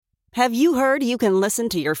Have you heard you can listen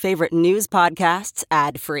to your favorite news podcasts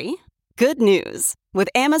ad-free? Good news. With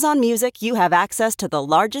Amazon Music, you have access to the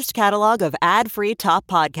largest catalog of ad-free top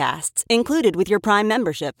podcasts included with your Prime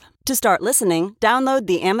membership. To start listening, download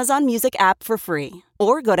the Amazon Music app for free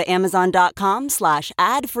or go to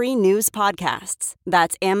amazon.com/ad-free news podcasts.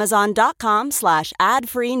 That's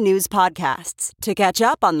amazon.com/ad-free news podcasts to catch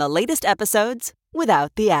up on the latest episodes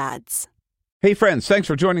without the ads. Hey, friends, thanks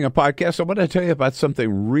for joining a podcast. I want to tell you about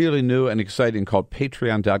something really new and exciting called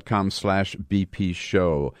patreon.com/BP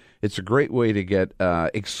Show. It's a great way to get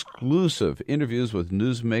exclusive interviews with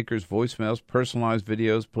newsmakers, voicemails, personalized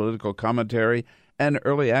videos, political commentary, and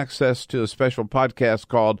early access to a special podcast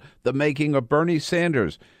called The Making of Bernie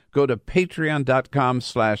Sanders. Go to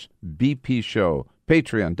patreon.com/BP Show.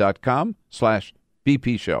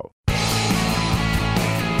 Patreon.com/BP Show.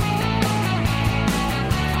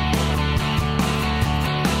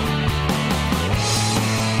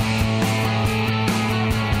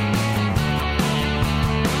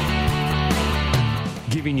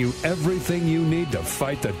 Giving you everything you need to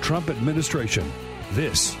fight the Trump administration.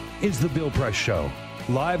 This is The Bill Press Show,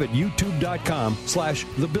 live at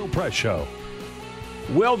youtube.com/The Bill Press Show.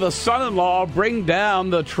 Will the son-in-law bring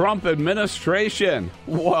down the Trump administration?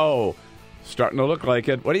 Whoa, starting to look like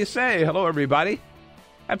it. What do you say? Hello, everybody.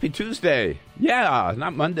 Happy Tuesday. Yeah,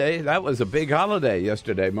 not Monday. That was a big holiday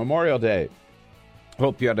yesterday, Memorial Day.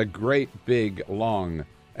 Hope you had a great, big, long,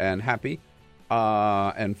 and happy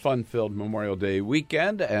and fun-filled Memorial Day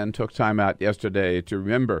weekend and took time out yesterday to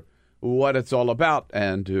remember what it's all about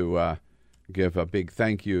and to give a big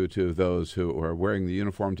thank you to those who are wearing the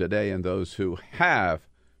uniform today and those who have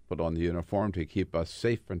put on the uniform to keep us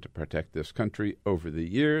safe and to protect this country over the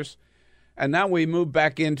years. And now we move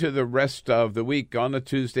back into the rest of the week on a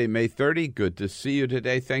Tuesday, May 30. Good to see you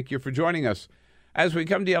today. Thank you for joining us as we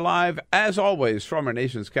come to you live, as always, from our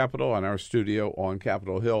nation's capital and our studio on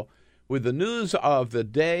Capitol Hill. With the news of the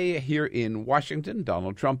day here in Washington,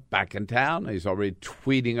 Donald Trump back in town. He's already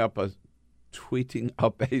tweeting up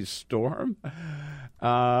a storm.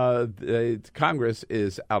 Congress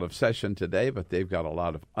is out of session today, but they've got a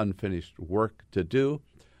lot of unfinished work to do.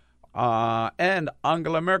 And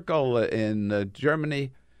Angela Merkel in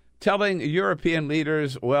Germany telling European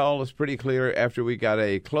leaders, well, it's pretty clear after we got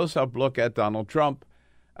a close-up look at Donald Trump,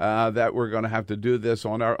 that we're going to have to do this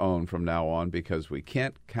on our own from now on because we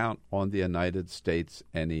can't count on the United States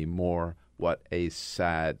anymore. What a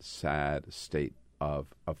sad, sad state of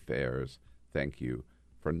affairs. Thank you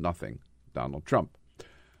for nothing, Donald Trump.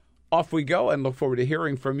 Off we go and look forward to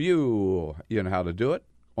hearing from you. You know how to do it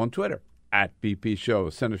on Twitter, @BP Show.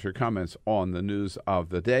 Send us your comments on the news of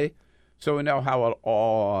the day so we know how it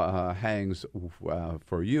all hangs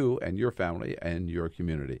for you and your family and your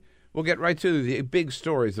community. We'll get right to the big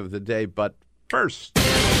stories of the day, but first,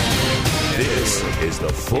 This is the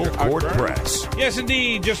Full Court Press. Yes,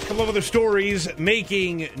 indeed. Just a couple of other stories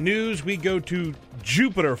making news. We go to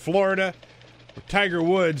Jupiter, Florida, where Tiger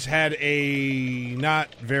Woods had a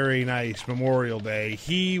not very nice Memorial Day.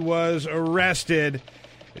 He was arrested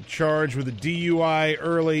and charged with a DUI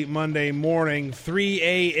early Monday morning, 3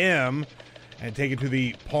 a.m., and taken to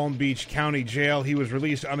the Palm Beach County Jail. He was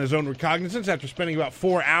released on his own recognizance after spending about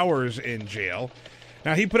 4 hours in jail.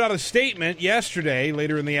 Now, he put out a statement yesterday,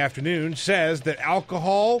 later in the afternoon, says that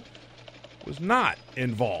alcohol was not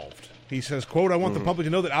involved. He says, quote, I want the public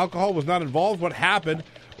to know that alcohol was not involved. What happened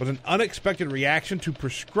was an unexpected reaction to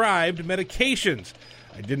prescribed medications.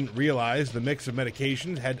 I didn't realize the mix of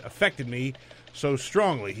medications had affected me so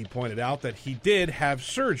strongly. He pointed out that he did have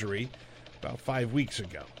surgery about 5 weeks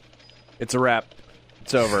ago. It's a wrap.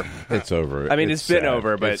 It's over. It's over. I mean, it's been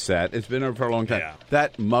over, but it's sad. It's been over for a long time. Yeah.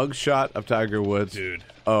 That mug shot of Tiger Woods, dude.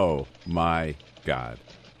 Oh my God.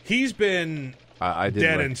 He's been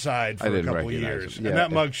dead inside for a couple of years. Yeah. And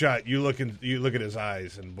that mug shot, you look at his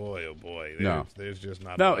eyes, and boy, oh boy, there's just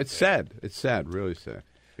not. No, it's sad. It's sad. Really sad.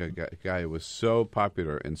 A guy who was so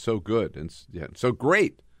popular and so good and so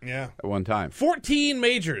great. Yeah. At one time. 14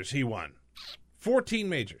 majors he won. 14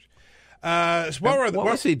 majors. What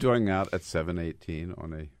was he doing out at 7:18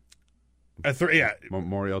 on a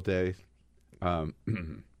Memorial Day? I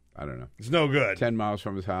don't know. It's no good. 10 miles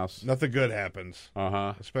from his house. Nothing good happens.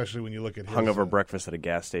 Uh-huh. Especially when you look at his... Hungover breakfast at a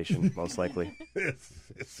gas station, most likely.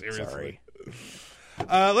 Seriously.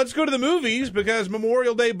 Let's go to the movies because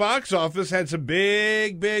Memorial Day box office had some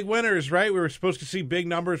big winners, right? We were supposed to see big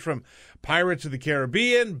numbers from Pirates of the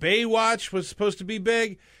Caribbean. Baywatch was supposed to be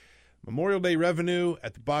big. Memorial Day revenue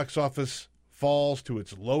at the box office falls to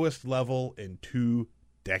its lowest level in 2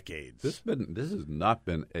 decades. This has not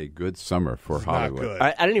been a good summer for Hollywood. Not good.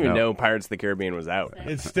 I didn't even know Pirates of the Caribbean was out.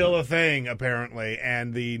 It's still a thing, apparently,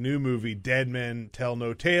 and the new movie Dead Men Tell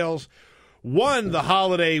No Tales won the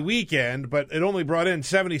holiday weekend, but it only brought in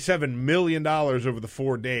 $77 million over the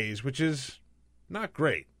 4 days, which is not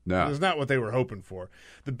great. No. It's not what they were hoping for.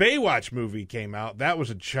 The Baywatch movie came out. That was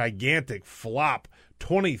a gigantic flop.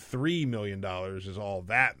 $23 million is all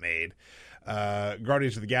that made.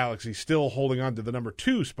 Guardians of the Galaxy still holding on to the number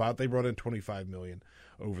 2 spot. They brought in $25 million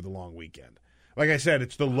over the long weekend. Like I said,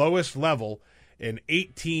 it's the lowest level in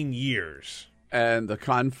 18 years. And the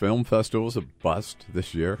Cannes Film Festival was a bust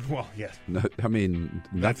this year. Well, yes. No, I mean,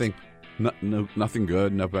 nothing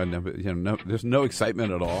good. There's no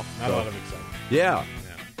excitement at all. Not a lot of excitement. Yeah.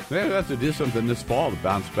 They have to do something this fall to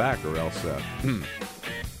bounce back, or else the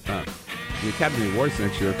Academy Awards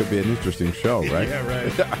next year could be an interesting show, right? Yeah,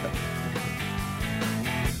 right.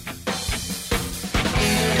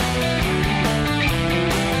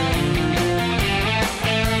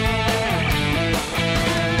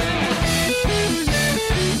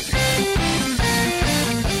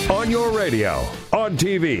 On your radio, on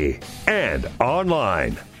TV, and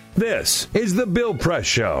online. This is The Bill Press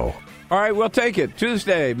Show. All right, we'll take it.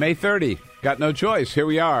 Tuesday, May 30. Got no choice. Here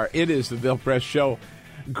we are. It is the Bill Press Show.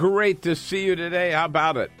 Great to see you today. How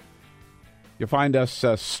about it? You'll find us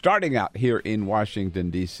starting out here in Washington,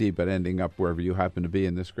 D.C., but ending up wherever you happen to be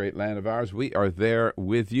in this great land of ours. We are there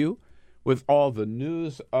with you with all the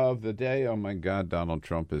news of the day. Oh, my God, Donald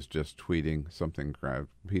Trump is just tweeting something.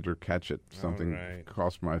 Peter, catch it. Something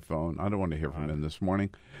crossed my phone. I don't want to hear from him this morning.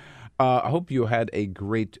 I hope you had a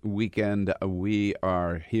great weekend. We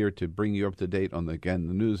are here to bring you up to date on, the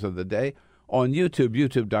news of the day on YouTube,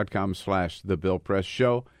 youtube.com/The Bill Press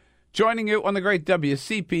Show. Joining you on the great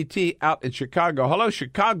WCPT out in Chicago. Hello,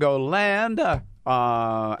 Chicagoland,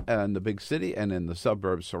 and the big city and in the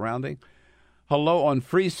suburbs surrounding. Hello on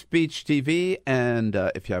Free Speech TV, and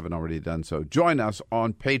if you haven't already done so, join us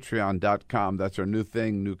on Patreon.com. That's our new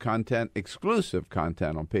thing, new content, exclusive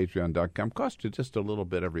content on Patreon.com. Costs you just a little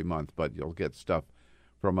bit every month, but you'll get stuff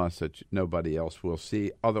from us that nobody else will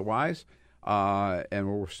see otherwise. And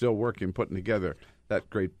we're still putting together that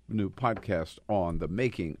great new podcast on the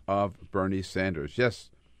making of Bernie Sanders. Yes,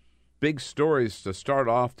 big stories to start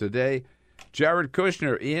off today. Jared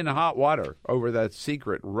Kushner in hot water over that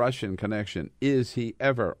secret Russian connection. Is he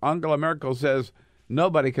ever? Angela Merkel says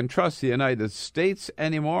nobody can trust the United States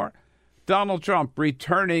anymore. Donald Trump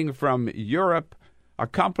returning from Europe,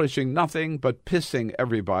 accomplishing nothing but pissing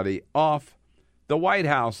everybody off. The White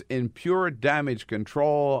House in pure damage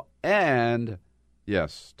control. And,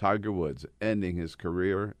 yes, Tiger Woods ending his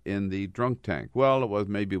career in the drunk tank. Well,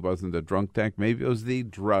 maybe it wasn't the drunk tank. Maybe it was the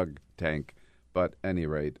drug tank. But at any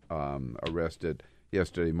rate, arrested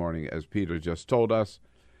yesterday morning, as Peter just told us.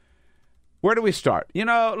 Where do we start?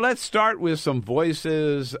 Let's start with some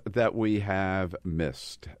voices that we have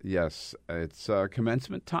missed. Yes, it's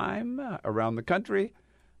commencement time around the country,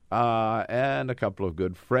 and a couple of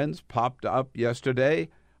good friends popped up yesterday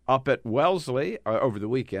up at Wellesley, over the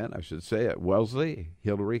weekend, I should say, at Wellesley.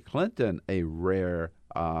 Hillary Clinton, a rare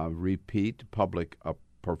repeat public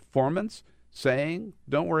performance, saying,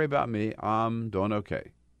 don't worry about me, I'm doing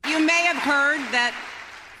okay. You may have heard that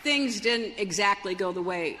things didn't exactly go the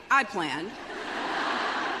way I planned.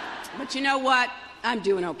 But you know what? I'm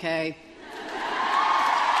doing okay.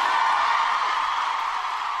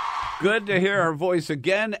 Good to hear her voice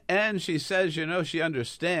again. And she says, she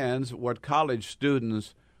understands what college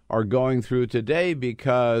students are going through today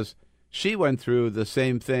because she went through the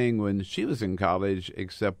same thing when she was in college,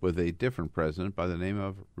 except with a different president by the name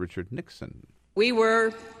of Richard Nixon. We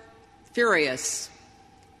were furious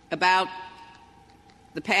about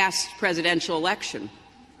the past presidential election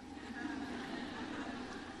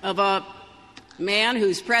of a man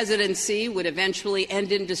whose presidency would eventually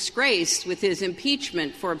end in disgrace with his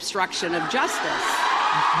impeachment for obstruction of justice.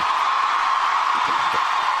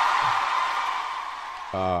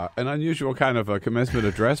 An unusual kind of a commencement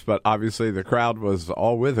address, but obviously the crowd was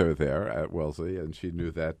all with her there at Wellesley, and she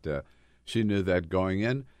knew that going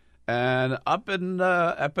in. And up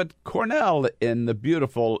at Cornell in the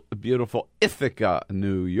beautiful, beautiful Ithaca,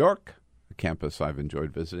 New York, a campus I've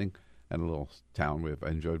enjoyed visiting, and a little town we've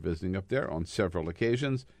enjoyed visiting up there on several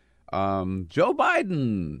occasions. Joe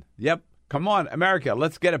Biden, yep, come on, America,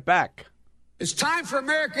 let's get it back. It's time for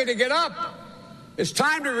America to get up. It's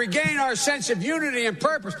time to regain our sense of unity and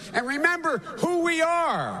purpose and remember who we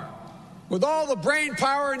are. With all the brain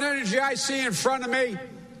power and energy I see in front of me,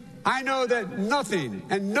 I know that nothing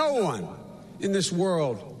and no one in this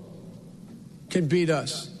world can beat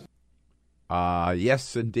us.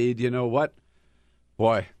 Yes, indeed. You know what?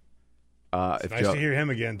 Boy. It's nice to hear him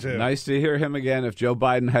again, too. Nice to hear him again. If Joe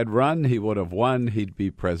Biden had run, he would have won. He'd be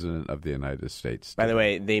president of the United States. By the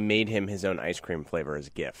way, they made him his own ice cream flavor as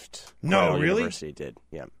a gift. No, Cornell really? University did.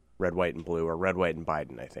 Yeah. Red, white, and blue, or red, white, and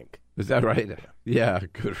Biden, I think. Is that right? Yeah,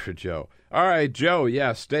 good for Joe. All right, Joe,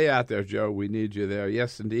 stay out there, Joe. We need you there.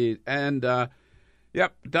 Yes, indeed. And,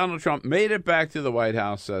 Donald Trump made it back to the White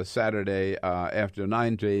House Saturday after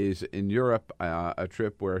 9 days in Europe, a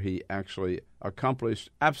trip where he actually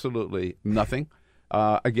accomplished absolutely nothing,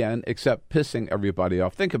 again, except pissing everybody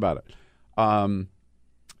off. Think about it.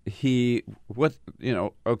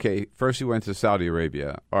 First he went to Saudi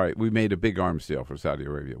Arabia. All right, we made a big arms deal for Saudi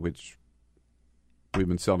Arabia, which we've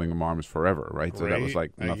been selling them arms forever, right? Great, so that was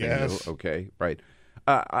like nothing new. Okay, right.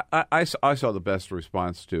 I saw the best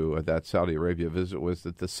response to that Saudi Arabia visit was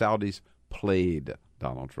that the Saudis played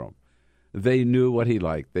Donald Trump. They knew what he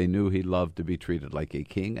liked. They knew he loved to be treated like a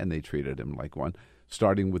king, and they treated him like one,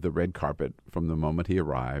 starting with the red carpet from the moment he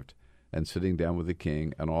arrived and sitting down with the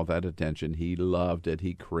king and all that attention. He loved it.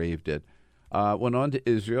 He craved it. Went on to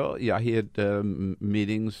Israel. Yeah, he had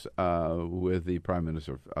meetings with the prime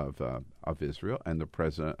minister of Israel and the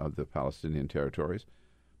president of the Palestinian territories,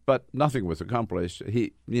 but nothing was accomplished.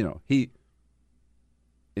 He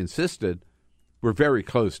insisted we're very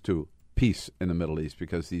close to peace in the Middle East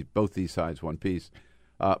because both these sides want peace.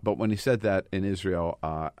 But when he said that in Israel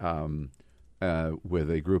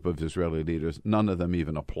with a group of Israeli leaders, none of them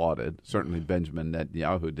even applauded. Certainly Benjamin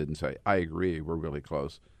Netanyahu didn't say, I agree, we're really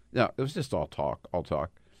close. No, it was just all talk.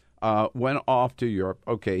 Went off to Europe.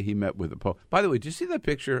 Okay, he met with the Pope. By the way, did you see that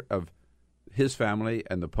picture of his family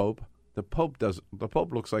and the Pope? The Pope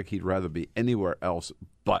looks like he'd rather be anywhere else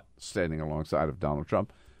but standing alongside of Donald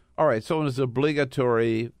Trump. All right, so it was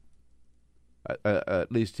obligatory.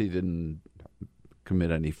 At least he didn't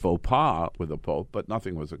commit any faux pas with the Pope, but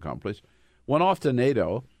nothing was accomplished. Went off to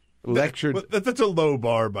NATO, lectured. That's a low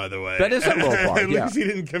bar, by the way. That is a low bar. At least he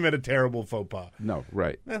didn't commit a terrible faux pas. No,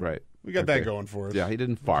 right. We got that going for us. Yeah, he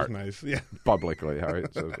didn't fart nice. publicly. All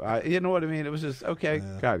right, so you know what I mean. It was just okay.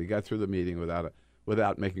 Yeah. God, he got through the meeting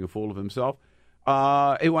without making a fool of himself.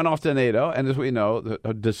 He went off to NATO, and as we know,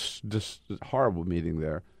 this horrible meeting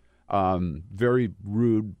there. Very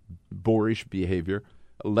rude, boorish behavior,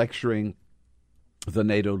 lecturing the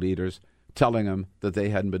NATO leaders, telling them that they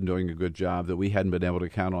hadn't been doing a good job, that we hadn't been able to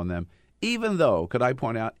count on them. Even though, could I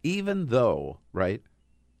point out, right,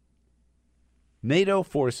 NATO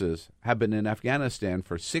forces have been in Afghanistan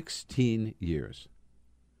for 16 years.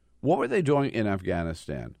 What were they doing in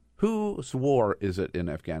Afghanistan? Whose war is it in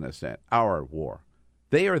Afghanistan? Our war.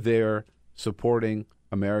 They are there supporting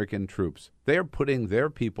American troops. They are putting their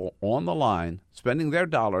people on the line, spending their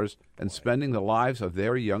dollars and spending the lives of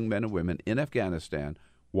their young men and women in Afghanistan.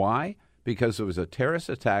 Why? Because it was a terrorist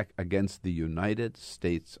attack against the United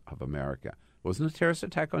States of America. It wasn't a terrorist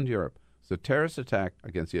attack on Europe. It was a terrorist attack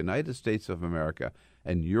against the United States of America.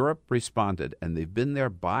 And Europe responded, and they've been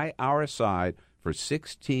there by our side for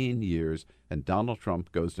 16 years. And Donald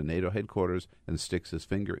Trump goes to NATO headquarters and sticks his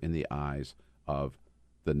finger in the eyes of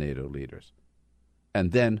the NATO leaders.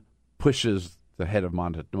 And then pushes the head of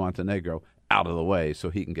Montenegro out of the way so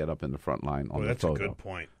he can get up in the front line on the photo. That's a good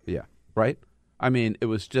point. Yeah, right? I mean, it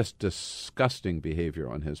was just disgusting behavior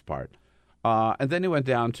on his part. And then he went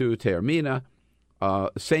down to Taormina.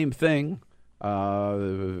 Same thing.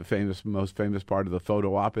 The most famous part of the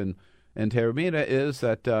photo op in Taormina is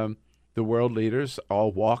that the world leaders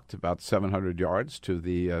all walked about 700 yards to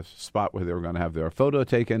the spot where they were going to have their photo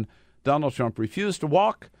taken. Donald Trump refused to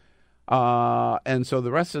walk. And so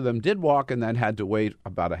the rest of them did walk and then had to wait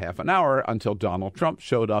about a half an hour until Donald Trump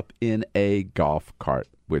showed up in a golf cart,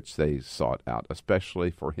 which they sought out,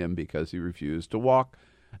 especially for him because he refused to walk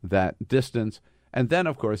that distance. And then,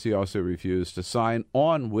 of course, he also refused to sign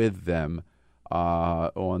on with them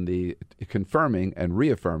on the confirming and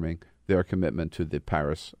reaffirming their commitment to the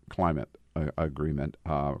Paris Climate Agreement,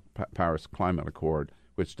 Paris Climate Accord,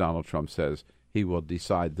 which Donald Trump says he will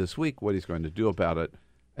decide this week what he's going to do about it.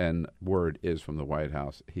 And word is from the White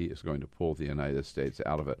House, he is going to pull the United States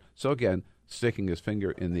out of it. So again, sticking his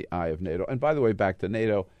finger in the eye of NATO. And by the way, back to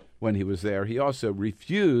NATO, when he was there, he also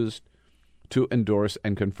refused to endorse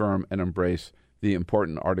and confirm and embrace the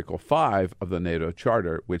important Article 5 of the NATO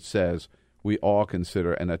Charter, which says we all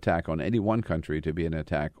consider an attack on any one country to be an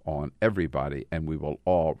attack on everybody, and we will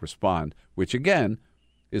all respond, which again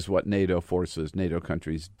is what NATO forces, NATO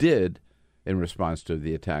countries did in response to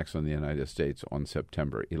the attacks on the United States on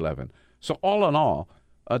September 11. So all in all,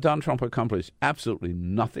 Donald Trump accomplished absolutely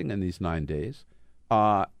nothing in these 9 days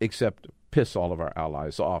except piss all of our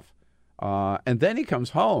allies off. And then he comes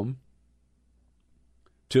home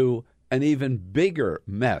to an even bigger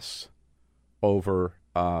mess over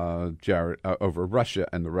over Russia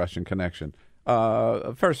and the Russian connection.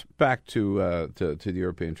 First, back to the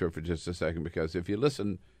European trip for just a second, because if you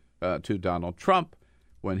listen to Donald Trump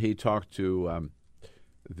when he talked to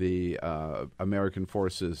the American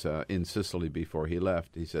forces in Sicily before he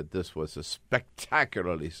left, he said this was a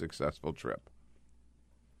spectacularly successful trip.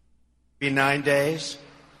 9 days,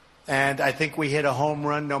 and I think we hit a home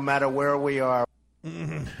run no matter where we are.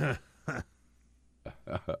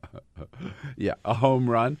 Yeah, a home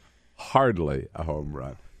run? Hardly a home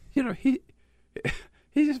run. You know, he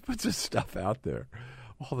just puts his stuff out there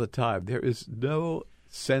all the time. There is no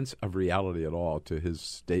sense of reality at all to his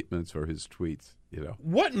statements or his tweets. You know,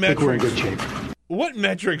 what metrics? We're in good shape. What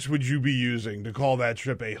metrics would you be using to call that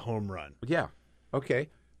trip a home run? Yeah. Okay.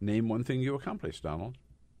 Name one thing you accomplished, Donald.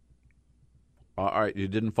 All right. You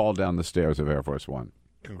didn't fall down the stairs of Air Force One.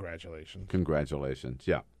 Congratulations. Congratulations.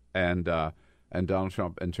 Yeah. And Donald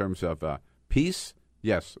Trump, in terms of peace,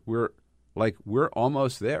 yes, we're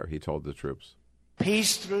almost there. He told the troops.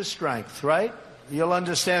 Peace through strength, right? You'll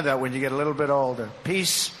understand that when you get a little bit older.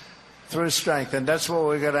 Peace through strength, and that's what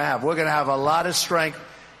we're going to have. We're going to have a lot of strength,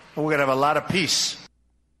 and we're going to have a lot of peace.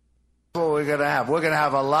 That's what we're going to have. We're going to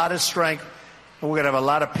have a lot of strength, and we're going to have a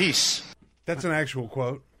lot of peace. That's an actual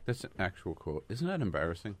quote. That's an actual quote. Isn't that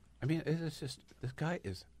embarrassing? I mean, it's just, this guy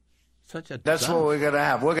is such a That's dumb. What we're going to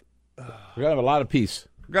have. We're going to have a lot of peace.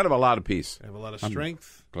 We're going to have a lot of peace. Have a lot of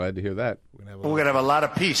strength. I'm glad to hear that. We're going to have a lot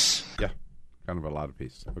of peace. Yeah, kind of a lot of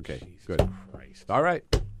peace. Okay, Jesus good. Christ. All right,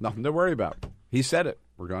 nothing to worry about. He said it.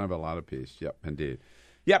 We're going to have a lot of peace. Yep, indeed.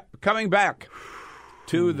 Yep, coming back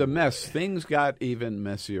to the mess. Things got even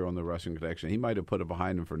messier on the Russian connection. He might have put it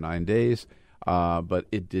behind him for 9 days, but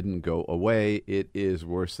it didn't go away. It is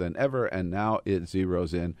worse than ever, and now it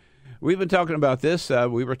zeroes in. We've been talking about this.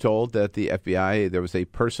 We were told that the FBI, there was a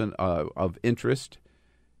person of interest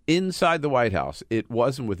inside the White House. It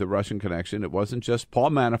wasn't with the Russian connection. It wasn't just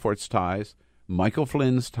Paul Manafort's ties, Michael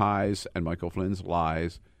Flynn's ties, and Michael Flynn's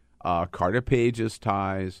lies. Carter Page's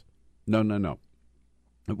ties. No.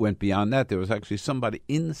 It went beyond that. There was actually somebody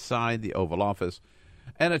inside the Oval Office,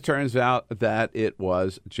 and it turns out that it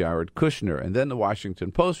was Jared Kushner. And then the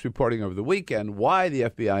Washington Post reporting over the weekend why the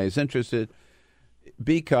FBI is interested,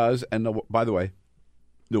 because, and by the way,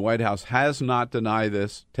 the White House has not denied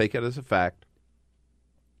this. Take it as a fact.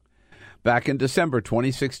 Back in December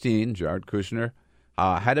 2016, Jared Kushner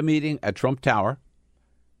had a meeting at Trump Tower.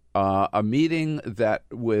 A meeting that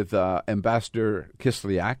with Ambassador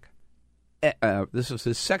Kislyak. This was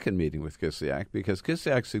his second meeting with Kislyak, because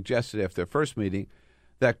Kislyak suggested after their first meeting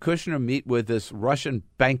that Kushner meet with this Russian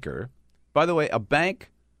banker. By the way, a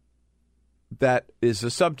bank that is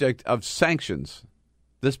the subject of sanctions.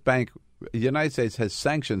 This bank, the United States has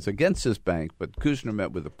sanctions against this bank, but Kushner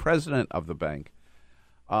met with the president of the bank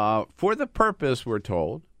for the purpose, we're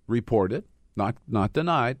told, reported, not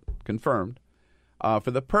denied, confirmed,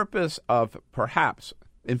 for the purpose of perhaps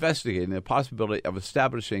investigating the possibility of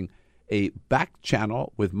establishing a back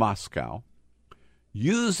channel with Moscow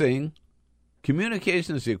using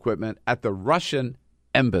communications equipment at the Russian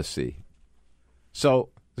embassy. So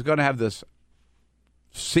it's going to have this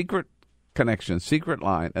secret connection, secret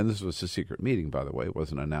line, and this was a secret meeting, by the way. It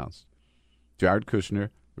wasn't announced. Jared Kushner,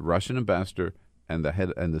 the Russian ambassador, and the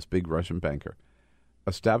head and this big Russian banker,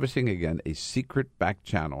 establishing again a secret back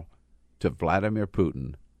channel to Vladimir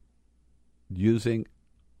Putin using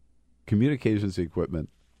communications equipment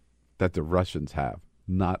that the Russians have,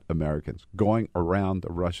 not Americans, going around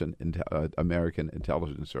the Russian American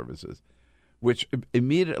intelligence services, which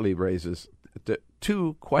immediately raises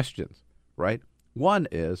two questions, right? One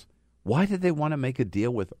is, why did they want to make a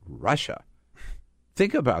deal with Russia?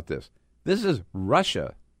 Think about this. This is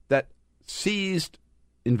Russia that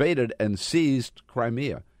invaded and seized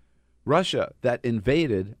Crimea. Russia that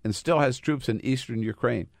invaded and still has troops in eastern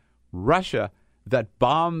Ukraine. Russia that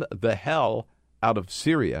bombed the hell out of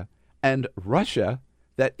Syria. And Russia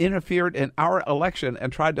that interfered in our election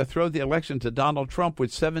and tried to throw the election to Donald Trump,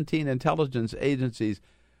 which 17 intelligence agencies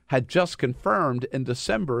had just confirmed in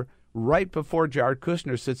December, right before Jared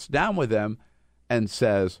Kushner sits down with them and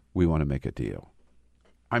says, we want to make a deal.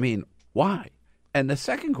 I mean, why? And the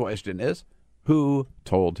second question is, who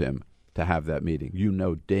told him to have that meeting? You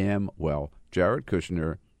know damn well Jared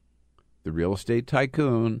Kushner, the real estate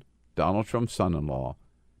tycoon, Donald Trump's son-in-law,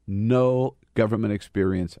 no government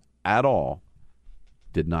experience at all,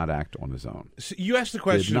 did not act on his own. So you asked the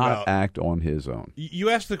question about... Did not act on his own. You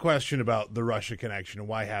asked the question about the Russia connection and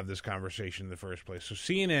why have this conversation in the first place. So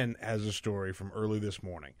CNN has a story from early this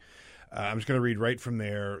morning. I'm just going to read right from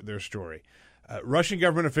their story. Russian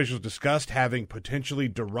government officials discussed having potentially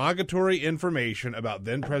derogatory information about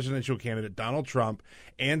then-presidential candidate Donald Trump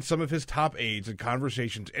and some of his top aides in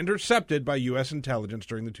conversations intercepted by U.S. intelligence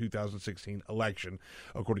during the 2016 election,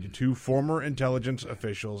 according to two former intelligence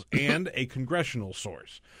officials and a congressional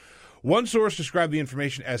source. One source described the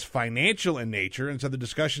information as financial in nature and said the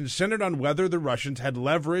discussion centered on whether the Russians had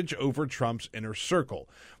leverage over Trump's inner circle.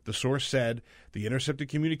 The source said the intercepted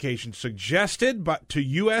communication suggested to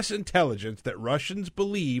U.S. intelligence that Russians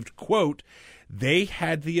believed, quote, they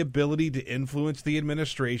had the ability to influence the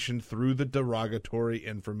administration through the derogatory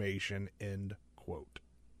information, end quote.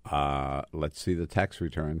 Let's see the tax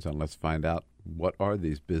returns and let's find out what are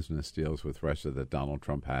these business deals with Russia that Donald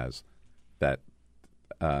Trump has that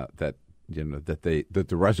the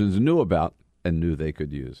Russians knew about and knew they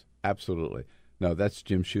could use. Absolutely. No, that's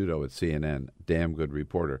Jim Sciutto at CNN, damn good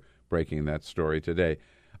reporter, breaking that story today.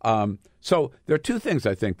 So there are two things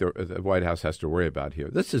I think the White House has to worry about here.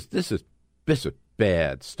 This is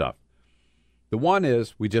bad stuff. The one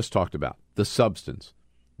is we just talked about the substance,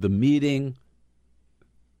 the meeting.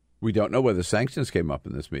 We don't know whether sanctions came up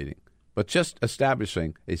in this meeting. But just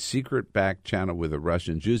establishing a secret back channel with the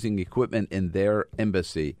Russians, using equipment in their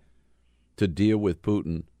embassy to deal with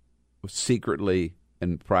Putin secretly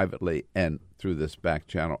and privately and through this back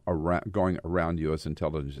channel going around U.S.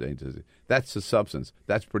 intelligence agencies. That's the substance.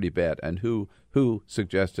 That's pretty bad. And who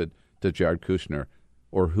suggested to Jared Kushner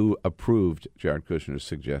or who approved Jared Kushner's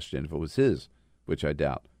suggestion, if it was his, which I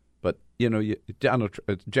doubt. But,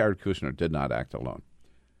 Jared Kushner did not act alone.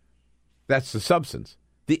 That's the substance.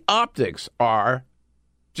 The optics are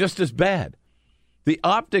just as bad. The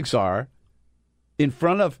optics are in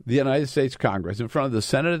front of the United States Congress, in front of the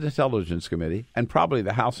Senate Intelligence Committee, and probably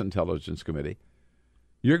the House Intelligence Committee.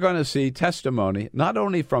 You're going to see testimony not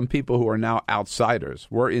only from people who are now outsiders,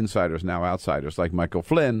 were insiders, now outsiders, like Michael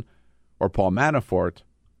Flynn or Paul Manafort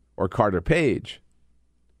or Carter Page,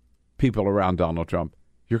 people around Donald Trump.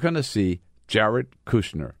 You're going to see Jared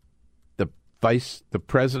Kushner, the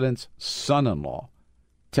president's son-in-law,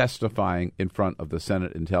 testifying in front of the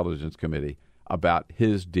Senate Intelligence Committee about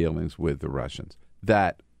his dealings with the Russians.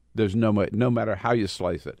 That there's no matter how you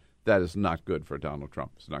slice it, that is not good for Donald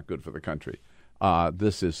Trump. It's not good for the country.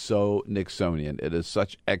 This is so Nixonian. It is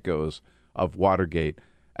such echoes of Watergate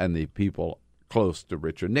and the people close to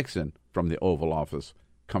Richard Nixon from the Oval Office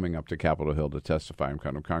coming up to Capitol Hill to testify in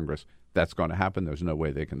front of Congress. That's going to happen. There's no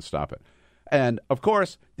way they can stop it. And, of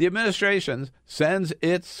course, the administration sends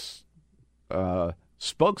its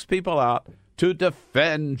spokespeople out to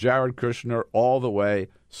defend Jared Kushner all the way,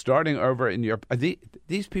 starting over in Europe.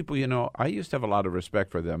 These people, I used to have a lot of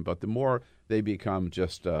respect for them, but the more they become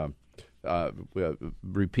just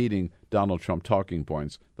repeating Donald Trump talking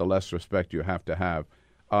points, the less respect you have to have.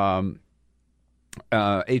 H.R.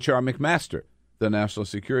 McMaster, the National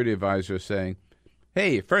Security Advisor, saying,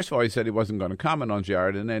 hey, first of all, he said he wasn't going to comment on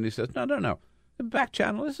Jared, and then he says, no. The back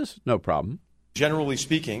channel, this is no problem. Generally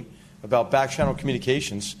speaking, about back channel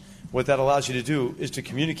communications, what that allows you to do is to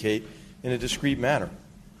communicate in a discreet manner.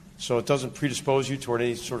 So it doesn't predispose you toward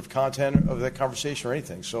any sort of content of that conversation or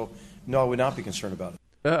anything. So, no, I would not be concerned about it.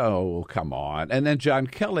 Oh, come on. And then John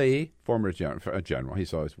Kelly, former general,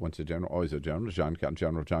 he's always once a general, always a general,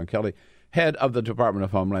 General John Kelly, head of the Department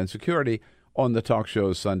of Homeland Security, on the talk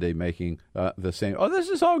shows Sunday making the same, this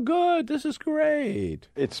is all good, this is great.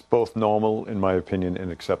 It's both normal, in my opinion,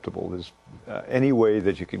 and acceptable. There's any way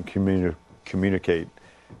that you can communicate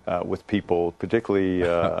with people, particularly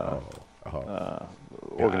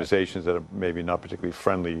organizations that are maybe not particularly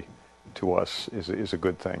friendly to us, is a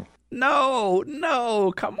good thing.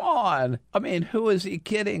 No, come on. I mean, who is he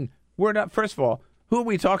kidding? We're not, first of all, who are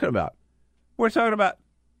we talking about? We're talking about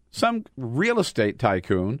some real estate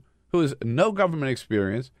tycoon who has no government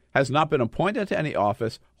experience, has not been appointed to any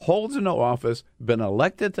office, holds no office, been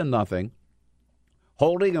elected to nothing,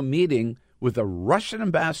 holding a meeting with a Russian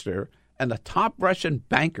ambassador and a top Russian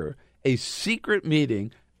banker, a secret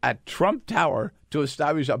meeting at Trump Tower to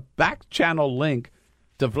establish a back channel link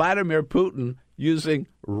to Vladimir Putin using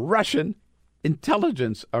Russian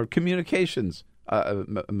intelligence or communications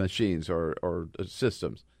machines or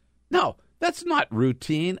systems. No, that's not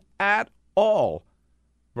routine at all.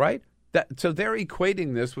 Right? So they're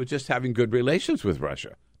equating this with just having good relations with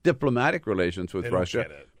Russia, diplomatic relations with Russia,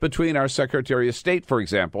 between our Secretary of State, for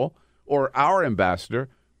example, or our ambassador,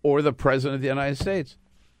 or the President of the United States.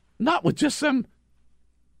 Not with just some,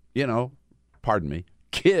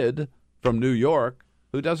 kid from New York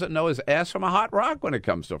who doesn't know his ass from a hot rock when it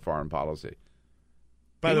comes to foreign policy.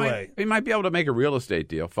 By the way, he might be able to make a real estate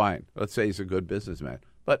deal, fine. Let's say he's a good businessman.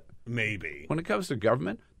 But maybe when it comes to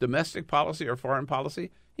government, domestic policy or foreign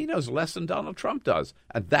policy, He knows less than Donald Trump does,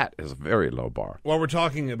 and that is a very low bar. While we're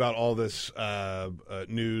talking about all this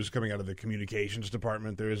news coming out of the communications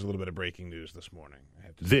department, there is a little bit of breaking news this morning.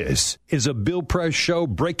 This is a Bill Press Show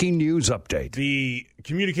breaking news update. The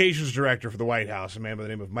communications director for the White House, a man by the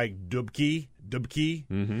name of Mike Dubke,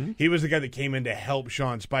 he was the guy that came in to help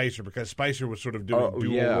Sean Spicer because Spicer was sort of doing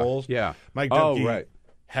dual roles. Yeah. Mike Dubke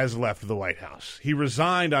has left the White House. He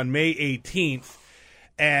resigned on May 18th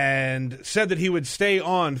and said that he would stay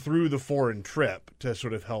on through the foreign trip to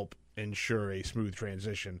sort of help ensure a smooth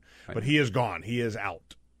transition. But he is gone. He is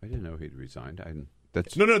out. I didn't know he'd resigned.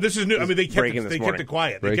 No, this is new. I mean, they kept it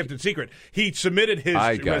quiet. They kept it secret. He submitted his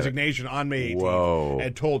resignation on May 18th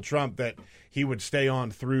and told Trump that he would stay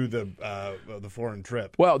on through the foreign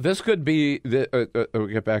trip. Well, this could be. We'll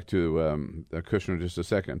get back to Kushner in just a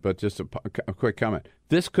second, but just a quick comment.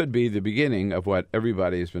 This could be the beginning of what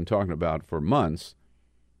everybody has been talking about for months: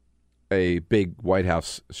 a big White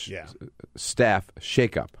House staff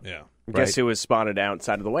shakeup. Yeah. Guess who was spotted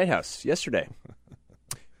outside of the White House yesterday?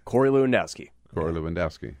 Corey Lewandowski.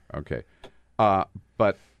 Okay.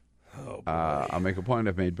 But I'll make a point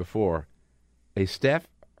I've made before.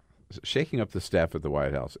 Shaking up the staff at the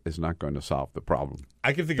White House is not going to solve the problem.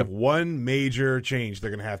 I can think of one major change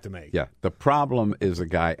they're going to have to make. Yeah. The problem is a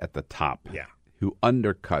guy at the top who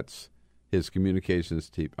undercuts his communications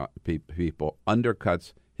people,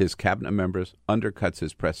 undercuts his cabinet members, undercuts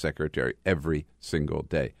his press secretary every single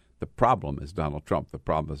day. The problem is Donald Trump. The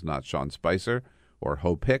problem is not Sean Spicer or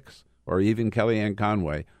Hope Hicks or even Kellyanne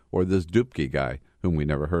Conway, or this Dubke guy, whom we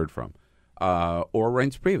never heard from, or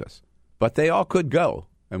Reince Priebus. But they all could go,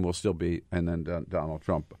 and we'll still be, and then Donald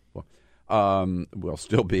Trump will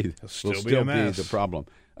still be the problem.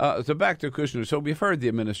 So back to Kushner. So we've heard the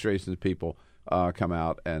administration's people come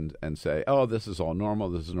out and say, oh, this is all normal,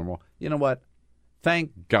 this is normal. You know what?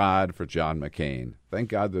 Thank God for John McCain. Thank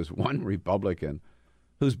God there's one Republican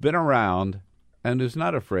who's been around and who's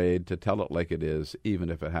not afraid to tell it like it is, even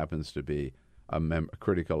if it happens to be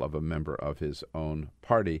critical of a member of his own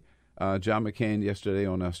party. John McCain yesterday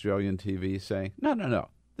on Australian TV saying, no,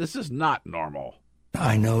 this is not normal.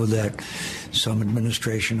 I know that some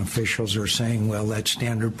administration officials are saying, well, that's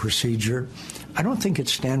standard procedure. I don't think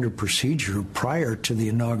it's standard procedure prior to the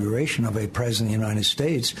inauguration of a president of the United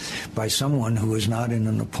States by someone who is not in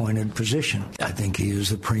an appointed position. I think he is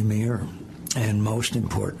the premier and most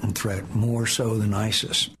important threat, more so than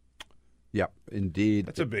ISIS. Yep, indeed.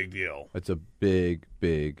 That's a big deal. It's a big,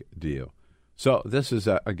 big deal. So this is,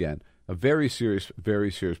 again, a very serious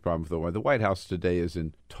problem for the White House today is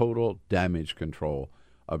in total damage control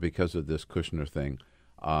because of this Kushner thing.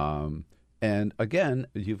 And again,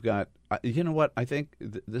 you've got, you know what, I think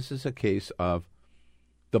this is a case of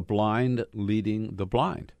the blind leading the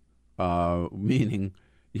blind, meaning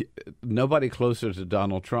nobody closer to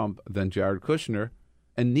Donald Trump than Jared Kushner,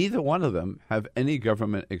 and neither one of them have any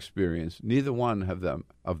government experience. Neither one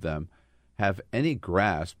of them have any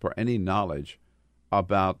grasp or any knowledge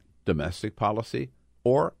about domestic policy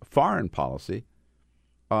or foreign policy,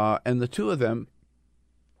 and the two of them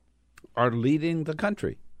are leading the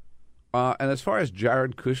country. And as far as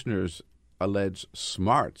Jared Kushner's alleged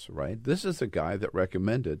smarts, right, this is the guy that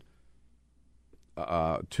recommended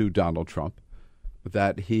to Donald Trump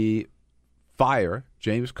that he fire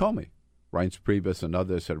James Comey. Reince Priebus and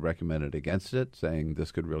others had recommended against it, saying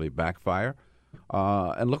this could really backfire.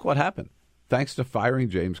 And look what happened. Thanks to firing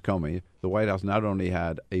James Comey, the White House not only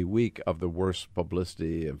had a week of the worst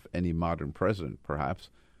publicity of any modern president,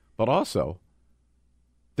 perhaps, but also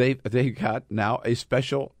they got now a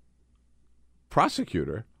special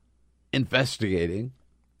prosecutor investigating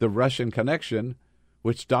the Russian connection,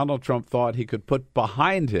 which Donald Trump thought he could put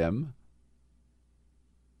behind him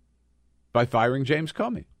by firing James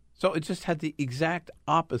Comey. So it just had the exact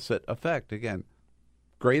opposite effect. Again,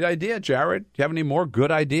 great idea, Jared. Do you have any more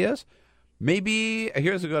good ideas? Maybe,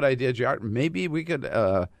 here's a good idea, Jared. Maybe we could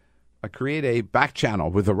create a back channel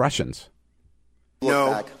with the Russians.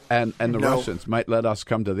 No. And the Russians might let us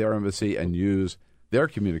come to their embassy and use their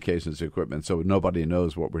communications equipment so nobody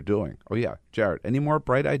knows what we're doing. Oh, yeah. Jared, any more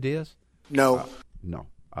bright ideas? No. No.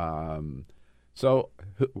 So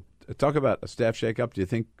talk about a staff shakeup. Do you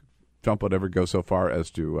think Trump would ever go so far as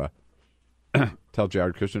to tell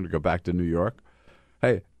Jared Kushner to go back to New York?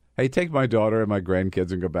 Hey, take my daughter and my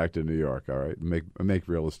grandkids and go back to New York, all right? Make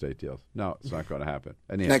real estate deals. No, it's not going to happen.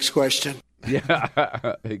 Anyhow. Next question.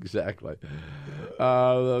 Yeah, exactly.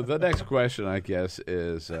 The next question, I guess,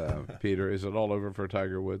 is, Peter, is it all over for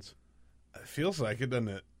Tiger Woods? It feels like it, doesn't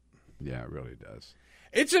it? Yeah, it really does.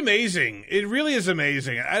 It's amazing. It really is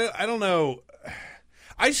amazing. I don't know.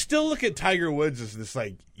 I still look at Tiger Woods as this,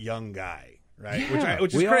 like, young guy, right? Yeah.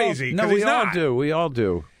 Which is crazy. No, we all do. We all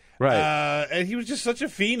do. Right. And he was just such a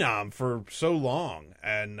phenom for so long.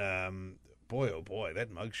 And boy, oh boy,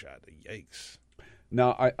 that mugshot, yikes.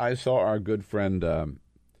 Now, I saw our good friend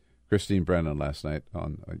Christine Brennan last night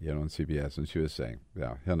on CBS, and she was saying,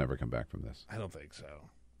 yeah, he'll never come back from this. I don't think so.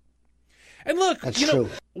 And look, That's true.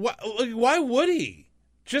 true. Why would he?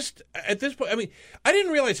 Just at this point, I mean, I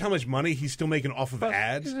didn't realize how much money he's still making off of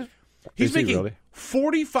ads. He's making really?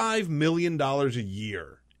 $45 million a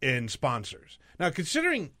year in sponsors. Now,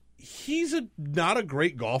 considering he's not a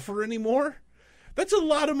great golfer anymore, that's a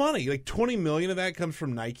lot of money. Like $20 million of that comes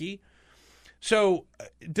from Nike. So,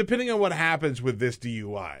 depending on what happens with this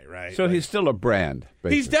DUI, right? So he's still a brand.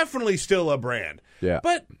 Basically. He's definitely still a brand. Yeah.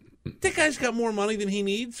 But that guy's got more money than he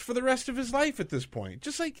needs for the rest of his life at this point.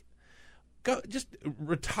 Just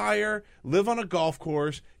retire, live on a golf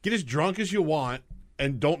course, get as drunk as you want,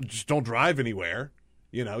 and don't drive anywhere.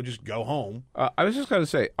 Just go home. I was just going to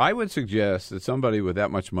say, I would suggest that somebody with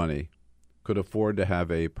that much money could afford to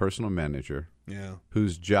have a personal manager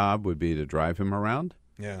whose job would be to drive him around,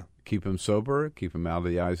 keep him sober, keep him out of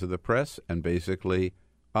the eyes of the press, and basically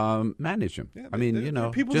manage him. Yeah, I mean, there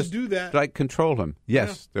are people just that do that. Like control him.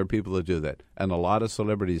 Yes, there are people that do that. And a lot of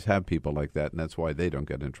celebrities have people like that, and that's why they don't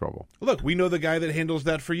get in trouble. Look, we know the guy that handles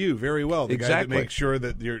that for you very well. The guy that makes sure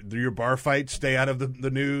that your bar fights stay out of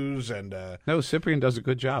the news. And no, Cyprian does a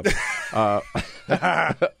good job.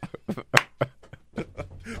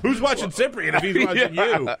 Who's watching Cyprian if he's watching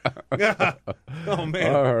you? Oh,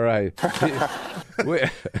 man. All right.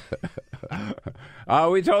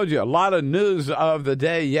 We told you a lot of news of the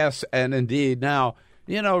day, yes, and indeed. Now,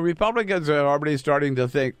 Republicans are already starting to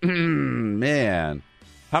think, man,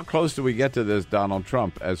 how close do we get to this Donald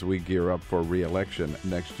Trump as we gear up for re-election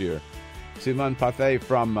next year? Simone Pathe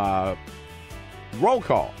from Roll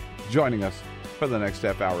Call joining us for the next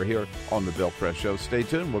half hour here on the Bill Press Show. Stay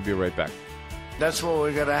tuned. We'll be right back. That's what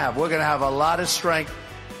we're going to have. We're going to have a lot of strength,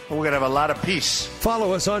 and we're going to have a lot of peace.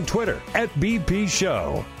 Follow us on Twitter @BP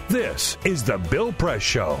Show. This is the Bill Press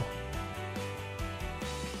Show.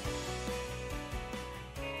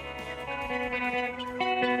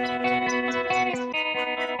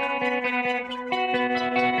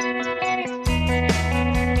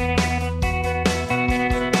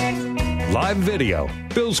 Live video,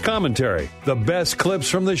 Bill's commentary, the best clips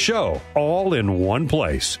from the show, all in one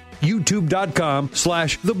place.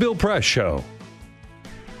 YouTube.com/The Bill Press Show.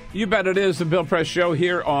 You bet it is the Bill Press Show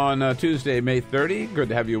here on Tuesday, May 30. Good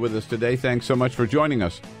to have you with us today. Thanks so much for joining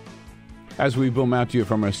us as we boom out to you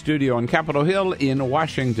from our studio on Capitol Hill in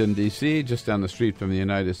Washington, D.C., just down the street from the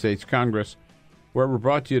United States Congress, where we're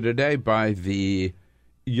brought to you today by the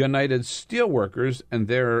United Steelworkers and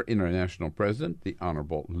their international president, the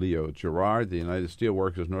Honorable Leo Gerard. The United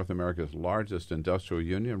Steelworkers, North America's largest industrial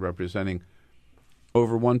union, representing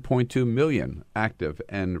over 1.2 million active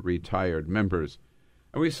and retired members.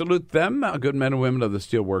 And we salute them, good men and women of the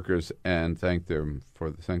Steelworkers, and thank them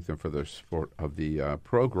for their support of the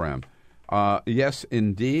program. Yes,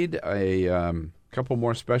 indeed, a couple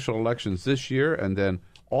more special elections this year, and then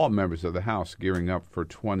all members of the House gearing up for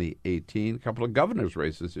 2018. A couple of governor's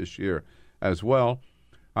races this year as well.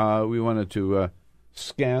 We wanted to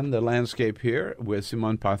scan the landscape here with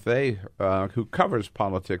Simone Pathe, who covers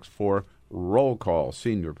politics for Roll Call,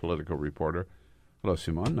 senior political reporter. Hello,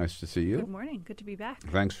 Simone. Nice to see you. Good morning. Good to be back.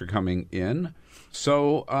 Thanks for coming in.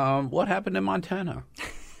 So, what happened in Montana?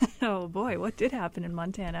 Oh, boy. What did happen in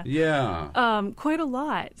Montana? Yeah. Quite a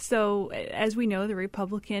lot. So, as we know, the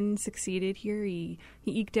Republican succeeded here. He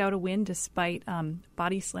eked out a win despite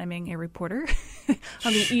body slamming a reporter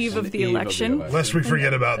on the eve of the election. Lest we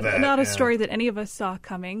forget about that. Not a story that any of us saw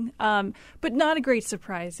coming, but not a great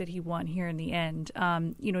surprise that he won here in the end.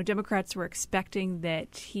 Democrats were expecting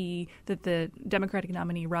that the Democratic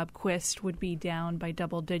nominee, Rob Quist, would be down by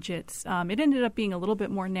double digits. It ended up being a little bit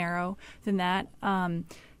more narrow than that.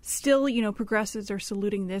 Still, progressives are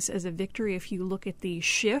saluting this as a victory. If you look at the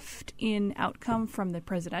shift in outcome from the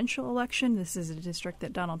presidential election, this is a district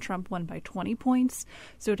that Donald Trump won by 20 points.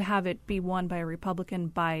 So to have it be won by a Republican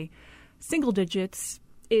by single digits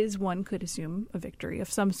is, one could assume, a victory of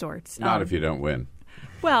some sorts. Not if you don't win.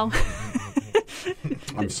 Well,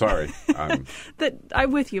 I'm sorry.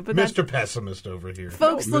 I'm with you, but Mr. Pessimist over here.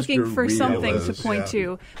 Folks No, looking for something to Realist, point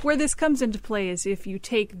to. Where this comes into play is if you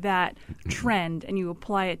take that trend and you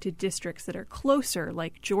apply it to districts that are closer,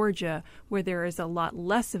 like Georgia, where there is a lot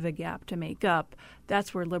less of a gap to make up.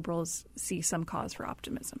 That's where liberals see some cause for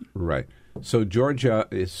optimism. Right. So Georgia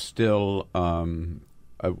is still. Jon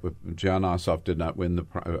Ossoff did not win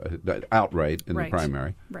outright in the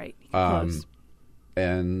primary. Right. Close.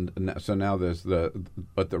 so now there's the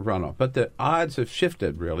runoff. But the odds have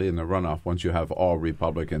shifted, really, in the runoff once you have all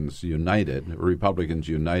Republicans united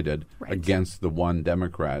against the one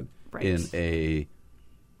Democrat in a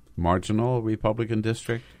marginal Republican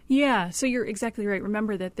district. Yeah, so you're exactly right.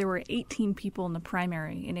 Remember that there were 18 people in the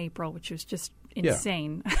primary in April, which was just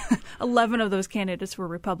insane. Yeah. 11 of those candidates were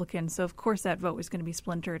Republicans, so of course that vote was going to be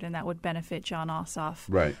splintered, and that would benefit Jon Ossoff.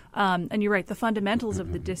 Right. And you're right, the fundamentals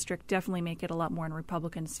of the district definitely make it a lot more in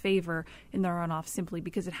Republicans' favor in the runoff, simply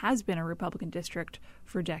because it has been a Republican district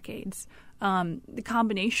for decades. The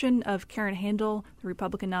combination of Karen Handel, the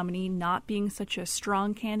Republican nominee, not being such a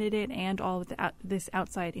strong candidate, and all of this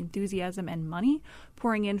outside enthusiasm and money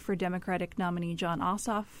pouring in for Democratic nominee Jon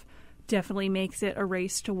Ossoff definitely makes it a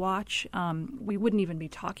race to watch. We wouldn't even be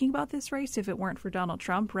talking about this race if it weren't for Donald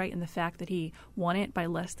Trump, right? And the fact that he won it by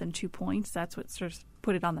less than 2 points, that's what sort of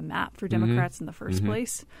put it on the map for Democrats in the first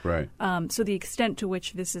place. Right. So the extent to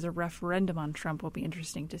which this is a referendum on Trump will be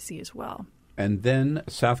interesting to see as well. And then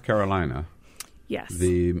South Carolina. Yes.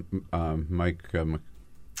 The Mike... what's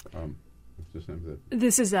his name?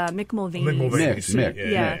 This is Mick Mulvaney.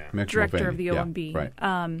 Mick director Mulvaney. of the OMB. Yeah,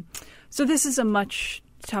 right. So this is a much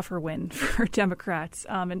tougher win for Democrats.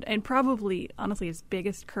 And probably, honestly, his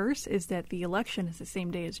biggest curse is that the election is the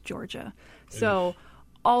same day as Georgia. So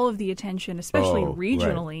all of the attention, especially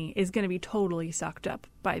regionally, is going to be totally sucked up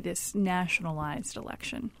by this nationalized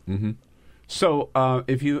election. Mm-hmm. So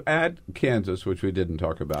if you add Kansas, which we didn't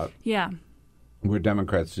talk about, where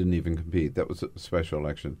Democrats didn't even compete, that was a special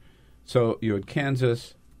election. So you had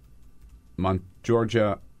Kansas,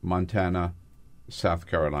 Georgia, Montana, South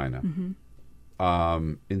Carolina. Mm-hmm.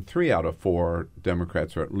 In 3 out of 4,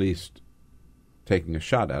 Democrats are at least taking a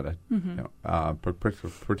shot at it.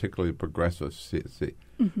 Particularly progressive seats.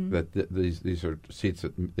 That these are seats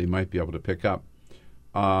that they might be able to pick up.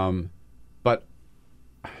 But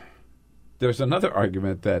there's another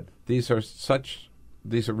argument that these are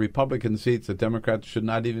Republican seats that Democrats should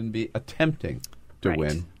not even be attempting to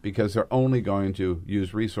win, because they're only going to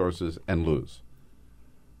use resources and lose.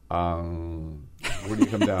 Where do you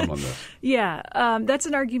come down on this? That's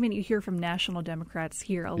an argument you hear from national Democrats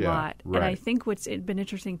here a lot. Right. And I think what's been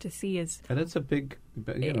interesting to see is... And it's a big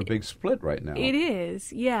split right now. It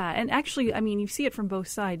is, yeah. And actually, I mean, you see it from both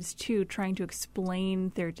sides, too, trying to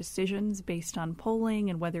explain their decisions based on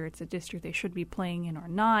polling and whether it's a district they should be playing in or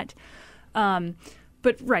not.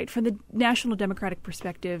 But from the National Democratic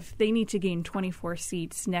perspective, they need to gain 24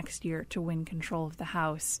 seats next year to win control of the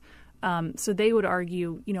House. So they would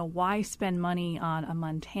argue, why spend money on a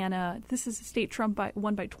Montana? This is a state Trump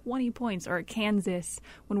won by 20 points, or a Kansas,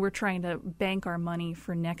 when we're trying to bank our money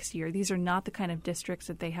for next year. These are not the kind of districts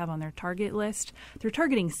that they have on their target list. They're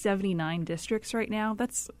targeting 79 districts right now.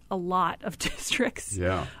 That's a lot of districts.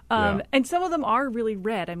 And some of them are really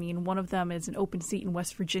red. I mean, one of them is an open seat in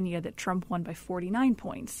West Virginia that Trump won by 49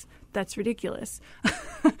 points. That's ridiculous.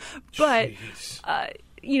 But...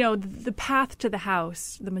 the path to the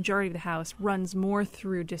House, the majority of the House, runs more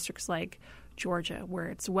through districts like Georgia, where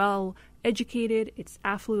it's well-educated, it's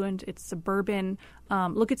affluent, it's suburban.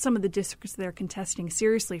 Look at some of the districts they're contesting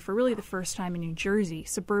seriously for really the first time in New Jersey.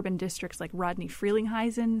 Suburban districts like Rodney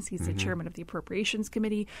Frelinghuysen's, he's the chairman of the Appropriations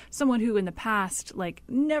Committee, someone who in the past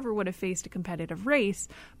never would have faced a competitive race,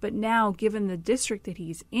 but now, given the district that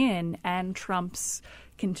he's in and Trump's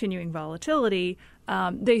continuing volatility,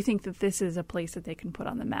 they think that this is a place that they can put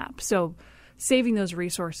on the map. So saving those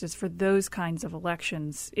resources for those kinds of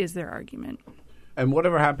elections is their argument. And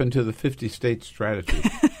whatever happened to the 50-state strategy?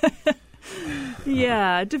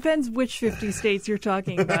 It depends which 50 states you're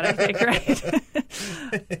talking about, I think, right?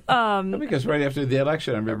 Because right after the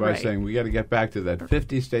election, everybody's saying we got to get back to that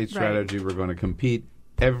 50-state strategy. We're going to compete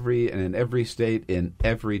in every state, in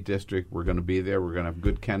every district. We're going to be there. We're going to have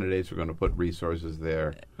good candidates. We're going to put resources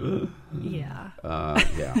there. In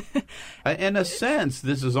a sense,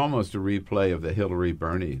 this is almost a replay of the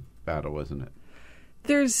Hillary-Bernie battle, isn't it?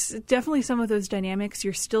 There's definitely some of those dynamics.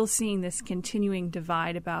 You're still seeing this continuing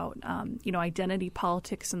divide about, identity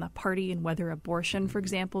politics in the party, and whether abortion, for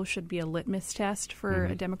example, should be a litmus test for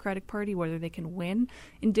a Democratic Party, whether they can win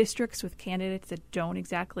in districts with candidates that don't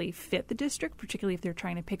exactly fit the district, particularly if they're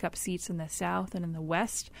trying to pick up seats in the South and in the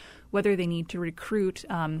West, whether they need to recruit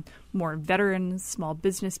more veterans, small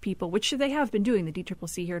business people, which they have been doing. The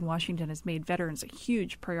DCCC here in Washington has made veterans a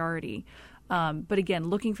huge priority. But again,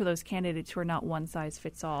 looking for those candidates who are not one size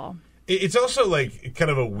fits all. It's also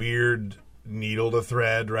kind of a weird needle to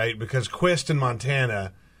thread, right? Because Quist in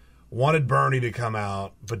Montana wanted Bernie to come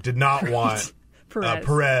out, but did not want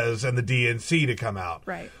Perez and the DNC to come out.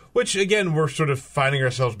 Right. Which, again, we're sort of finding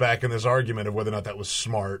ourselves back in this argument of whether or not that was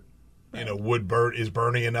smart is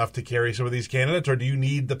burning enough to carry some of these candidates, or do you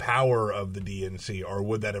need the power of the DNC, or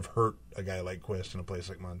would that have hurt a guy like Quist in a place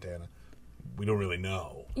like Montana? We don't really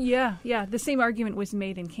know. Yeah. The same argument was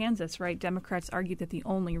made in Kansas, right? Democrats argued that the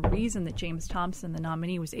only reason that James Thompson, the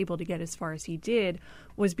nominee, was able to get as far as he did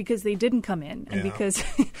was because they didn't come in and because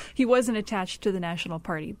he wasn't attached to the national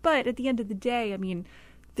party. But at the end of the day, I mean,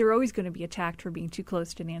 they're always going to be attacked for being too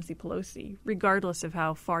close to Nancy Pelosi, regardless of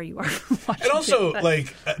how far you are from Washington. And also,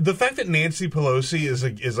 like, the fact that Nancy Pelosi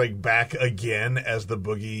is back again as the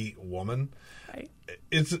boogie woman, right?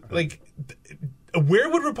 It's like, where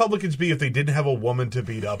would Republicans be if they didn't have a woman to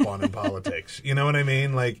beat up on in politics? You know what I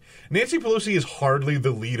mean? Like, Nancy Pelosi is hardly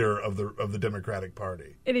the leader of the Democratic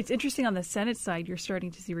Party. And it's interesting on the Senate side, you're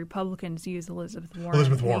starting to see Republicans use Elizabeth Warren.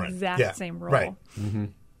 In the exact same role. Right. Mm-hmm.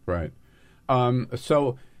 Right.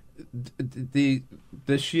 So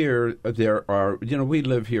this year there are, we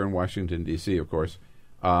live here in Washington, D.C., of course,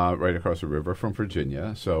 right across the river from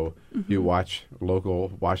Virginia. So you watch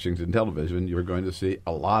local Washington television, you're going to see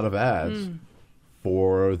a lot of ads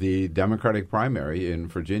for the Democratic primary in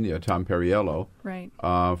Virginia. Tom Perriello, right,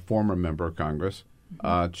 former member of Congress,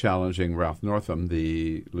 challenging Ralph Northam,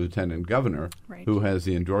 the lieutenant governor, who has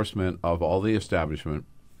the endorsement of all the establishment,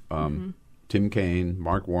 Tim Kaine,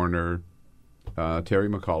 Mark Warner, Terry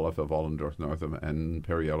McAuliffe have all endorsed Northam, and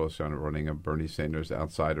Perriello's kind of running a Bernie Sanders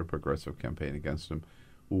outsider progressive campaign against him.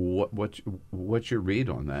 What's your read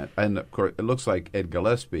on that? And of course, it looks like Ed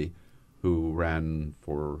Gillespie, who ran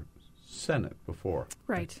for Senate before,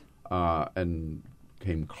 right, and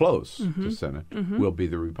came close to Senate, will be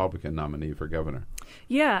the Republican nominee for governor.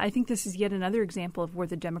 Yeah, I think this is yet another example of where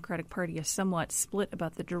the Democratic Party is somewhat split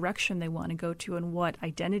about the direction they want to go to and what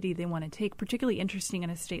identity they want to take, particularly interesting in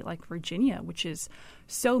a state like Virginia, which is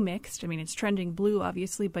so mixed. I mean, it's trending blue,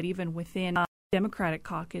 obviously, but even within Democratic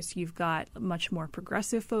caucus, you've got much more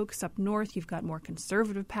progressive folks up north. You've got more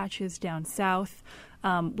conservative patches down south.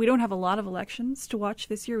 We don't have a lot of elections to watch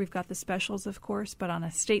this year. We've got the specials, of course, but on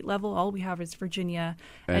a state level, all we have is Virginia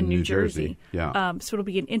and New Jersey. Yeah. So it'll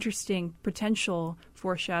be an interesting potential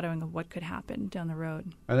foreshadowing of what could happen down the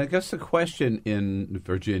road. And I guess the question in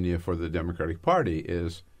Virginia for the Democratic Party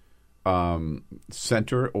is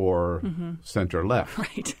center or center left.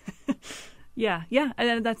 Right. Yeah.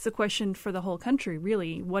 And that's the question for the whole country,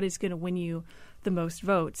 really. What is going to win you the most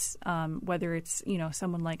votes? Whether it's,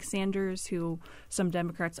 someone like Sanders, who some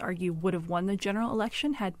Democrats argue would have won the general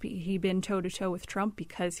election had he been toe-to-toe with Trump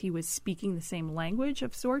because he was speaking the same language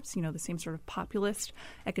of sorts, the same sort of populist,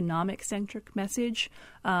 economic-centric message.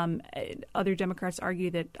 Other Democrats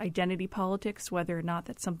argue that identity politics, whether or not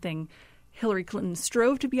that's something Hillary Clinton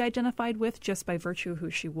strove to be identified with just by virtue of who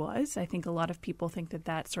she was. I think a lot of people think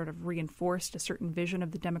that sort of reinforced a certain vision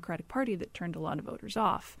of the Democratic Party that turned a lot of voters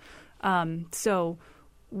off. So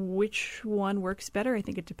which one works better? I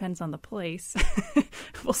think it depends on the place.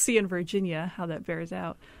 We'll see in Virginia how that bears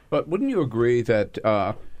out. But wouldn't you agree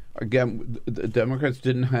that, again, the Democrats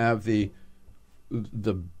didn't have the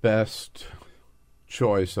best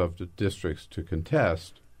choice of the districts to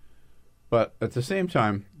contest, but at the same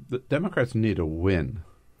time, the Democrats need a win,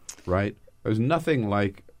 right? There's nothing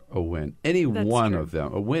like a win. A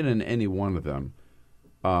win in any one of them.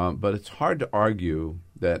 But it's hard to argue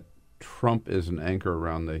that Trump is an anchor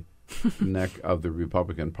around the neck of the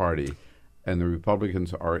Republican Party, and the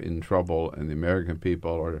Republicans are in trouble, and the American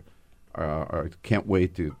people are can't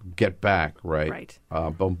wait to get back, right?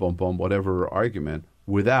 Right. Boom, boom, boom, whatever argument,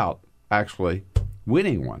 without actually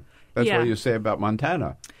winning one. That's what you say about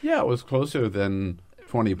Montana. Yeah, it was closer than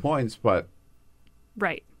 20 points, but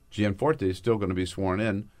right. Gianforte is still going to be sworn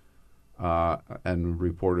in, and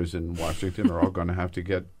reporters in Washington are all going to have to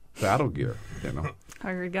get battle gear, I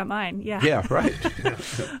already got mine, yeah. Yeah, right.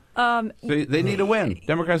 So they need a win.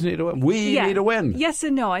 Democrats need a win. We need a win. Yes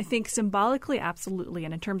and no. I think symbolically, absolutely.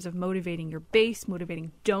 And in terms of motivating your base,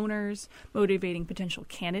 motivating donors, motivating potential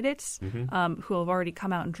candidates who have already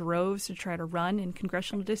come out in droves to try to run in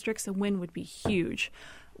congressional districts, a win would be huge.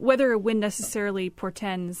 Whether a win necessarily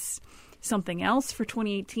portends something else for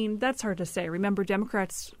 2018, that's hard to say. Remember,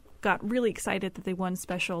 Democrats got really excited that they won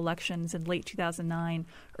special elections in late 2009,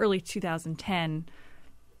 early 2010.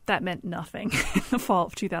 That meant nothing in the fall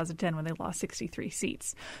of 2010 when they lost 63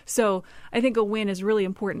 seats. So I think a win is really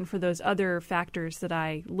important for those other factors that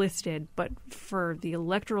I listed, but for the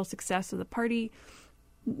electoral success of the party,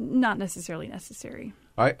 not necessarily necessary.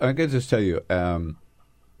 I can just tell you,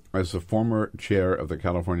 as the former chair of the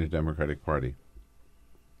California Democratic Party,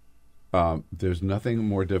 there's nothing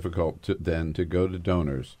more difficult than to go to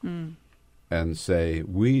donors and say,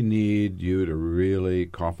 we need you to really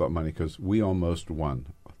cough up money because we almost won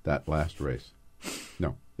that last race.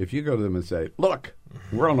 No, If you go to them and say, look,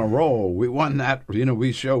 we're on a roll. We won that.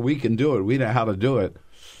 We show we can do it. We know how to do it.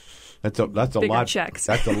 That's a lot. Checks.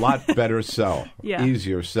 That's a lot better sell. Yeah.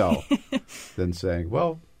 Easier sell than saying,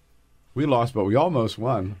 well, we lost, but we almost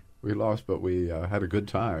won. We lost, but we had a good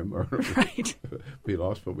time. Or right. We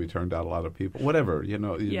lost, but we turned out a lot of people. Whatever.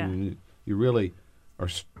 You really are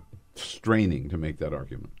straining to make that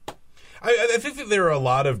argument. I think that there are a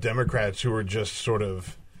lot of Democrats who are just sort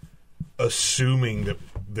of assuming that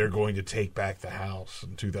they're going to take back the House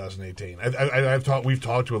in 2018. We've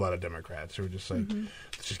talked to a lot of Democrats who are just like,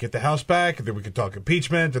 let's just get the House back, and then we can talk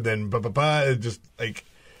impeachment, and then just like,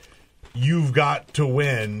 you've got to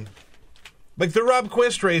win. Like the Rob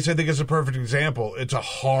Quist race, I think, is a perfect example. It's a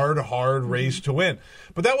hard race to win.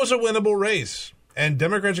 But that was a winnable race. And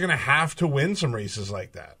Democrats are going to have to win some races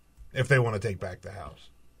like that if they want to take back the House.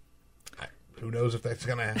 Who knows if that's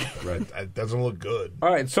going to happen? Right. It doesn't look good.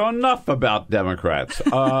 All right, so enough about Democrats.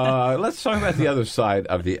 Let's talk about the other side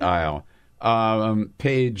of the aisle.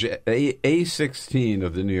 Page A16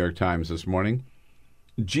 of the New York Times this morning.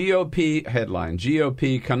 GOP headline,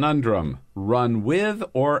 GOP conundrum, run with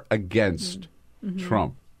or against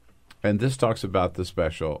Trump. And this talks about the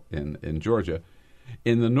special in Georgia.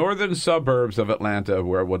 In the northern suburbs of Atlanta,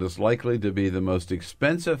 where what is likely to be the most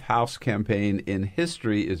expensive House campaign in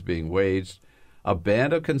history is being waged, a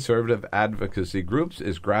band of conservative advocacy groups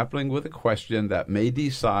is grappling with a question that may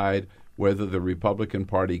decide whether the Republican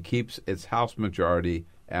Party keeps its House majority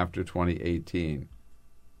after 2018.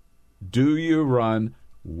 Do you run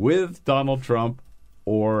with Donald Trump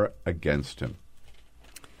or against him?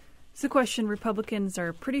 It's a question Republicans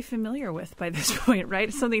are pretty familiar with by this point, right?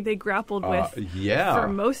 It's something they grappled with for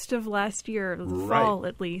most of last year, the fall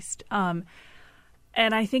at least.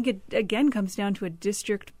 And I think it, again, comes down to a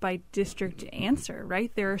district-by-district answer, right?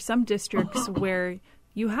 There are some districts where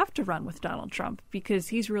you have to run with Donald Trump because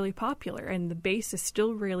he's really popular and the base is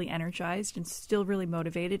still really energized and still really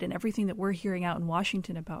motivated. And everything that we're hearing out in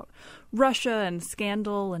Washington about Russia and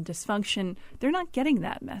scandal and dysfunction, they're not getting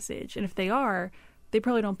that message. And if they are, they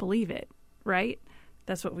probably don't believe it, right?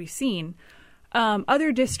 That's what we've seen.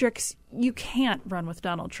 Other districts, you can't run with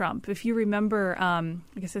Donald Trump. If you remember, I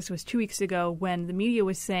guess this was 2 weeks ago when the media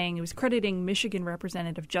was saying, it was crediting Michigan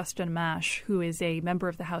Representative Justin Mash, who is a member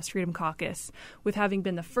of the House Freedom Caucus, with having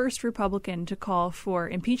been the first Republican to call for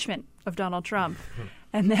impeachment of Donald Trump.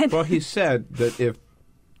 And then, well, he said that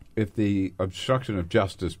if the obstruction of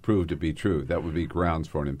justice proved to be true, that would be grounds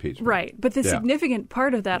for an impeachment. Right. But the significant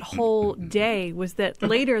part of that whole day was that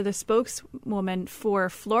later the spokeswoman for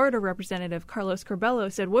Florida Representative Carlos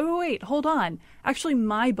Curbelo said, wait, hold on. Actually,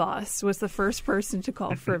 my boss was the first person to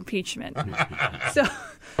call for impeachment. So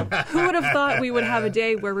who would have thought we would have a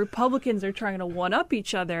day where Republicans are trying to one-up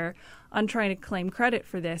each other on trying to claim credit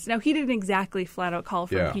for this? Now, he didn't exactly flat-out call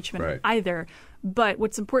for impeachment either. But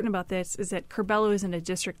what's important about this is that Curbelo is in a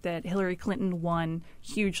district that Hillary Clinton won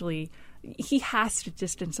hugely. He has to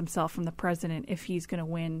distance himself from the president if he's going to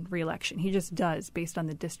win re-election. He just does, based on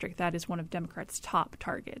the district. That is one of Democrats' top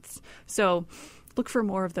targets. So look for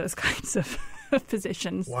more of those kinds of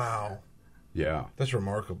positions. Wow. Yeah. That's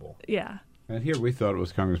remarkable. Yeah. And here we thought it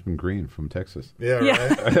was Congressman Green from Texas. Yeah,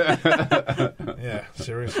 right? Yeah,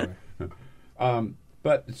 seriously.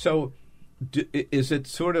 But so... is it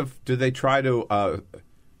sort of, do they try to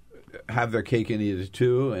have their cake and eat it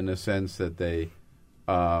too, in the sense that they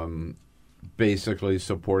basically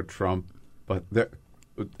support Trump, but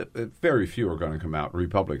very few are going to come out,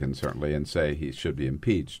 Republicans certainly, and say he should be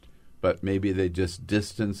impeached, but maybe they just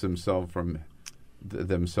distance themselves from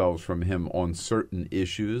him on certain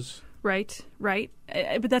issues? Right.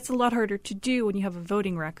 But that's a lot harder to do when you have a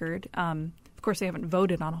voting record. Of course, they haven't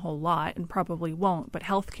voted on a whole lot and probably won't, but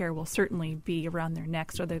health care will certainly be around their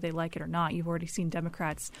necks, whether they like it or not. You've already seen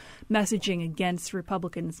Democrats messaging against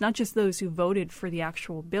Republicans, not just those who voted for the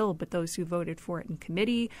actual bill, but those who voted for it in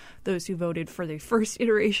committee, those who voted for the first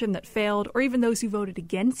iteration that failed, or even those who voted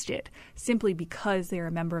against it simply because they are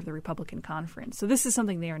a member of the Republican conference. So this is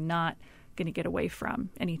something they are not going to get away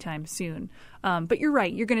from anytime soon. But you're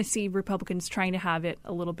right. You're going to see Republicans trying to have it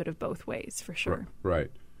a little bit of both ways, for sure.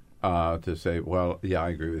 Right. To say, well, yeah, I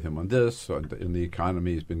agree with him on this. In the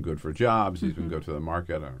economy, he's been good for jobs. He's been good for the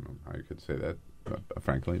market. I don't know how you could say that,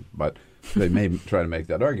 frankly. But they may try to make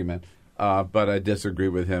that argument. But I disagree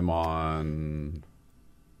with him on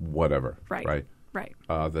whatever. Right.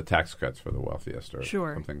 The tax cuts for the wealthiest or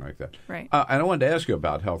something like that. Right. And I wanted to ask you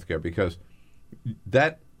about health care because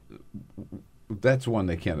that's one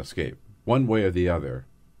they can't escape. One way or the other,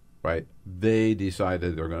 right? They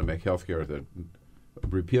decided they're going to make health care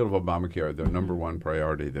repeal of Obamacare, their number one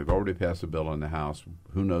priority. They've already passed a bill in the House.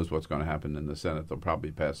 Who knows what's going to happen in the Senate? They'll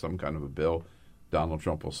probably pass some kind of a bill. Donald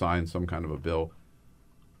Trump will sign some kind of a bill.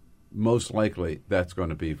 Most likely, that's going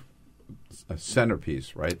to be a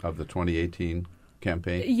centerpiece, right, of the 2018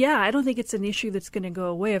 campaign? Yeah, I don't think it's an issue that's going to go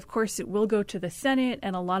away. Of course, it will go to the Senate,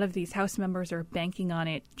 and a lot of these House members are banking on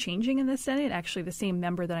it changing in the Senate. Actually, the same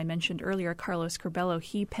member that I mentioned earlier, Carlos Curbelo,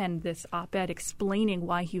 he penned this op-ed explaining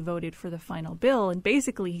why he voted for the final bill. And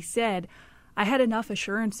basically, he said, I had enough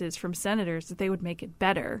assurances from senators that they would make it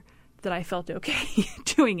better that I felt okay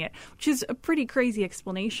doing it, which is a pretty crazy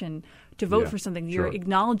explanation to vote for something. You're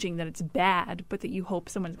acknowledging that it's bad, but that you hope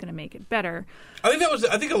someone's going to make it better. I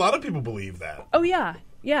think a lot of people believe that. Oh, yeah.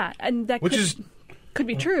 Yeah. And that could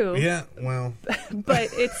be true. Yeah, well. But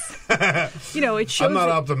it's, it shows I'm not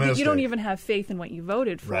optimistic. That you don't even have faith in what you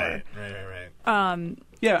voted for. Right.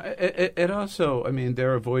 It also,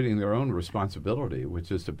 they're avoiding their own responsibility,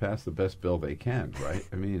 which is to pass the best bill they can, right?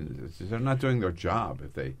 They're not doing their job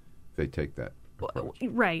if they take that approach.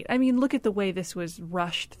 Right. Look at the way this was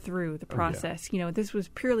rushed through the process. Oh, yeah. This was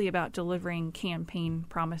purely about delivering campaign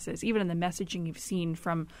promises. Even in the messaging you've seen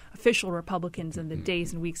from official Republicans in the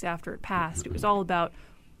days and weeks after it passed, it was all about,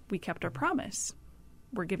 we kept our promise.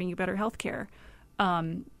 We're giving you better health care.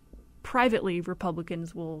 Privately,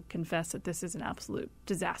 Republicans will confess that this is an absolute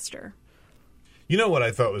disaster. You know what I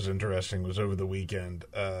thought was interesting was over the weekend,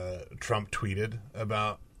 Trump tweeted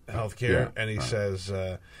about health care, and he says,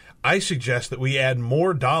 I suggest that we add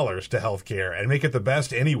more dollars to health care and make it the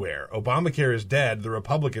best anywhere. Obamacare is dead. The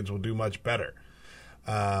Republicans will do much better.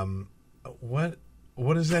 What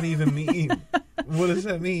does that even mean? What does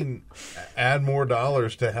that mean? Add more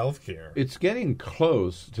dollars to health care. It's getting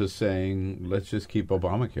close to saying, let's just keep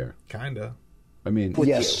Obamacare. Kinda.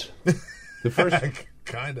 Yes. The first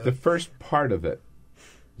kinda. The first part of it,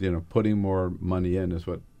 putting more money in is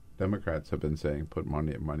what Democrats have been saying, put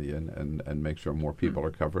money in and make sure more people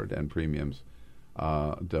are covered and premiums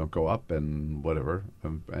don't go up and whatever,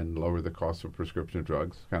 and lower the cost of prescription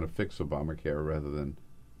drugs, kind of fix Obamacare rather than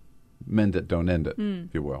mend it, don't end it,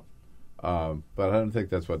 if you will. But I don't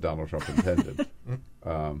think that's what Donald Trump intended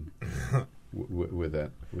with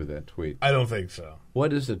that tweet. I don't think so.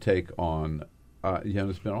 What is the take on,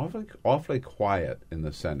 it's been awfully quiet in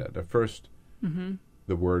the Senate. At first,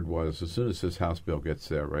 the word was, as soon as this House bill gets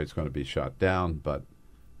there, right, it's going to be shot down. But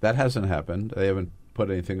that hasn't happened. They haven't put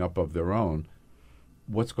anything up of their own.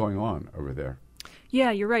 What's going on over there?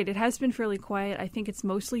 Yeah, you're right. It has been fairly quiet. I think it's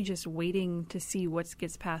mostly just waiting to see what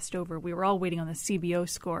gets passed over. We were all waiting on the CBO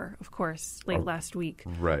score, of course, late last week.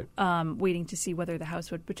 Right. Waiting to see whether the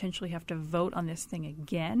House would potentially have to vote on this thing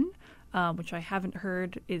again, which I haven't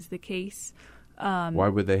heard is the case. Why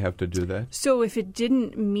would they have to do that? So if it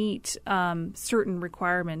didn't meet certain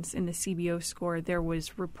requirements in the CBO score, there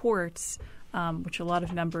was reports, which a lot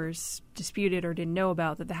of members disputed or didn't know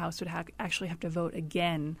about, that the House would actually have to vote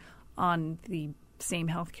again on the same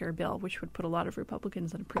health care bill, which would put a lot of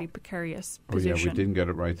Republicans in a pretty precarious position. Oh, yeah, we didn't get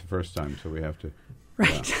it right the first time, so we have to...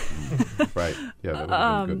 Right. Yeah. Right. Yeah, that would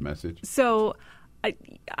have been a good message. So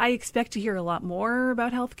I expect to hear a lot more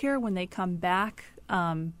about health care when they come back.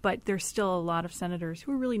 But there's still a lot of senators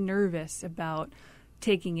who are really nervous about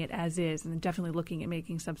taking it as is and definitely looking at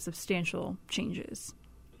making some substantial changes.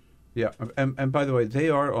 Yeah. And by the way, they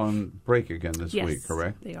are on break again this week,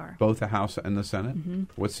 correct? Yes, they are. Both the House and the Senate? Mm-hmm.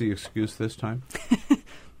 What's the excuse this time?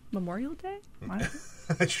 Memorial Day?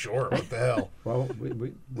 Sure. What the hell? Well,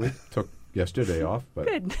 we took yesterday off, but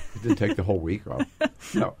Good. We didn't take the whole week off.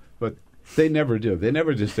 No, but they never do. They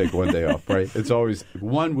never just take one day off, right? It's always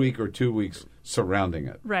 1 week or 2 weeks surrounding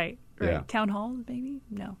it. Right. Yeah. Town hall, maybe?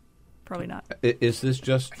 No, probably not. Is this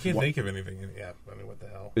just... I can't think of anything. Yeah, what the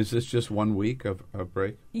hell? Is this just 1 week of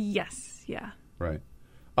break? Yes, yeah. Right.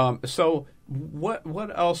 So what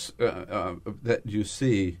else that you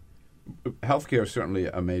see? Healthcare is certainly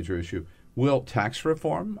a major issue. Will tax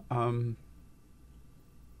reform...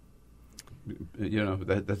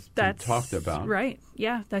 that's been talked about. Right.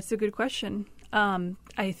 Yeah, that's a good question.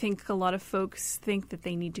 I think a lot of folks think that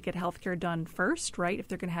they need to get healthcare done first, right? If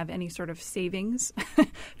they're going to have any sort of savings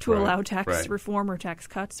to allow tax reform or tax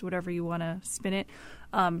cuts, whatever you want to spin it,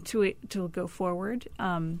 to go forward.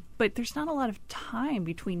 But there's not a lot of time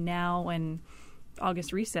between now and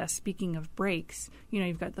August recess. Speaking of breaks,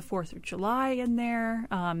 you've got the 4th of July in there,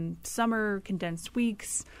 summer, condensed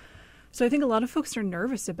weeks. So I think a lot of folks are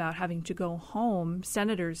nervous about having to go home,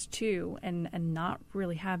 senators too, and not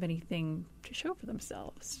really have anything to show for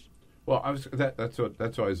themselves. Well, that's what I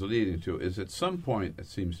was leading to. Is at some point, it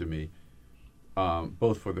seems to me,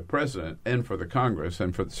 both for the president and for the Congress,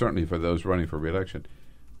 and certainly for those running for re-election,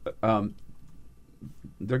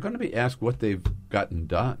 they're going to be asked what they've gotten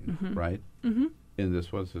done, right? Mm-hmm. In this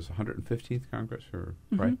 115th Congress,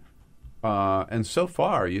 right? And so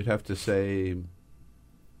far, you'd have to say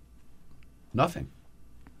nothing.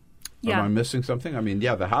 Yeah. Am I missing something? I mean,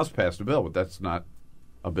 the House passed a bill, but that's not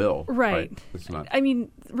a bill. Right. It's not. I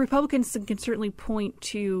mean, Republicans can certainly point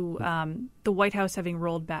to the White House having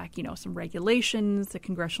rolled back, some regulations. The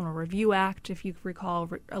Congressional Review Act, if you recall,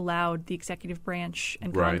 allowed the executive branch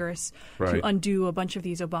and Congress to undo a bunch of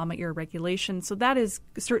these Obama-era regulations. So that is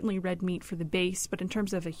certainly red meat for the base. But in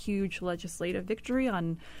terms of a huge legislative victory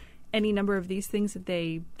on any number of these things that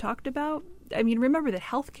they talked about, I mean, remember that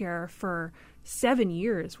health care for 7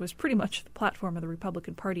 years was pretty much the platform of the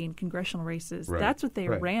Republican Party in congressional races. Right. That's what they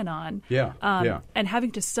ran on. And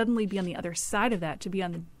having to suddenly be on the other side of that, to be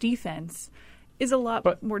on the defense, is a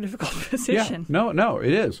lot more difficult position. Yeah, no,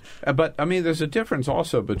 it is. But, I mean, there's a difference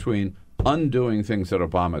also between undoing things that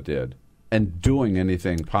Obama did and doing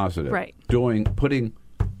anything positive. Right.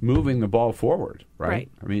 Moving the ball forward, right?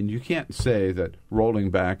 Right. I mean, you can't say that rolling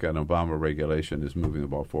back an Obama regulation is moving the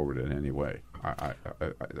ball forward in any way.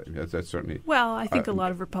 That's certainly... Well, I think a lot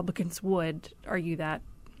of Republicans would argue that.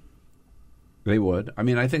 They would. I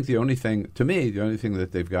mean, I think the only thing that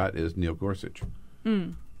they've got is Neil Gorsuch.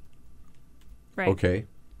 Right. Okay.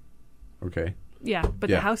 Yeah, but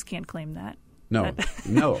the House can't claim that. No.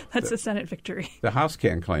 That's a Senate victory. The House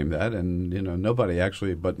can't claim that, and nobody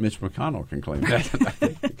actually but Mitch McConnell can claim that. I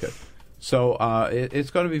think so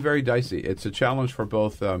it's going to be very dicey. It's a challenge for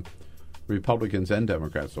both Republicans and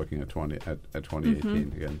Democrats looking at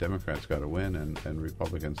 2018. Again, Democrats got to win, and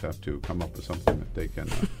Republicans have to come up with something that they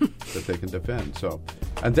can defend. So,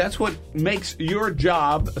 and that's what makes your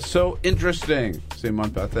job so interesting,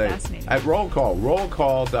 Simone Pathe. Fascinating. At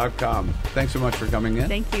rollcall.com. Thanks so much for coming in.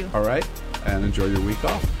 Thank you. All right. And enjoy your week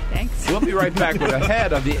off. Thanks. We'll be right back with the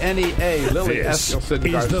head of the NEA, Lily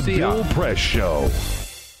Eskelsen Garcia. This is the Bill Press Show.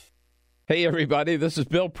 Hey, everybody, this is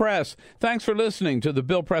Bill Press. Thanks for listening to the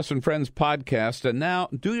Bill Press and Friends podcast. And now,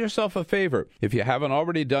 do yourself a favor. If you haven't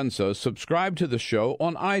already done so, subscribe to the show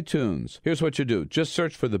on iTunes. Here's what you do. Just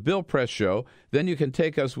search for the Bill Press Show. Then you can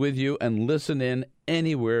take us with you and listen in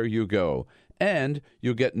anywhere you go. And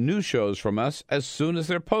you'll get new shows from us as soon as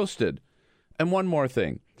they're posted. And one more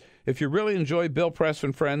thing. If you really enjoy Bill Press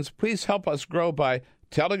and Friends, please help us grow by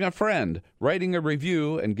telling a friend, writing a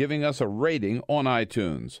review, and giving us a rating on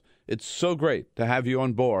iTunes. It's so great to have you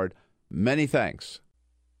on board. Many thanks.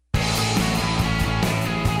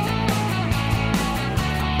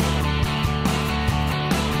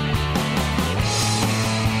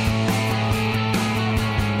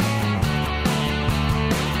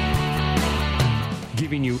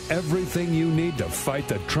 Giving you everything you need to fight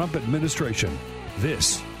the Trump administration.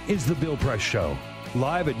 This is The Bill Press Show.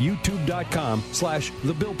 Live at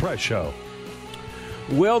youtube.com/The Bill Press Show.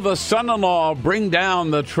 Will the son-in-law bring down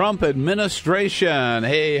the Trump administration?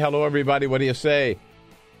 Hey, hello, everybody. What do you say?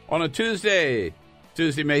 On a Tuesday,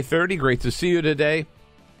 May 30, great to see you today.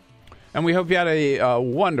 And we hope you had a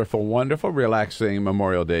wonderful, wonderful, relaxing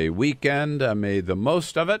Memorial Day weekend. Made the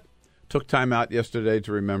most of it. Took time out yesterday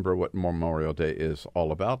to remember what Memorial Day is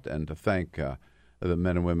all about and to thank the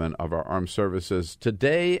men and women of our armed services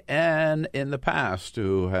today and in the past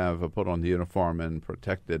who have put on the uniform and put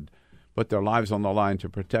their lives on the line to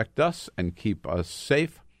protect us and keep us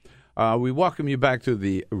safe. We welcome you back to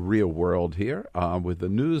the real world here with the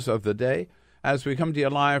news of the day as we come to you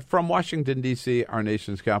live from Washington, D.C., our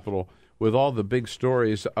nation's capital, with all the big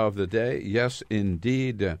stories of the day. Yes,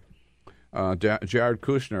 indeed. Jared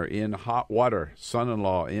Kushner in hot water,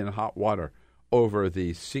 son-in-law in hot water, over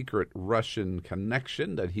the secret Russian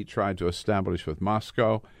connection that he tried to establish with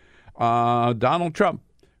Moscow. Donald Trump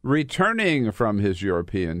returning from his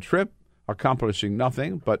European trip, accomplishing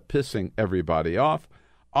nothing but pissing everybody off.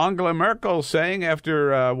 Angela Merkel saying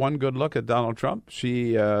after one good look at Donald Trump,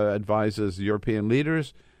 she advises European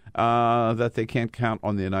leaders that they can't count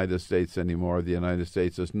on the United States anymore. The United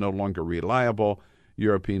States is no longer reliable.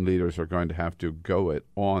 European leaders are going to have to go it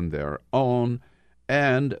on their own.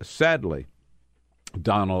 And sadly,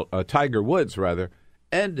 Tiger Woods,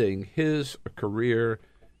 ending his career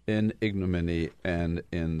in ignominy and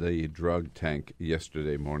in the drug tank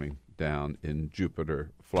yesterday morning down in Jupiter,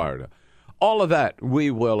 Florida. All of that we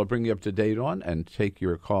will bring you up to date on and take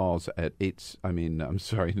your calls at we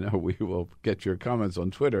will get your comments on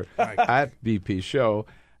Twitter at BP Show.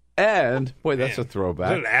 And, boy, that's a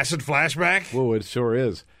throwback. Is it an acid flashback? Oh, it sure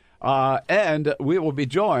is. And we will be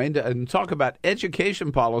joined and talk about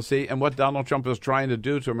education policy and what Donald Trump is trying to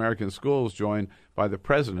do to American schools, joined by the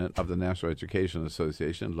president of the National Education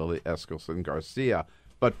Association, Lily Eskelsen Garcia.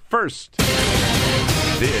 But first,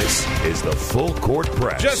 This is the Full Court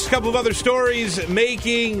Press. Just a couple of other stories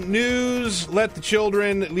making news. Let the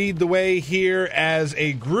children lead the way here as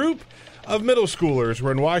a group of middle schoolers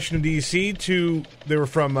were in Washington, D.C. They were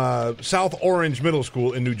from South Orange Middle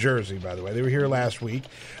School in New Jersey, by the way. They were here last week.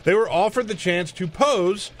 They were offered the chance to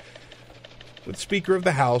pose with Speaker of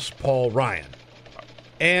the House, Paul Ryan.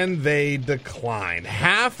 And they declined.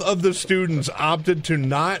 Half of the students opted to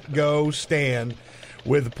not go stand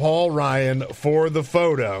with Paul Ryan for the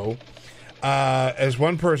photo. As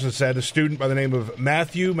one person said, a student by the name of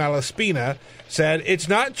Matthew Malaspina said, "It's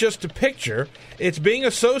not just a picture, it's being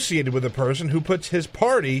associated with a person who puts his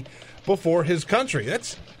party before his country."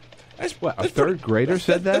 That's what, a third grader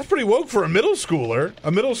said that? That's pretty woke for a middle schooler.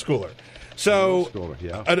 So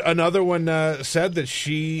another one said that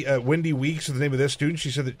she, Wendy Weeks is the name of this student, she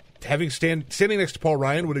said that having standing next to Paul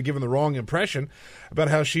Ryan would have given the wrong impression about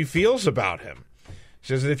how she feels about him.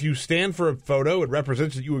 She says that if you stand for a photo, it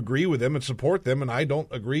represents that you agree with them and support them, and I don't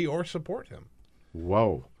agree or support him.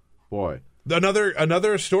 Whoa, boy.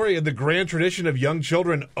 Another story of the grand tradition of young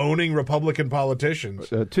children owning Republican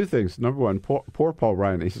politicians. Two things. Number one, poor Paul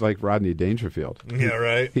Ryan. He's like Rodney Dangerfield. Yeah,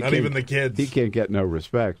 right. Not even the kids. He can't get no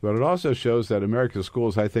respect. But it also shows that America's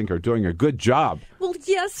schools, I think, are doing a good job. Well,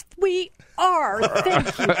 yes, we are.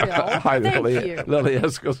 Thank you, Bill. Hi, Thank Lily you.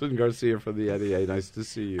 Garcia from the NEA. Nice to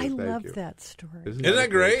see you. I Thank love you. that story. Isn't that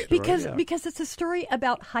great? Because it's a story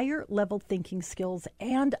about higher level thinking skills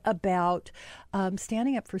and about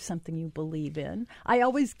standing up for something you believe in. I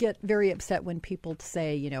always get very upset when people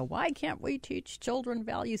say, why can't we teach children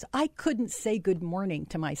values? I couldn't say good morning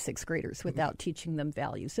to my sixth graders without teaching them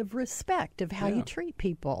values of respect, of how you treat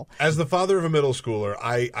people. As the father of a middle schooler,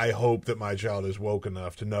 I hope that my child is woke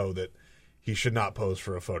enough to know that he should not pose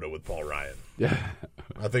for a photo with Paul Ryan. Yeah.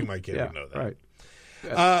 I think my kid would know that. Right.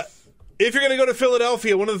 If you're going to go to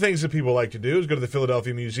Philadelphia, one of the things that people like to do is go to the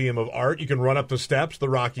Philadelphia Museum of Art. You can run up the steps, the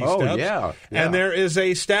Rocky Steps. Yeah. And there is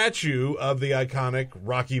a statue of the iconic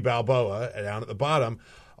Rocky Balboa down at the bottom.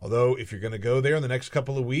 Although, if you're going to go there in the next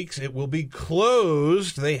couple of weeks, it will be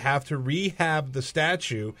closed. They have to rehab the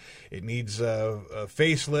statue. It needs a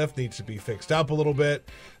facelift, needs to be fixed up a little bit.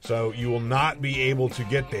 So you will not be able to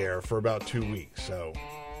get there for about 2 weeks. So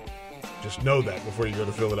just know that before you go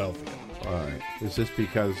to Philadelphia. All right. Is this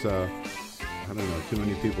because, I don't know, too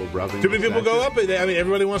many people rubbing? Too many people go up.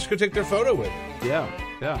 Everybody wants to go take their photo with it. Yeah.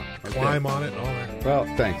 Okay. Climb on it and all that. Well,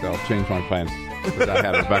 thanks. I'll change my plans that I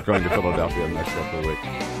had about going to Philadelphia the next couple of weeks.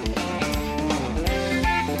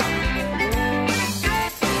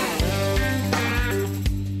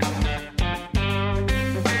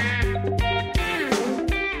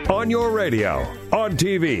 On your radio, on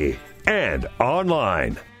TV, and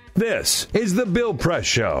online. This is the Bill Press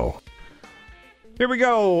Show. Here we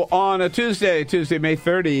go on a Tuesday, May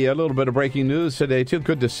 30. A little bit of breaking news today, too.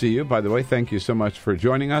 Good to see you, by the way. Thank you so much for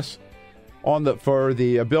joining us for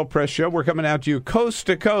the Bill Press Show. We're coming out to you coast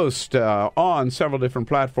to coast on several different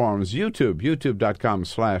platforms.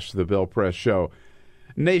 youtube.com/The Bill Press Show.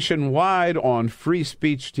 Nationwide on Free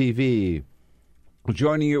Speech TV.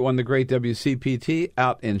 Joining you on the great WCPT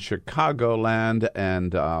out in Chicagoland,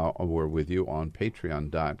 and we're with you on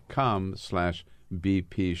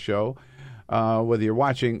patreon.com/BP Show. Whether you're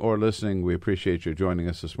watching or listening, we appreciate you joining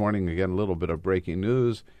us this morning. Again, a little bit of breaking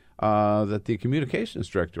news that the communications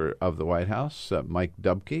director of the White House, Mike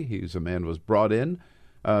Dubke, he's a man who was brought in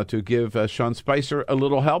to give Sean Spicer a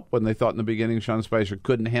little help when they thought in the beginning Sean Spicer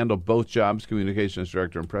couldn't handle both jobs, communications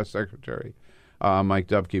director and press secretary. Mike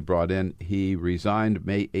Dubke brought in. He resigned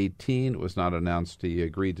May 18. It was not announced. He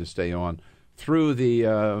agreed to stay on through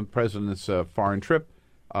the president's foreign trip.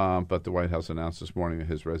 But the White House announced this morning that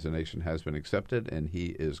his resignation has been accepted, and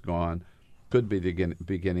he is gone. Could be the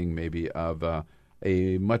beginning maybe of a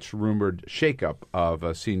much-rumored shakeup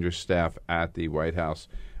of senior staff at the White House.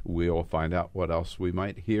 We'll find out what else we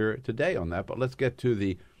might hear today on that. But let's get to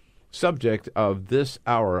the subject of this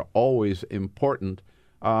hour, always important.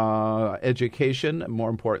 Education,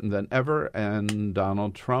 more important than ever, and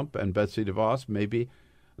Donald Trump and Betsy DeVos maybe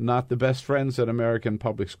not the best friends that American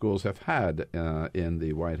public schools have had in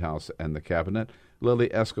the White House and the cabinet. Lily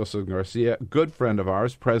Eskelsen Garcia, good friend of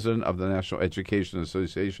ours, president of the National Education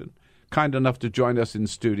Association, kind enough to join us in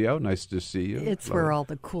studio. Nice to see you. It's Lily. Where all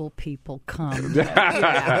the cool people come.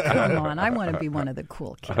 Yeah, come on. I want to be one of the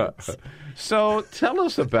cool kids. So tell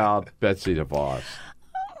us about Betsy DeVos.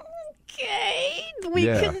 Okay. We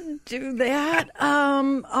can do that.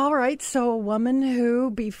 All right. So a woman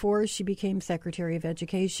who, before she became Secretary of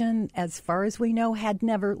Education, as far as we know, had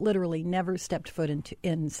literally never stepped foot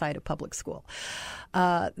inside a public school.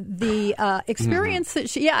 The experience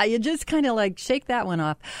that you just kind of like shake that one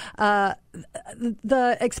off.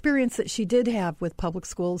 The experience that she did have with public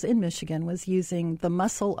schools in Michigan was using the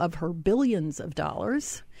muscle of her billions of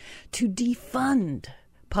dollars to defund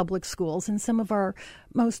public schools in some of our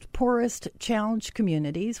most poorest, challenged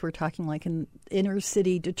communities. We're talking like in inner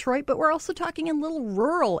city Detroit, but we're also talking in little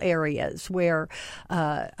rural areas where,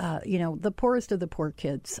 the poorest of the poor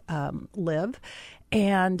kids live.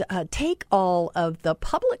 And take all of the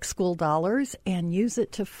public school dollars and use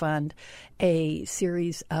it to fund a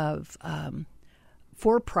series of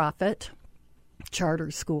for-profit charter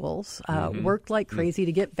schools, worked like crazy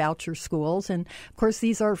to get voucher schools. And, of course,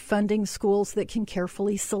 these are funding schools that can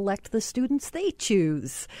carefully select the students they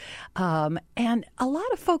choose. And a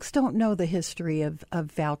lot of folks don't know the history of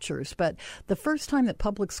vouchers, but the first time that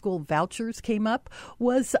public school vouchers came up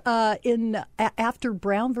was after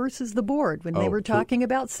Brown versus the board, when they were talking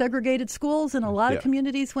about segregated schools. And a lot of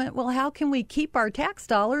communities went, well, how can we keep our tax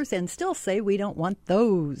dollars and still say we don't want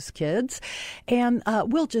those kids? And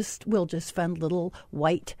we'll just fund little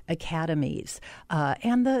white academies,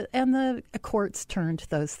 and the courts turned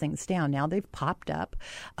those things down. Now they've popped up,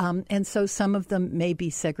 and so some of them may be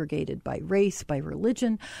segregated by race, by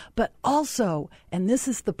religion, but also, and this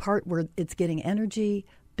is the part where it's getting energy,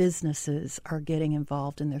 businesses are getting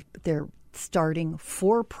involved, and they're starting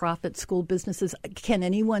for-profit school businesses. Can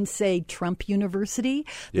anyone say Trump University?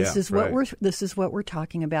 This is what we're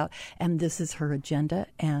talking about, and this is her agenda.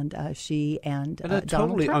 And she and it Donald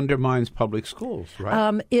totally Trump. undermines public schools,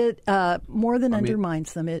 right? It more than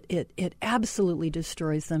undermines them. It absolutely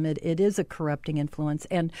destroys them. It is a corrupting influence.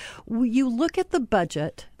 And you look at the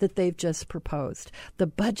budget that they've just proposed, the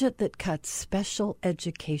budget that cuts special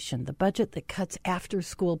education, the budget that cuts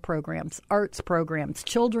after-school programs, arts programs,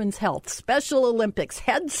 children's health, Special Olympics,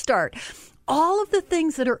 Head Start, all of the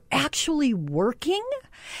things that are actually working,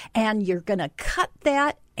 and you're going to cut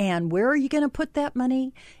that. And where are you going to put that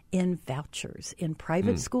money? In vouchers, in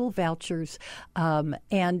private school vouchers.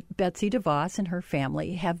 And Betsy DeVos and her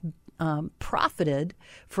family have profited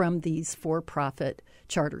from these for-profit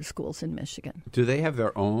charter schools in Michigan. Do they have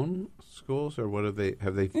their own schools, or what have they?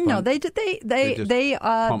 No, they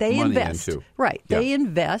invest. Into. Right, Yeah. They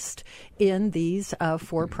invest in these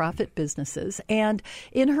for-profit businesses. And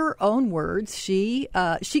in her own words, she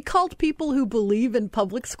called people who believe in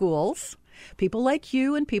public schools, people like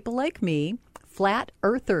you and people like me, flat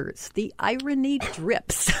earthers. The irony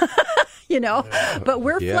drips. But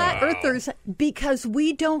we're flat earthers because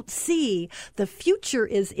we don't see the future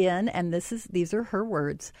is in, and these are her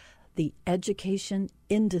words, the education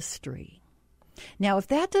industry. Now, if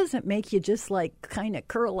that doesn't make you just like kind of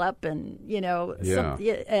curl up and,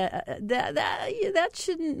 that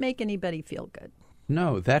shouldn't make anybody feel good.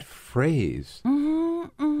 No, that phrase,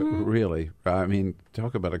 really, I mean,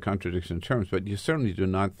 talk about a contradiction in terms, but you certainly do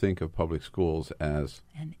not think of public schools as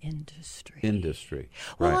an industry.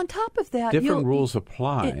 Well, right. On top of that, different rules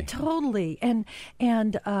apply. Totally. And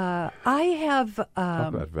I have... talk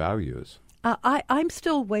about values. I'm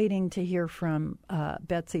still waiting to hear from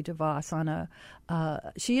Betsy DeVos on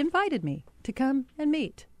she invited me to come and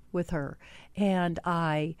meet with her, and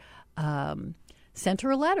I sent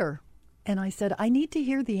her a letter. And I said, I need to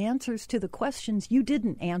hear the answers to the questions you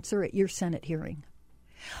didn't answer at your Senate hearing.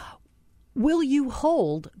 Will you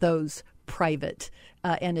hold those private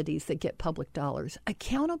entities that get public dollars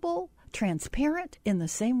accountable, transparent in the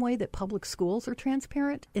same way that public schools are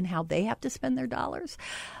transparent in how they have to spend their dollars?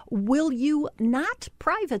 Will you not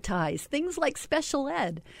privatize things like special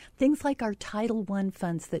ed, things like our Title I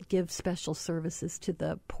funds that give special services to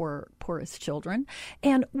the poorest children?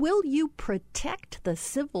 And will you protect the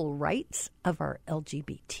civil rights of our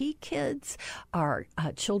LGBT kids, our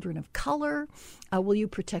children of color? Will you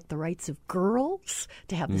protect the rights of girls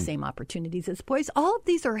to have the same opportunities as boys? All of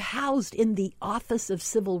these are housed in the Office of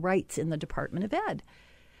Civil Rights in the Department of Ed.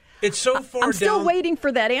 It's so far I'm still waiting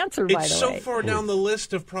for that answer, by the way. It's so far down the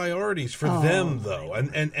list of priorities for them, though.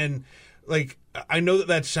 And like, I know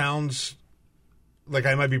that sounds like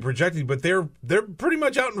I might be projecting, but they're pretty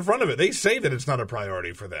much out in front of it. They say that it's not a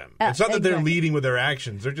priority for them. It's not that they're leading with their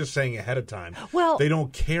actions. They're just saying ahead of time. Well, they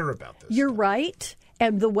don't care about this. You're right.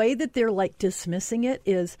 And the way that they're like dismissing it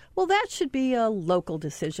is, well, that should be a local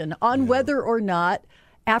decision on whether or not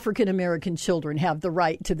African American children have the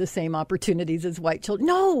right to the same opportunities as white children.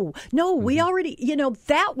 No, we already,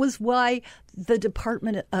 that was why the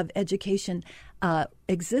Department of Education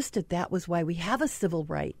existed, that was why we have a civil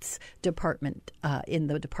rights department in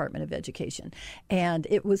the Department of Education. And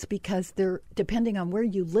it was because depending on where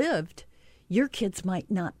you lived, your kids might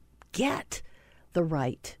not get the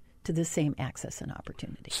right to the same access and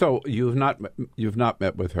opportunity. So you've not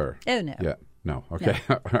met with her? Oh, no. Yeah. No. Okay.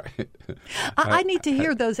 No. All right. I need to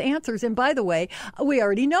hear those answers. And by the way, we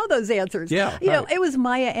already know those answers. Yeah. You know, it was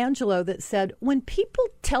Maya Angelou that said, when people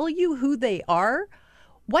tell you who they are,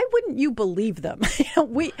 why wouldn't you believe them?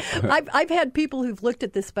 I've had people who've looked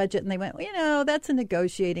at this budget and they went, that's a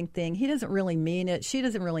negotiating thing. He doesn't really mean it. She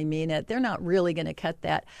doesn't really mean it. They're not really going to cut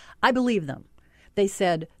that. I believe them. They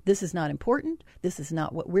said, this is not important. This is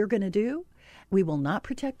not what we're going to do. We will not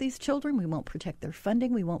protect these children. We won't protect their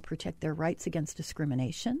funding. We won't protect their rights against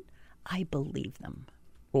discrimination. I believe them.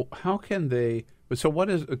 Well, how can they? So what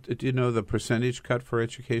is, do you know the percentage cut for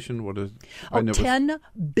education? What is? $10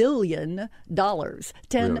 billion.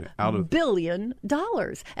 $10 billion.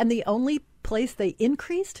 And the only place they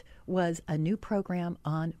increased was a new program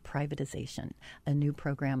on privatization, a new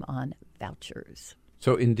program on vouchers.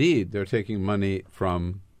 So indeed, they're taking money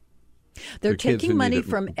from... They're taking money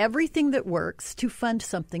from everything that works to fund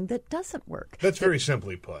something that doesn't work. That's very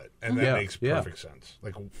simply put, and that makes perfect sense.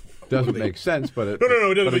 Like, doesn't make sense, but it...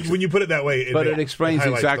 No. When you put it that way... It explains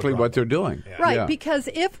exactly what they're doing. Yeah. Right, because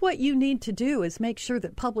if what you need to do is make sure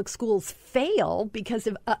that public schools fail, because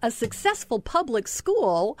if a successful public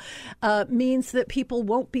school means that people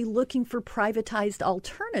won't be looking for privatized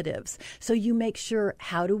alternatives. So you make sure,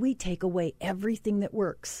 how do we take away everything that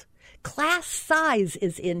works? Class size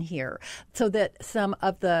is in here so that some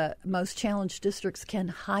of the most challenged districts can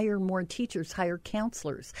hire more teachers, hire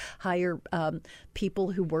counselors, hire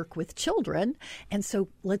people who work with children. And so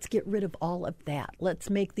let's get rid of all of that. Let's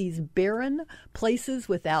make these barren places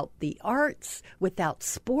without the arts, without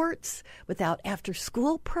sports, without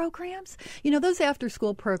after-school programs. Those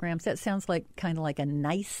after-school programs, that sounds like kind of like a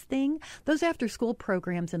nice thing. Those after-school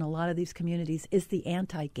programs in a lot of these communities is the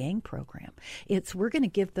anti-gang program. We're going to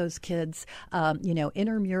give those kids,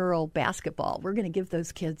 intramural basketball. We're going to give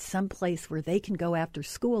those kids some place where they can go after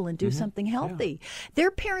school and do something healthy. Yeah.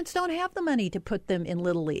 Their parents don't have the money to put them in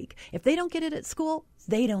Little League. If they don't get it at school,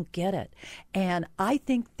 they don't get it. And I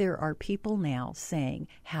think there are people now saying,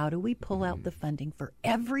 how do we pull out the funding for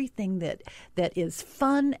everything that is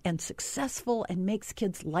fun and successful and makes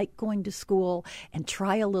kids like going to school and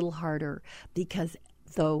try a little harder? Because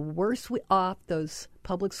the worse off those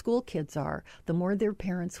public school kids are, the more their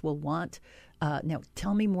parents will want. Now,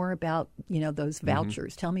 tell me more about those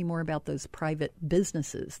vouchers. Tell me more about those private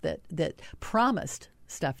businesses that promised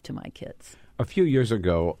stuff to my kids. A few years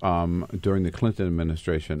ago, during the Clinton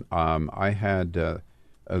administration, I had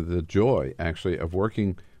the joy, actually, of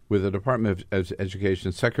working with the Department of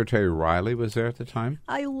Education. Secretary Riley was there at the time.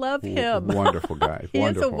 I love him. Wonderful guy. He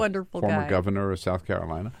is a wonderful guy. Former governor of South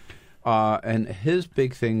Carolina. And his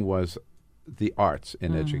big thing was the arts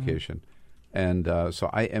in education. And so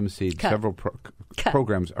I emceed several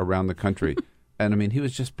programs around the country. And, I mean, he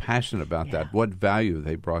was just passionate about that, what value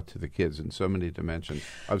they brought to the kids in so many dimensions.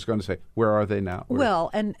 I was going to say, where are they now?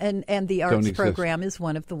 And the arts program is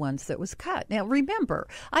one of the ones that was cut. Now, remember,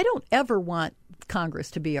 I don't ever want Congress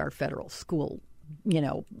to be our federal school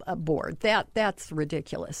board. That's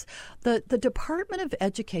ridiculous. The Department of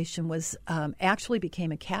Education was actually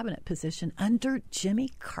became a cabinet position under Jimmy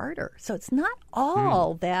Carter. So it's not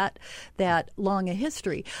all that long a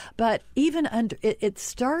history. But even under it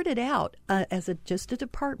started out as just a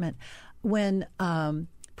department when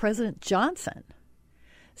President Johnson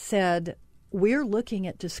said, we're looking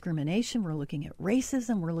at discrimination, we're looking at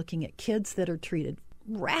racism, we're looking at kids that are treated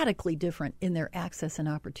radically different in their access and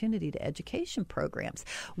opportunity to education programs.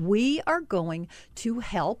 We are going to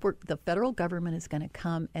help. The federal government is going to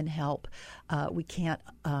come and help. We can't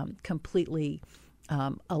completely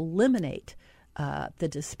eliminate the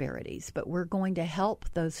disparities, but we're going to help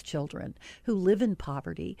those children who live in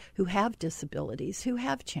poverty, who have disabilities, who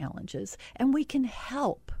have challenges, and we can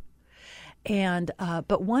help. And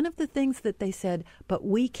but one of the things that they said, but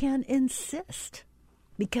we can insist,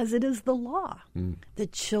 because it is the law,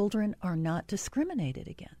 that children are not discriminated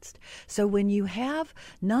against. So when you have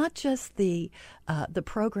not just the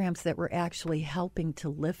programs that were actually helping to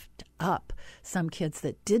lift up some kids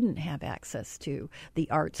that didn't have access to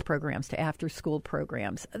the arts programs, to after-school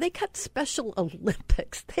programs, they cut Special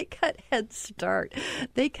Olympics, they cut Head Start,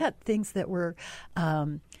 they cut things that were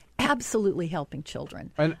absolutely helping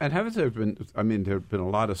children. And haven't there been, there have been a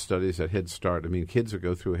lot of studies at Head Start. Kids that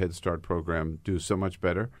go through a Head Start program do so much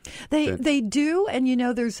better. They do, and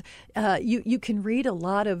there's you can read a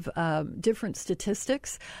lot of different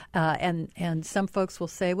statistics, and some folks will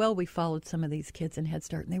say, well, we followed some of these kids in Head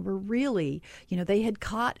Start, and they were really, they had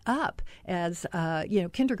caught up as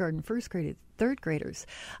kindergarten, first grade, third graders.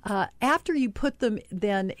 After you put them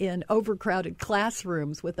then in overcrowded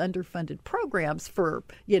classrooms with underfunded programs for,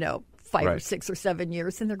 5 or 6 or 7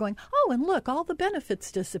 years, and they're going, oh, and look, all the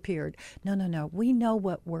benefits disappeared. No. We know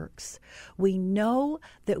what works. We know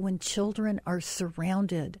that when children are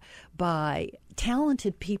surrounded by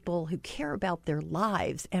talented people who care about their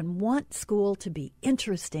lives and want school to be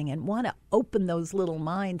interesting and want to open those little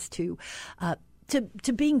minds to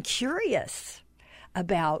being curious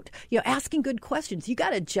about, asking good questions. You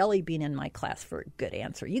got a jelly bean in my class for a good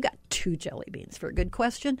answer. You got 2 jelly beans for a good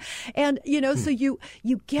question. And, so you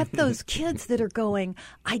get those kids that are going,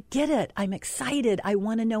 I get it. I'm excited. I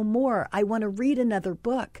want to know more. I want to read another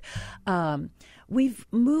book. We've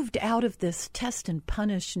moved out of this test and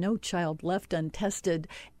punish, no child left untested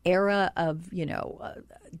era of,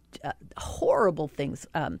 horrible things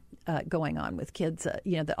going on with kids,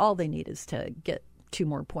 that all they need is to get 2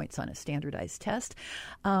 more points on a standardized test.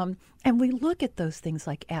 And we look at those things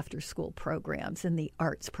like after-school programs and the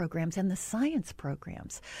arts programs and the science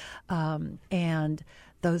programs. And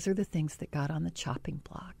those are the things that got on the chopping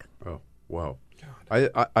block. Oh, wow.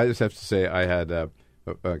 I just have to say I had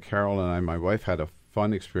Carol and I, my wife, had a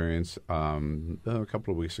fun experience a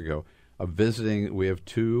couple of weeks ago of visiting. We have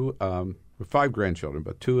 5 grandchildren,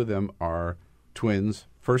 but 2 of them are twins,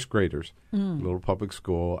 first graders, little public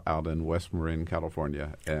school out in West Marin,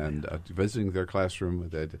 California, and visiting their classroom.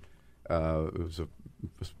 It was a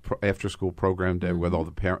after-school program day where all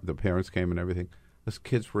the parents came and everything. Those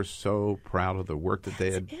kids were so proud of the work that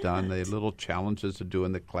they had done. They had little challenges to do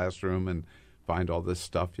in the classroom and find all this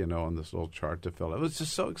stuff, on this little chart to fill. It was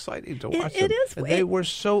just so exciting to watch them. It is. And they were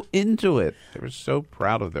so into it. They were so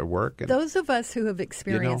proud of their work. And, those of us who have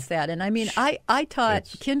experienced that, and I taught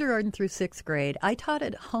kindergarten through 6th grade. I taught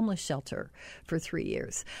at a homeless shelter for 3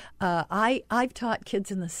 years. I've taught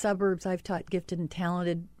kids in the suburbs. I've taught gifted and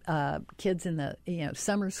talented kids in the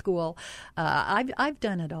summer school. I've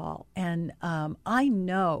done it all, and I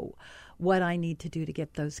know what I need to do to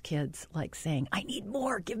get those kids saying, I need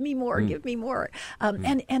more, give me more, give me more.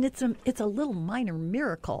 And it's a little minor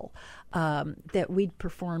miracle that we'd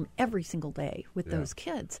perform every single day with those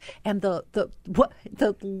kids. And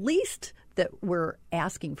the least that we're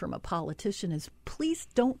asking from a politician is, please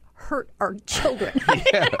don't hurt our children.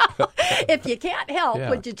 If you can't help,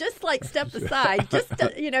 would you just step aside? Just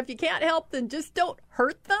if you can't help, then just don't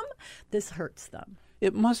hurt them. This hurts them.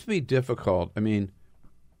 It must be difficult.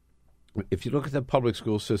 If you look at the public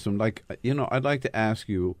school system, I'd like to ask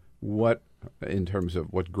you what, in terms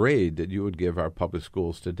of what grade that you would give our public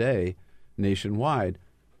schools today nationwide,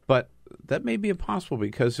 but that may be impossible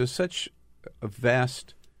because there's such a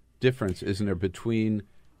vast difference, isn't there, between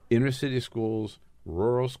inner city schools,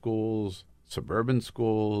 rural schools, suburban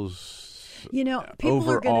schools. People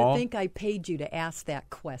are going to think I paid you to ask that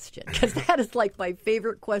question because that is my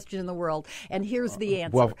favorite question in the world. And here's the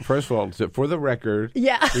answer. Well, first of all, for the record, we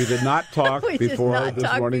did not talk before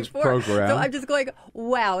this morning's program. So I'm just going,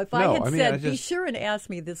 wow, if I had said, be sure and ask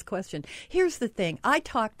me this question. Here's the thing. I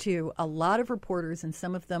talk to a lot of reporters, and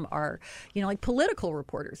some of them are, political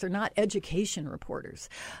reporters. They're not education reporters.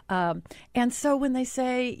 And so when they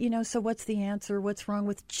say, so what's the answer? What's wrong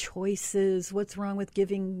with choices? What's wrong with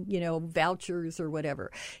giving, vouchers or whatever?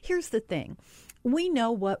 Here's the thing. We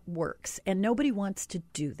know what works, and nobody wants to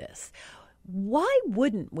do this. Why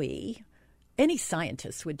wouldn't we? Any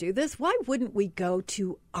scientist would do this. Why wouldn't we go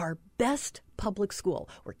to our best public school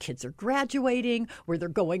where kids are graduating, where they're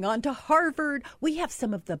going on to Harvard? We have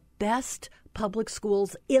some of the best public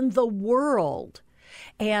schools in the world.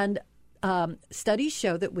 And studies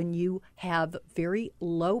show that when you have very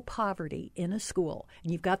low poverty in a school,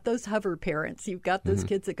 and you've got those hover parents, you've got those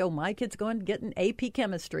kids that go, my kid's going to get an AP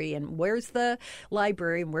chemistry, and where's the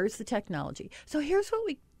library, and where's the technology? So here's what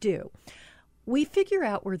we do. We figure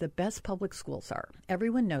out where the best public schools are.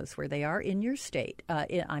 Everyone knows where they are in your state.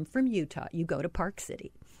 I'm from Utah. You go to Park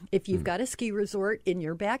City. If you've got a ski resort in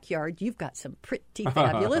your backyard, you've got some pretty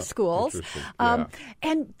fabulous schools.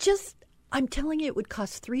 And I'm telling you, it would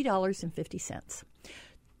cost $3.50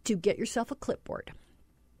 to get yourself a clipboard,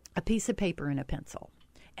 a piece of paper, and a pencil,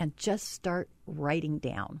 and just start writing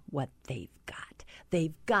down what they've got.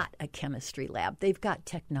 They've got a chemistry lab. They've got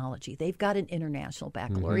technology. They've got an international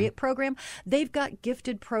baccalaureate program. They've got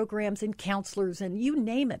gifted programs and counselors and you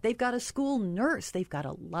name it. They've got a school nurse. They've got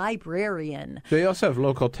a librarian. They also have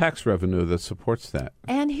local tax revenue that supports that.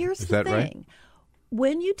 And here's the that thing. Right?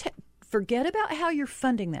 When you forget about how you're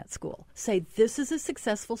funding that school. Say, this is a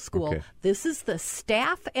successful school. Okay. This is the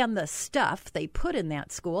staff and the stuff they put in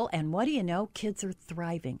that school. And what do you know? Kids are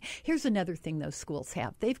thriving. Here's another thing those schools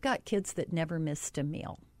have. They've got kids that never missed a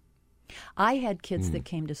meal. I had kids that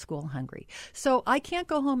came to school hungry. So I can't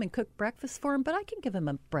go home and cook breakfast for them, but I can give them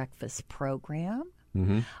a breakfast program.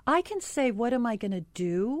 I can say, what am I going to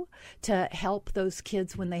do to help those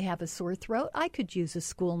kids when they have a sore throat? I could use a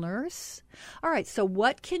school nurse. All right, so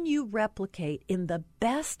what can you replicate in the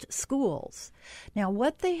best schools? Now,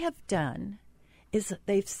 what they have done is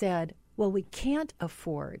they've said, well, we can't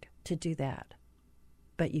afford to do that,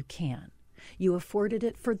 but you can. You afforded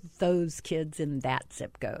it for those kids in that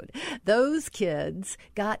zip code. Those kids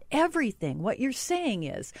got everything. What you're saying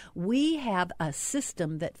is we have a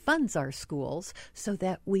system that funds our schools so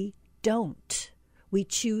that we don't. We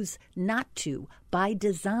choose not to, by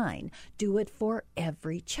design, do it for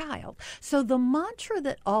every child. So the mantra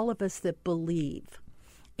that all of us that believe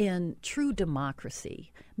in true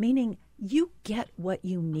democracy, meaning you get what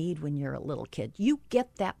you need when you're a little kid, you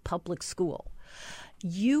get that public school.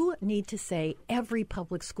 You need to say every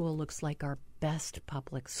public school looks like our best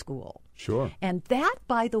public school. Sure. And that,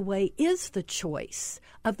 by the way, is the choice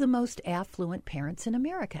of the most affluent parents in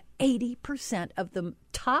America. 80% of the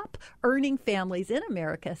top earning families in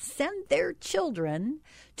America send their children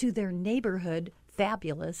to their neighborhood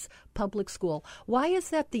fabulous public school. Why is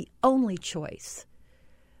that the only choice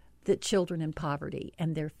that children in poverty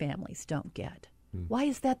and their families don't get? Why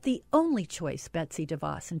is that the only choice Betsy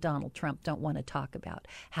DeVos and Donald Trump don't want to talk about?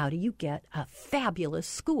 How do you get a fabulous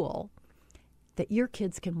school that your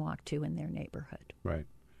kids can walk to in their neighborhood? Right.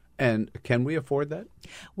 And can we afford that?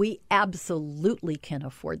 We absolutely can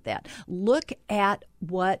afford that. Look at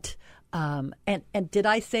what, and did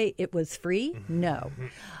I say it was free? No.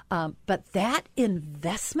 But that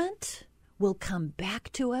investment will come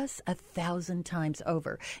back to us 1,000 times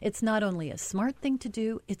over. It's not only a smart thing to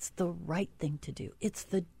do, it's the right thing to do. It's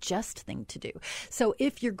the just thing to do. So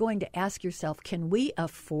if you're going to ask yourself, can we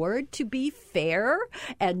afford to be fair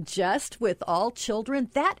and just with all children?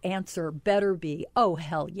 That answer better be, oh,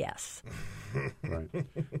 hell yes. Right.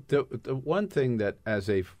 The one thing that as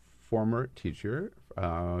a former teacher,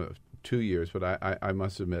 2 years, but I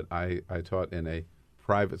must admit I taught in a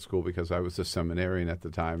private school because I was a seminarian at the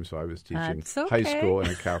time, so I was teaching high school in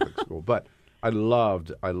a Catholic school. But I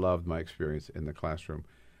loved my experience in the classroom.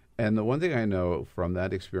 And the one thing I know from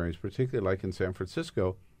that experience, particularly like in San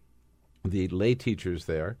Francisco, the lay teachers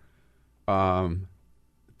there,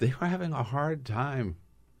 they were having a hard time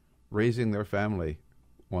raising their family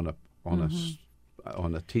on a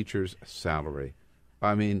teacher's salary.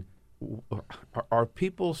 I mean, are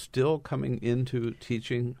people still coming into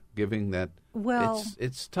teaching, giving that? Well,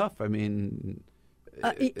 it's tough. I mean,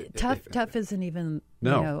 tough isn't even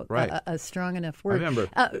right. a strong enough word. I remember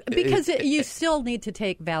because you still need to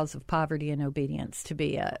take vows of poverty and obedience to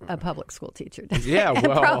be a public school teacher. Yeah,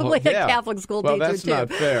 well, probably a Catholic school teacher that's too. Not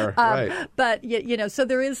fair, right? But so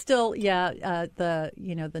there is still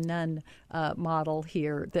the nun model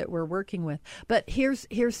here that we're working with. But here's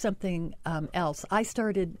something else. I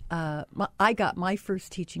started. I got my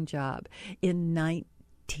first teaching job in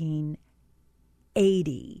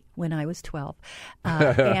 1980 when I was 12,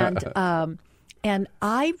 and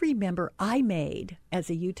I remember I made as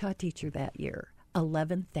a Utah teacher that year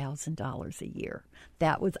 $11,000 a year.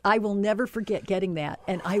 I will never forget getting that,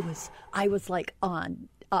 and I was like on.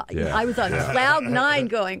 I was on cloud nine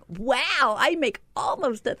going, wow, I make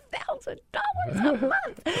almost $1,000 a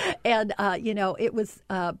month. And, it was,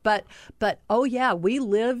 but oh yeah, we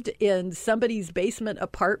lived in somebody's basement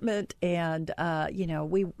apartment and,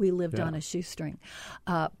 we lived on a shoestring.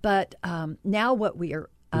 But now what we are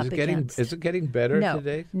up against. Is it getting better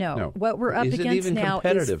today? No. What we're up against now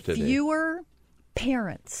is today? Fewer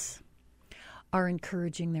parents are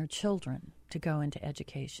encouraging their children to go into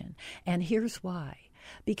education. And here's why.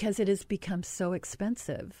 Because it has become so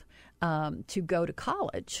expensive to go to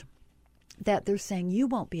college that they're saying you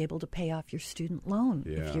won't be able to pay off your student loan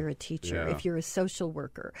if you're a teacher, if you're a social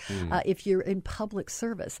worker, if you're in public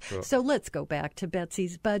service. So let's go back to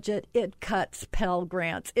Betsy's budget. It cuts Pell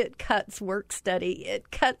Grants. It cuts work study. It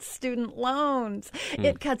cuts student loans.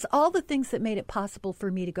 It cuts all the things that made it possible for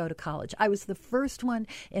me to go to college. I was the first one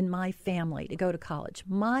in my family to go to college.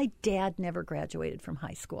 My dad never graduated from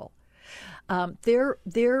high school.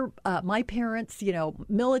 My parents,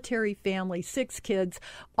 military family, 6 kids,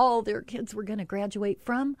 all their kids were going to graduate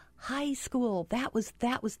from high school. That was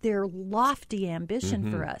their lofty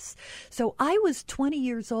ambition for us. So I was 20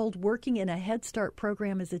 years old working in a Head Start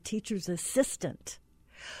program as a teacher's assistant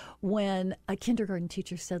when a kindergarten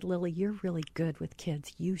teacher said, "Lily, you're really good with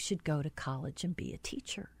kids. You should go to college and be a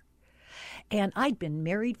teacher." And I'd been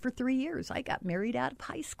married for 3 years. I got married out of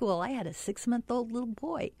high school. I had a 6-month-old little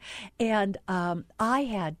boy. And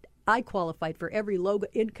I qualified for every low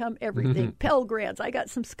income, everything, Pell Grants. I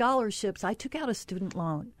got some scholarships. I took out a student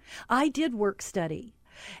loan. I did work study.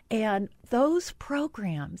 And those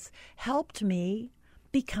programs helped me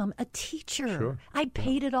become a teacher. Sure. I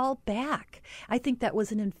paid it all back. I think that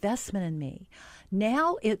was an investment in me.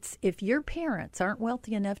 Now it's, if your parents aren't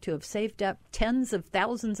wealthy enough to have saved up tens of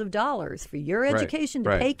thousands of dollars for your education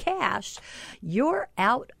to pay cash, you're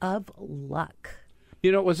out of luck.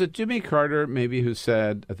 Was it Jimmy Carter maybe who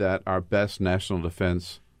said that our best national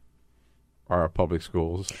defense are our public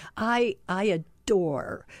schools? I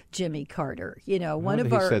adore Jimmy Carter. One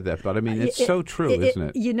of our. He said that, but I mean, it's so true, isn't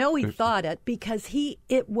it? He thought it because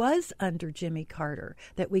it was under Jimmy Carter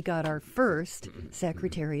that we got our first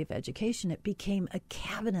Secretary of Education. It became a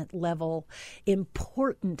cabinet level,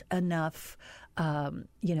 important enough,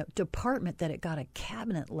 department that it got a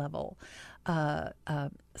cabinet level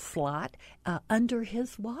slot under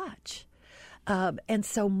his watch. And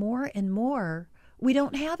so more and more, we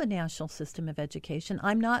don't have a national system of education.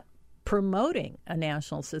 I'm not promoting a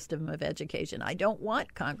national system of education. I don't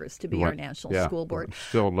want Congress to be our national school board.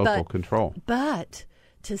 Still local control. But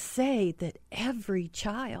to say that every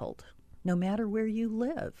child, no matter where you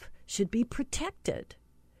live, should be protected.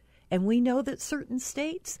 And we know that certain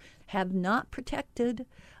states have not protected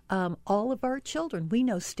all of our children. We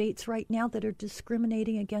know states right now that are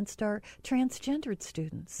discriminating against our transgendered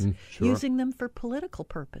students, using them for political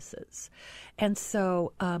purposes. And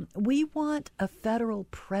so we want a federal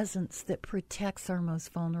presence that protects our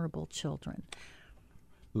most vulnerable children.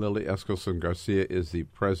 Lily Eskelsen Garcia is the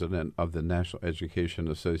president of the National Education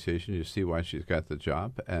Association. You see why she's got the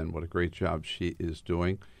job and what a great job she is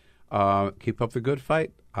doing. Keep up the good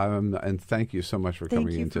fight. And thank you so much for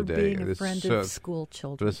coming in today. Thank you for being a friend of school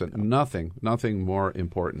children. Listen, nothing more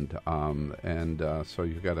important. So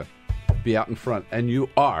you've got to be out in front. And you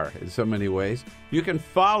are in so many ways. You can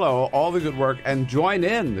follow all the good work and join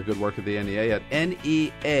in the good work of the NEA at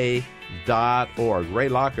NEA.org. Ray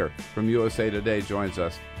Locker from USA Today joins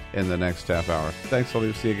us in the next half hour. Thanks,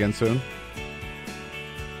 Lily. See you again soon.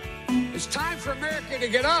 It's time for America to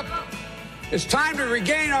get up. It's time to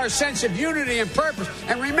regain our sense of unity and purpose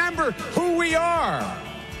and remember who we are.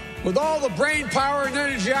 With all the brain power and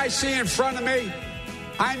energy I see in front of me,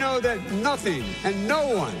 I know that nothing and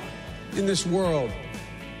no one in this world.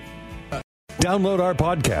 Download our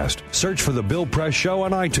podcast, search for The Bill Press Show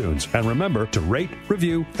on iTunes, and remember to rate,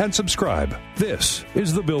 review, and subscribe. This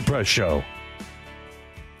is The Bill Press Show.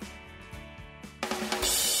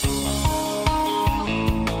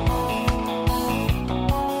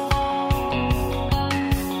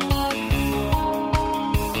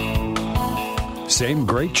 Same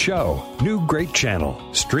great show, new great channel.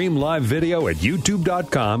 Stream live video at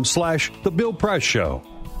youtube.com/The Bill Press Show.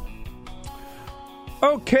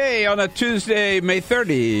 Okay, on a Tuesday, May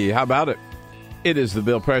 30, how about it? It is the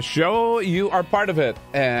Bill Press Show. You are part of it,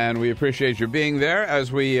 and we appreciate your being there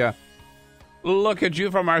as we look at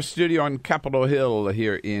you from our studio on Capitol Hill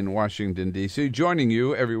here in Washington, D.C., joining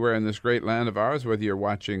you everywhere in this great land of ours, whether you're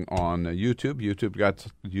watching on YouTube,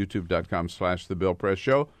 youtube.com/The Bill Press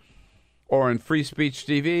Show, or in Free Speech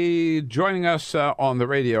TV, joining us on the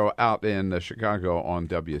radio out in Chicago on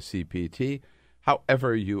WCPT.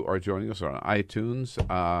 However you are joining us on iTunes,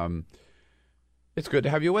 it's good to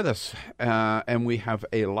have you with us. And we have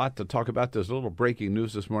a lot to talk about. There's a little breaking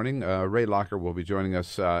news this morning. Ray Locker will be joining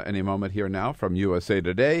us any moment here now from USA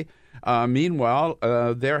Today. Meanwhile,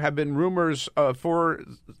 there have been rumors for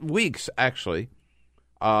weeks, actually,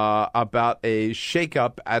 about a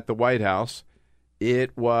shakeup at the White House.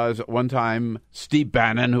 It was at one time Steve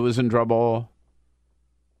Bannon who was in trouble,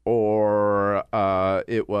 or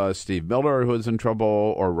it was Steve Miller who was in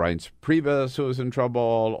trouble, or Reince Priebus who was in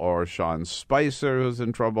trouble, or Sean Spicer who was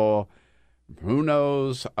in trouble. Who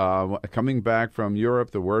knows? Coming back from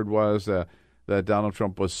Europe, the word was that Donald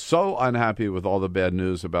Trump was so unhappy with all the bad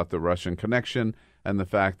news about the Russian connection and the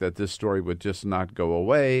fact that this story would just not go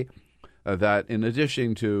away. That in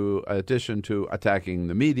addition to attacking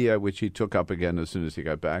the media, which he took up again as soon as he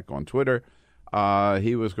got back on Twitter,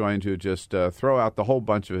 he was going to just throw out the whole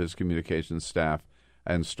bunch of his communications staff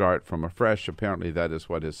and start from afresh. Apparently that is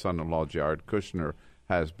what his son-in-law, Jared Kushner,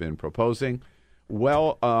 has been proposing.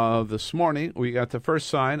 Well, this morning we got the first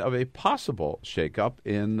sign of a possible shakeup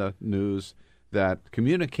in the news that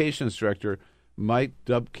Communications Director Mike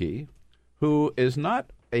Dubke, who is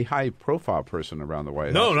not a high-profile person around the White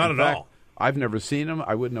House. No, not in at fact, all. I've never seen him.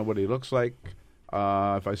 I wouldn't know what he looks like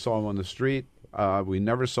if I saw him on the street. We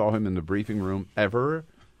never saw him in the briefing room ever.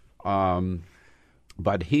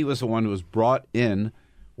 But he was the one who was brought in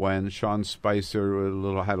when Sean Spicer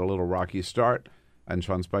had a little rocky start, and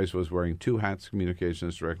Sean Spicer was wearing two hats,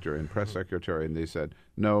 Communications Director and Press Secretary, and they said,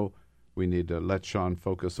 no, we need to let Sean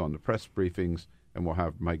focus on the press briefings, and we'll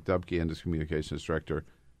have Mike Dubke in as Communications Director.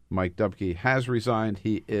 Mike Dubke has resigned.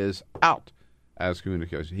 He is out as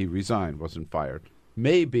communications. He resigned, wasn't fired.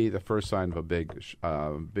 Maybe the first sign of a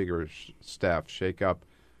bigger staff shakeup.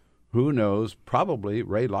 Who knows? Probably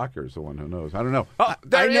Ray Locker is the one who knows. I don't know. Oh,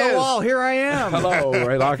 there he is. All. Here I am. Hello,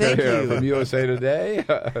 Ray Locker Thank here you. from USA Today.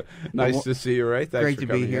 Nice to see you, Ray. Thanks Great for to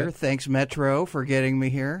be coming here. in. Thanks, Metro, for getting me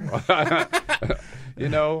here. You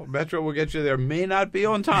know, Metro will get you there. May not be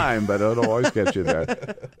on time, but it'll always get you there.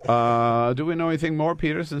 Do we know anything more,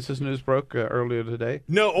 Peter, since this news broke earlier today?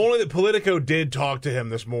 No, only that Politico did talk to him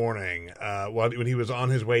this morning when he was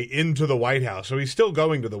on his way into the White House. So he's still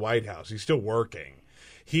going to the White House. He's still working.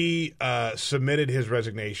 He submitted his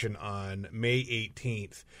resignation on May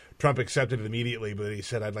 18th. Trump accepted it immediately, but he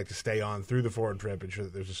said, I'd like to stay on through the foreign trip, ensure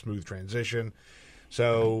that there's a smooth transition.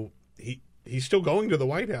 So he's still going to the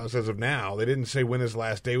White House as of now. They didn't say when his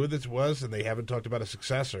last day with it was, and they haven't talked about a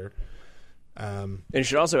successor. And you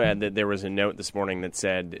should also add that there was a note this morning that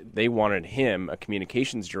said they wanted him, a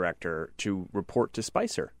communications director, to report to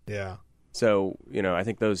Spicer. Yeah. So, I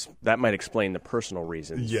think that might explain the personal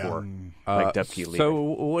reasons for Mike Dubke leaving.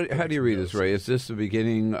 So how do you read this, Ray? Is this the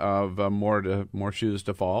beginning of more shoes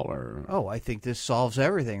to fall? Or Oh, I think this solves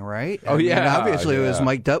everything, right? Oh, yeah. Obviously, it was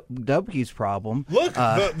Mike Dubke's problem. Look,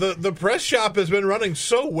 the press shop has been running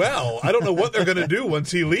so well. I don't know what they're going to do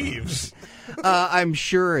once he leaves. I'm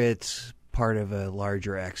sure it's part of a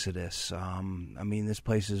larger exodus. This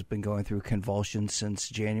place has been going through convulsions since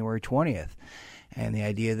January 20th. And the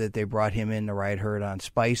idea that they brought him in to ride herd on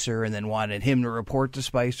Spicer and then wanted him to report to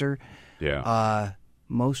Spicer,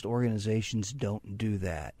 most organizations don't do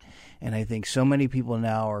that. And I think so many people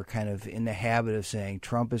now are kind of in the habit of saying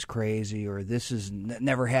Trump is crazy or this has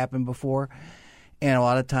never happened before. And a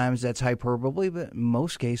lot of times that's hyperbole, but in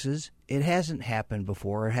most cases it hasn't happened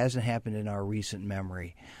before. It hasn't happened in our recent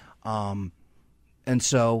memory. And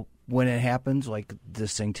so when it happens, like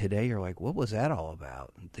this thing today, you're like, what was that all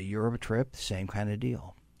about? The Europe trip, same kind of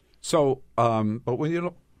deal. So, but when you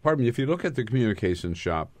look, pardon me, if you look at the communications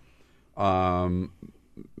shop, Sean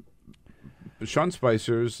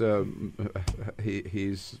Spicer's,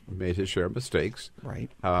 he's made his share of mistakes. Right.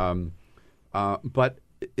 But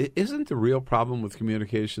isn't the real problem with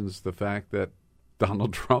communications the fact that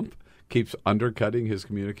Donald Trump keeps undercutting his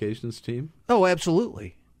communications team? Oh,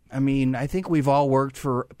 absolutely. I think we've all worked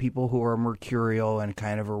for people who are mercurial and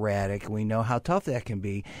kind of erratic. We know how tough that can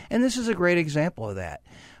be. And this is a great example of that.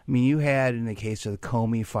 You had in the case of the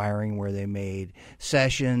Comey firing where they made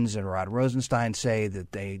Sessions and Rod Rosenstein say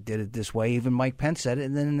that they did it this way. Even Mike Pence said it.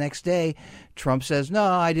 And then the next day, Trump says, no,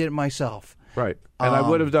 I did it myself. Right. And I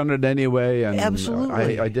would have done it anyway. And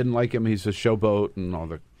absolutely. I didn't like him. He's a showboat and all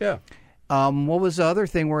that. Yeah. What was the other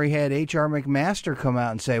thing where he had H.R. McMaster come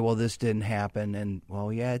out and say, well, this didn't happen? And,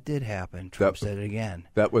 well, yeah, it did happen. Trump said it again.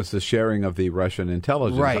 That was the sharing of the Russian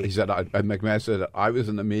intelligence. Right. He said, McMaster said, I was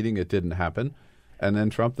in the meeting, it didn't happen. And then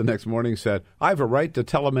Trump the next morning said, I have a right to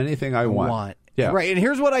tell him anything I want. Yeah. Right, and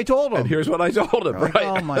here's what I told him. And here's what I told him, right.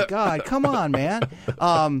 Oh, my God, come on, man.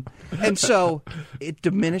 And so it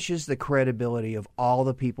diminishes the credibility of all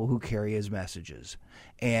the people who carry his messages.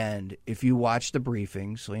 And if you watch the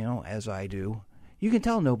briefings, as I do, you can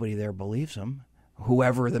tell nobody there believes him,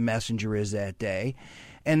 whoever the messenger is that day.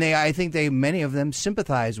 And I think many of them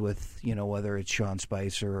sympathize with, whether it's Sean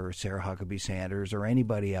Spicer or Sarah Huckabee Sanders or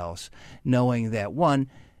anybody else, knowing that, one,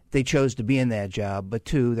 they chose to be in that job, but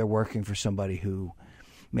two, they're working for somebody who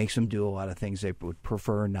makes them do a lot of things they would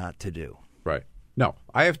prefer not to do. Right. No,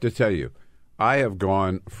 I have to tell you, I have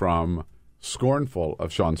gone from scornful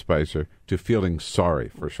of Sean Spicer to feeling sorry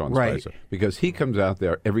for Sean Spicer because he comes out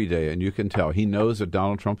there every day and you can tell he knows that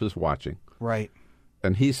Donald Trump is watching. Right.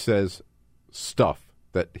 And he says stuff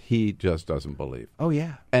that he just doesn't believe. Oh,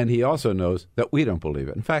 yeah. And he also knows that we don't believe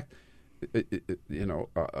it. In fact,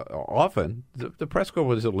 often the press corps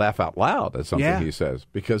will laugh out loud at something he says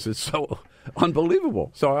because it's so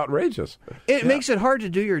unbelievable, so outrageous. It makes it hard to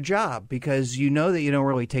do your job because you know that you don't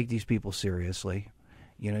really take these people seriously.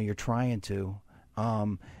 You're trying to.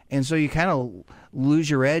 And so you kind of lose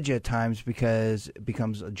your edge at times because it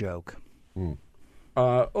becomes a joke.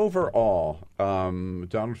 Overall,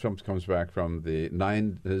 Donald Trump comes back from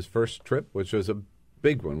his first trip, which was a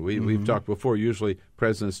big one. We've talked before. Usually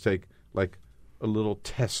presidents take like a little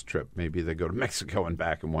test trip. Maybe they go to Mexico and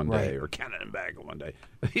back in one day, or Canada and back in one day.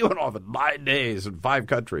 He went off in 9 days in 5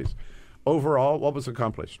 countries. Overall, what was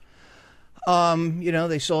accomplished?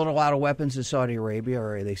 They sold a lot of weapons to Saudi Arabia,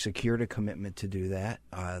 or they secured a commitment to do that.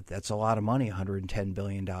 That's a lot of money, $110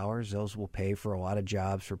 billion. Those will pay for a lot of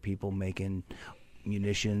jobs for people making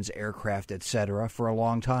munitions, aircraft, etc., for a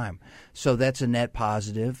long time. So that's a net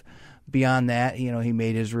positive. Beyond that, he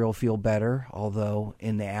made Israel feel better, although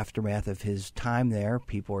in the aftermath of his time there,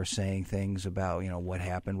 people are saying things about, what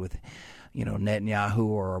happened with, Netanyahu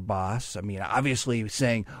or Abbas. I mean, obviously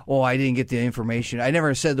saying, I didn't get the information. I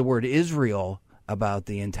never said the word Israel about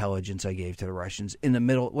the intelligence I gave to the Russians. In the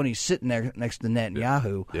middle, when he's sitting there next to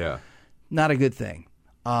Netanyahu, not a good thing.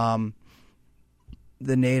 The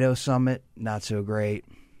NATO summit, not so great.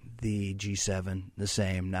 The G7, the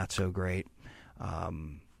same, not so great.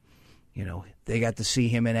 They got to see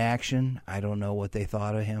him in action. I don't know what they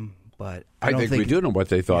thought of him, but I think we do know what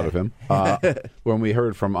they thought of him. When we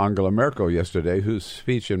heard from Angela Merkel yesterday, whose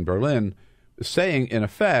speech in Berlin was saying, in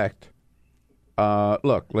effect,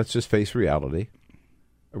 look, let's just face reality.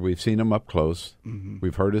 We've seen him up close. Mm-hmm.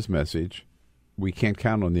 We've heard his message. We can't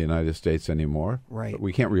count on the United States anymore. Right.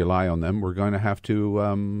 We can't rely on them. We're going to have to.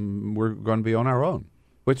 We're going to be on our own,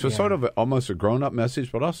 which was sort of almost a grown-up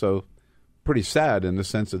message, but also pretty sad in the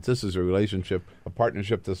sense that this is a relationship, a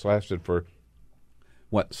partnership that's lasted for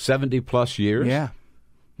 70+ years. Yeah.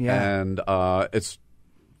 And it's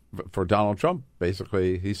for Donald Trump.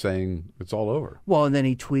 Basically, he's saying it's all over. Well, and then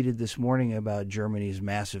he tweeted this morning about Germany's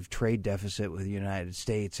massive trade deficit with the United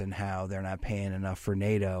States and how they're not paying enough for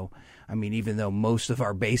NATO. I mean, even though most of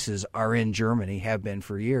our bases are in Germany, have been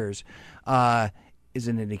for years, is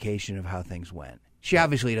an indication of how things went. She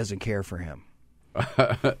obviously doesn't care for him. By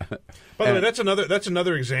the way, that's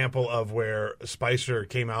another example of where Spicer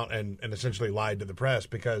came out and essentially lied to the press,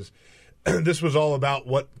 because this was all about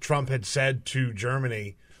what Trump had said to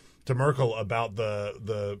Germany, to Merkel, about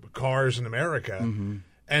the cars in America. Mm-hmm.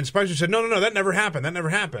 And Spicer said, no, that never happened. That never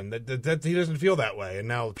happened. That he doesn't feel that way. And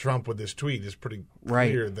now Trump, with this tweet, is pretty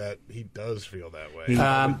clear that he does feel that way.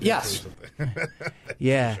 Yes.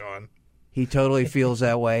 Yeah. Sean. He totally feels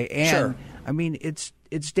that way. And, Sure. I mean, it's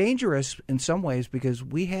dangerous in some ways because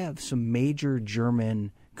we have some major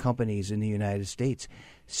German companies in the United States.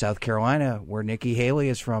 South Carolina, where Nikki Haley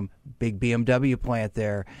is from, big BMW plant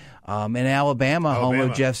there. In Alabama, home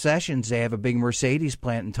of Jeff Sessions, they have a big Mercedes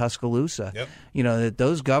plant in Tuscaloosa. Yep. That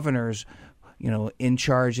those governors, in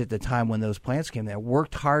charge at the time when those plants came there,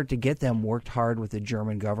 worked hard to get them, worked hard with the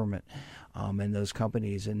German government. And those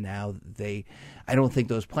companies, and now I don't think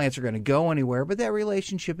those plants are going to go anywhere, but that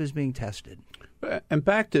relationship is being tested. And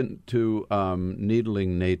back to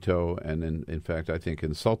needling NATO, and in fact, I think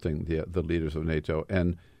insulting the leaders of NATO,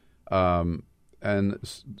 and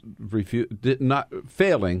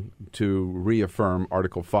failing to reaffirm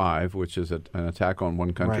Article 5, which is an attack on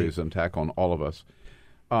one country, is an attack on all of us.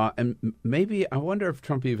 And maybe I wonder if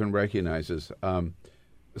Trump even recognizes.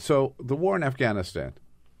 So the war in Afghanistan.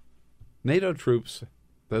 NATO troops,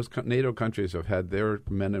 those NATO countries have had their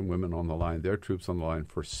men and women on the line, their troops on the line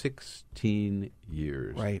for 16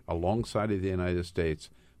 years, alongside of the United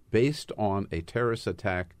States, based on a terrorist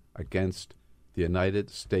attack against the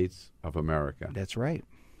United States of America. That's right.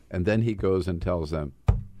 And then he goes and tells them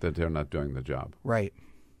that they're not doing the job. Right.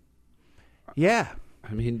 Yeah.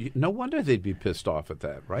 I mean, no wonder they'd be pissed off at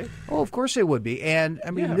that, right? Oh, of course they would be. And, I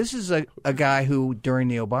mean, this is a guy who, during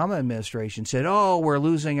the Obama administration, said, we're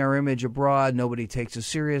losing our image abroad. Nobody takes us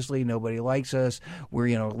seriously. Nobody likes us.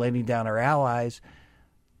 We're, letting down our allies.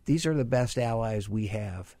 These are the best allies we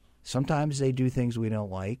have. Sometimes they do things we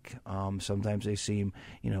don't like. Sometimes they seem,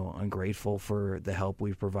 ungrateful for the help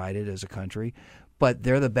we've provided as a country. But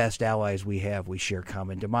they're the best allies we have. We share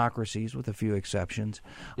common democracies, with a few exceptions.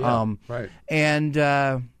 Right. And,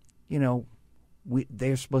 they're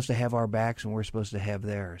supposed to have our backs and we're supposed to have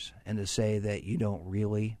theirs. And to say that you don't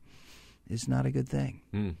really is not a good thing.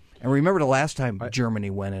 And remember the last time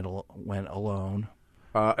Germany went alone.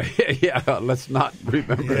 Let's not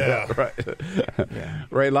remember that. Right.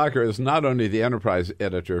 Ray Locker is not only the enterprise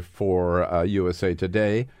editor for USA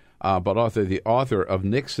Today, but also the author of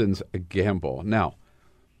Nixon's Gamble. Now,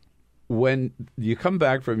 when you come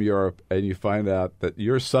back from Europe and you find out that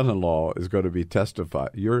your son-in-law is going to be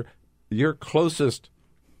testifying, your closest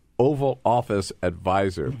Oval Office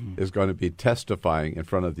advisor is going to be testifying in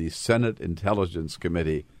front of the Senate Intelligence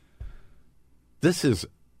Committee, This is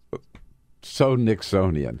so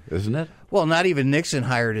Nixonian, isn't it? Well, not even Nixon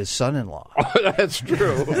hired his son-in-law. That's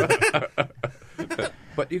true.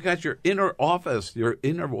 But you got your inner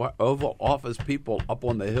Oval Office people up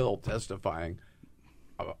on the Hill testifying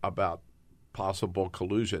about possible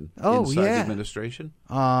collusion inside the administration.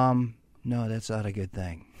 No, that's not a good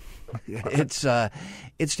thing.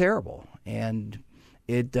 It's terrible, and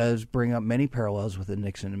it does bring up many parallels with the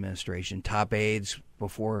Nixon administration. Top aides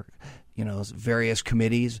before, various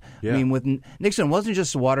committees. Yeah. I mean, with Nixon, it wasn't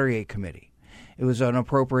just the Watergate Committee. It was an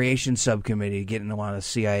appropriations subcommittee getting a lot of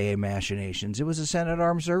CIA machinations. It was a Senate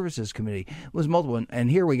Armed Services Committee. It was multiple. And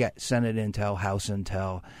here we got Senate Intel, House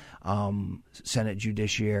Intel, Senate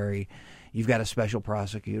Judiciary. You've got a special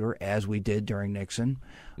prosecutor, as we did during Nixon.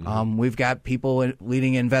 We've got people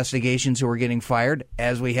leading investigations who are getting fired,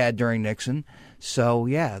 as we had during Nixon. So,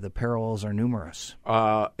 yeah, the parallels are numerous.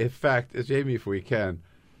 In fact, Jamie, if we can,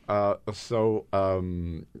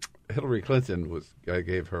 Hillary Clinton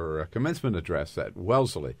gave her commencement address at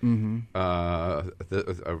Wellesley over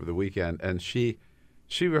the weekend, and she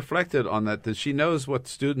reflected on that she knows what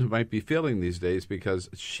students might be feeling these days because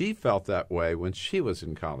she felt that way when she was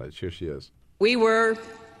in college. Here she is. We were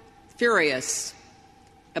furious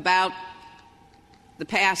about the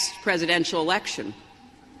past presidential election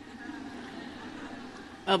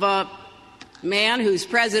of a man whose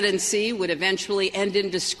presidency would eventually end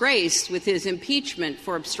in disgrace with his impeachment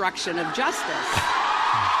for obstruction of justice.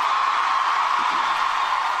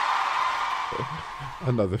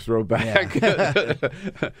 Another throwback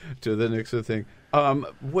to the Nixon thing.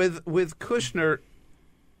 With Kushner,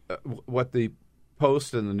 what the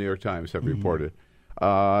Post and the New York Times have reported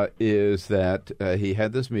is that he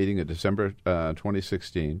had this meeting in December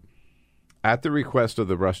 2016 at the request of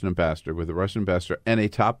the Russian ambassador, with the Russian ambassador and a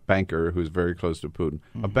top banker who's very close to Putin,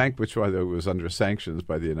 a bank which was under sanctions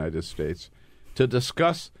by the United States, to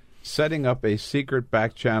discuss setting up a secret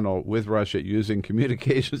back channel with Russia using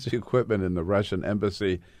communications equipment in the Russian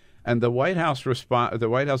embassy. And the White House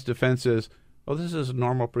defense is, this is a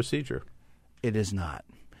normal procedure. It is not.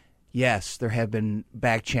 Yes, there have been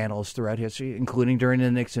back channels throughout history, including during the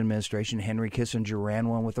Nixon administration. Henry Kissinger ran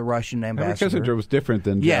one with the Russian ambassador. Henry Kissinger was different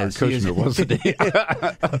than Jared Kushner, wasn't he?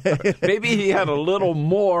 Maybe he had a little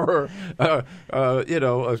more,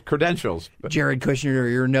 credentials. Jared Kushner,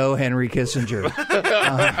 you're no Henry Kissinger.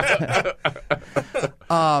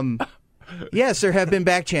 Yes, there have been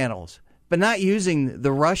back channels, but not using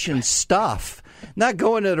the Russian stuff, not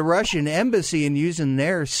going to the Russian embassy and using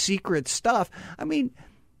their secret stuff. I mean,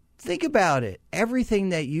 think about it. Everything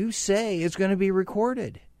that you say is going to be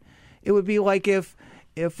recorded. It would be like if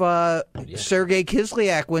Sergei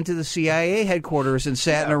Kislyak went to the CIA headquarters and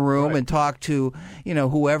sat in a room and talked to,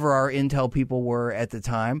 whoever our intel people were at the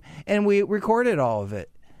time, and we recorded all of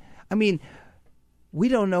it. I mean, we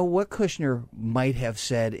don't know what Kushner might have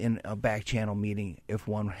said in a back channel meeting if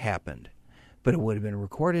one happened, but it would have been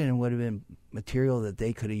recorded and would have been material that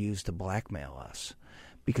they could have used to blackmail us,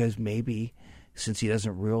 because maybe, since he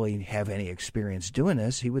doesn't really have any experience doing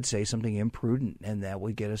this, he would say something imprudent, and that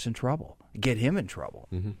would get him in trouble.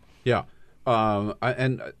 Mm-hmm. Yeah. I'm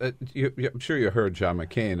sure you heard John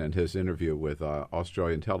McCain and his interview with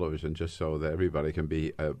Australian television, just so that everybody can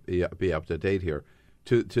be up to date here,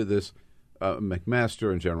 to this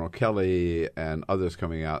McMaster and General Kelly and others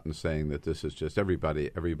coming out and saying that this is just everybody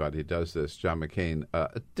does this. John McCain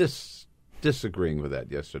disagreeing with that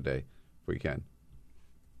yesterday, if we can.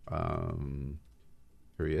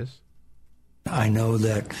 Here he is. I know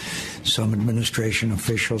that some administration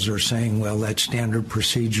officials are saying, well, that's standard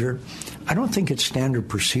procedure. I don't think it's standard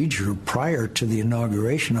procedure prior to the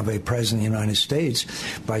inauguration of a president of the United States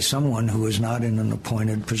by someone who is not in an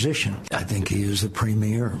appointed position. I think he is the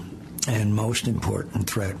premier and most important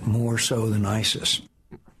threat, more so than ISIS.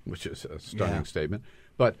 Which is a stunning statement.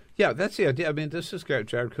 But, that's the idea. I mean, this is Jared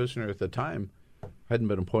Kushner at the time. Hadn't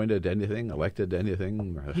been appointed to anything, elected to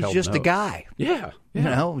anything. He's just a guy. Yeah.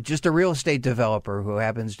 Just a real estate developer who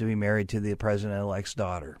happens to be married to the president-elect's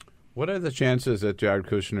daughter. What are the chances that Jared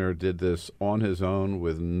Kushner did this on his own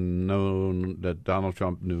that Donald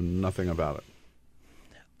Trump knew nothing about it?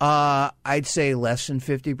 I'd say less than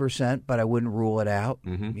 50%, but I wouldn't rule it out.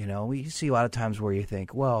 Mm-hmm. You see a lot of times where you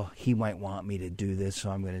think, well, he might want me to do this, so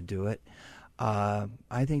I'm going to do it.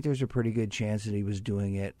 I think there's a pretty good chance that he was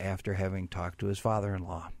doing it after having talked to his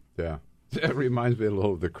father-in-law. Yeah. It reminds me a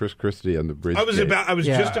little of the Chris Christie and the bridge. I was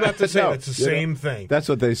just about to say that's the same thing. That's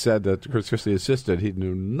what they said, that Chris Christie insisted he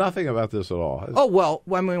knew nothing about this at all. Oh, well,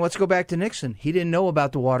 let's go back to Nixon. He didn't know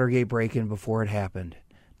about the Watergate break-in before it happened.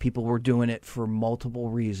 People were doing it for multiple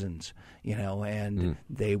reasons, and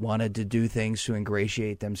they wanted to do things to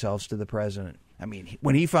ingratiate themselves to the president. I mean,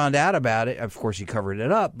 when he found out about it, of course he covered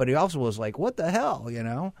it up, but he also was like, what the hell, you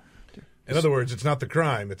know? In other words, it's not the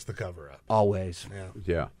crime, it's the cover-up. Always.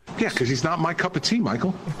 Yeah. Yeah, because he's not my cup of tea,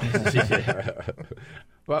 Michael.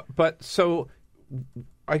 But so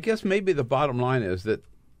I guess maybe the bottom line is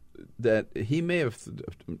that he may have,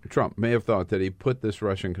 Trump may have thought that he put this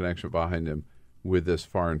Russian connection behind him with this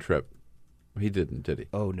foreign trip. He didn't, did he?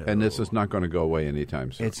 Oh, no. And this is not going to go away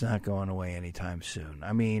anytime soon. It's not going away anytime soon.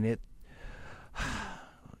 I mean,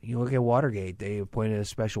 you look at Watergate. They appointed a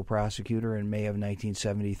special prosecutor in May of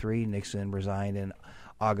 1973. Nixon resigned in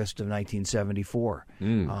August of 1974.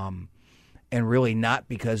 And really not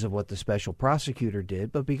because of what the special prosecutor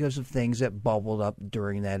did, but because of things that bubbled up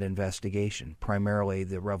during that investigation, primarily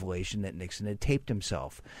the revelation that Nixon had taped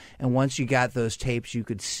himself. And once you got those tapes, you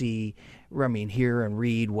could see, hear and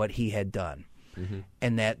read what he had done.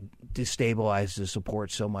 And that destabilized the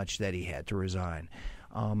support so much that he had to resign.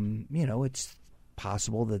 It's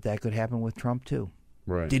possible that could happen with Trump, too.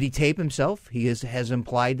 Right. Did he tape himself? He has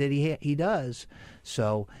implied that he does.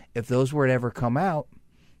 So if those were to ever come out,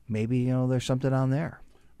 maybe, there's something on there.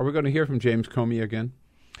 Are we going to hear from James Comey again?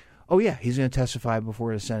 Oh, yeah. He's going to testify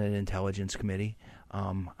before the Senate Intelligence Committee.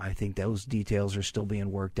 I think those details are still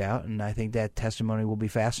being worked out, and I think that testimony will be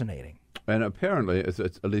fascinating. And apparently,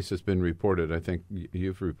 at least it's been reported, I think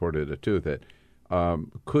you've reported it too, that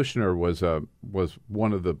Kushner was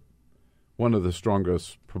one of the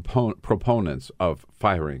strongest proponents of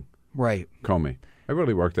firing Comey. It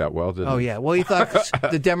really worked out well, didn't it? Oh, yeah. Well, he thought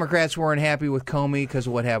the Democrats weren't happy with Comey because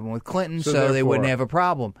of what happened with Clinton, so they wouldn't have a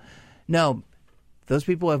problem. No, those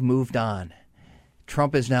people have moved on.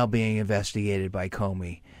 Trump is now being investigated by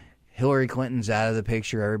Comey. Hillary Clinton's out of the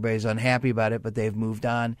picture. Everybody's unhappy about it, but they've moved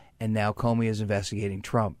on, and now Comey is investigating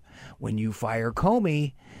Trump. When you fire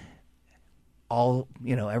Comey,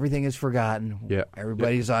 everything is forgotten. Yeah.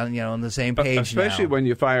 Everybody's on the same page especially now. when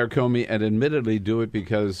you fire Comey and admittedly do it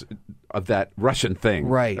because of that Russian thing.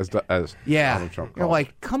 Right. As Donald Trump You're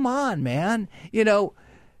like, come on, man.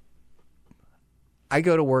 I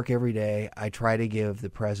go to work every day. I try to give the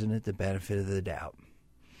president the benefit of the doubt.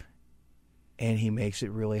 And he makes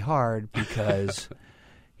it really hard because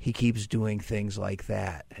he keeps doing things like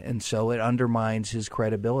that. And so it undermines his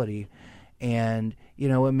credibility. And,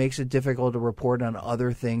 it makes it difficult to report on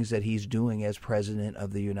other things that he's doing as president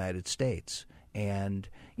of the United States. And,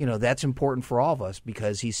 that's important for all of us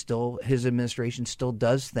because his administration still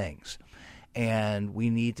does things. And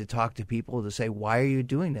we need to talk to people to say, why are you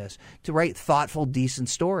doing this? To write thoughtful, decent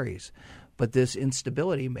stories. But this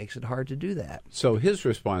instability makes it hard to do that. So his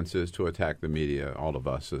response is to attack the media, all of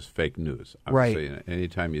us, as fake news. Obviously, right.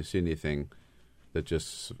 Anytime you see anything that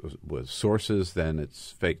just was sources, then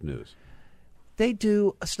it's fake news. They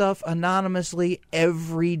do stuff anonymously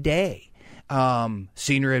every day.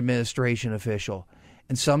 Senior administration official.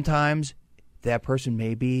 And sometimes that person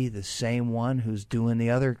may be the same one who's doing the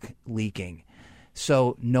other leaking.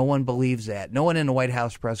 So no one believes that. No one in the White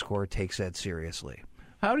House press corps takes that seriously.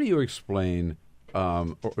 How do you explain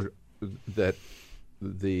that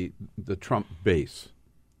the Trump base?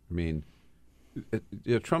 I mean,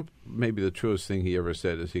 Trump, maybe the truest thing he ever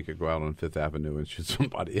said is he could go out on Fifth Avenue and shoot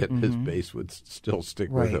somebody and his base would still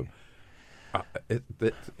stick with him.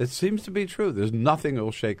 It seems to be true. There's nothing that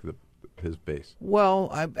will shake his base.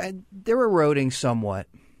 Well, they're eroding somewhat.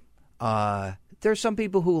 There's some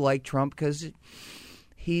people who like Trump because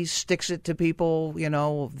he sticks it to people, they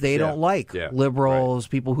don't like. Yeah, liberals,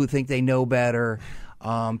 people who think they know better,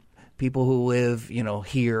 people who live,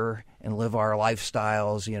 here and live our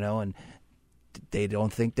lifestyles, and they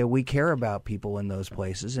don't think that we care about people in those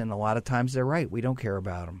places. And a lot of times they're right. We don't care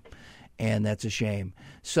about them. And that's a shame.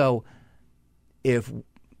 So if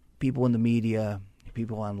people in the media,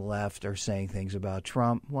 people on the left are saying things about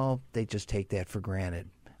Trump, well, they just take that for granted.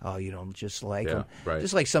 Oh, you don't just like him. Right.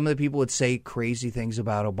 Just like some of the people would say crazy things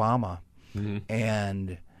about Obama. Mm-hmm.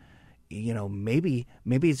 And,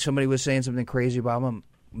 maybe somebody was saying something crazy about him,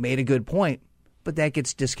 made a good point, but that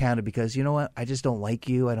gets discounted because, you know what, I just don't like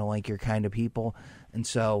you. I don't like your kind of people. And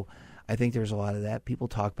so I think there's a lot of that. People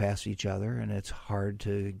talk past each other, and it's hard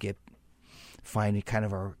to find kind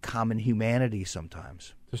of our common humanity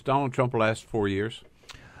sometimes. Does Donald Trump last 4 years?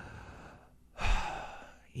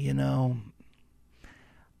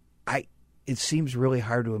 It seems really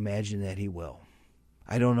hard to imagine that he will.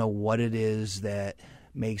 I don't know what it is that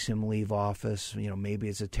makes him leave office. Maybe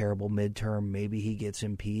it's a terrible midterm. Maybe he gets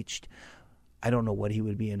impeached. I don't know what he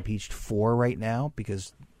would be impeached for right now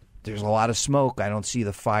because there's a lot of smoke. I don't see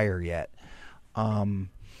the fire yet.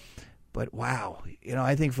 But wow,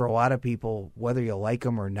 I think for a lot of people, whether you like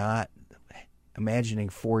him or not, imagining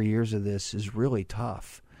 4 years of this is really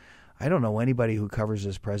tough. I don't know anybody who covers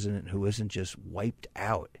this president who isn't just wiped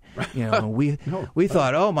out. You know, we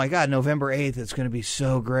thought, oh my God, November 8th, it's going to be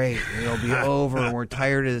so great. It'll be over, and we're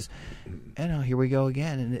tired of this. And here we go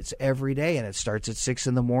again, and it's every day, and it starts at 6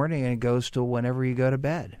 in the morning, and it goes to whenever you go to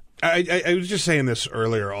bed. I was just saying this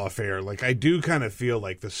earlier off air. Like, I do kind of feel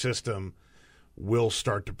like the system will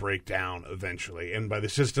start to break down eventually. And by the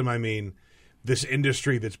system, I mean this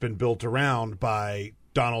industry that's been built around by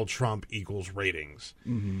Donald Trump equals ratings.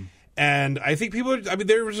 Mm-hmm. And I think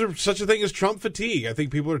there was such a thing as Trump fatigue. I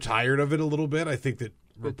think people are tired of it a little bit. I think that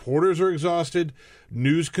reporters are exhausted.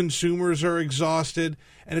 News consumers are exhausted.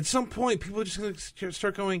 And at some point, people are just going to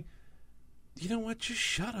start going, you know what? Just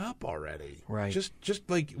shut up already. Right. Just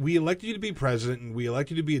like, we elected you to be president, and we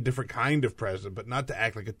elected you to be a different kind of president, but not to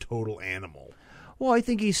act like a total animal. Well, I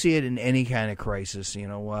think you see it in any kind of crisis. You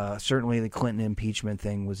know, certainly the Clinton impeachment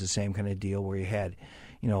thing was the same kind of deal where you had,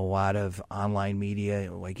 you know, a lot of online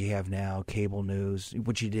media like you have now, cable news,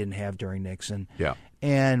 which you didn't have during Nixon. Yeah.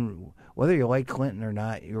 And whether you like Clinton or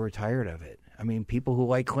not, you were tired of it. I mean, people who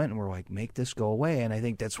like Clinton were like, make this go away. And I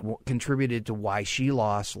think that's what contributed to why she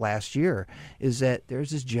lost last year, is that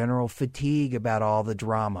there's this general fatigue about all the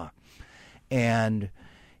drama. And,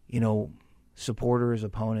 you know, supporters,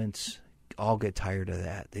 opponents all get tired of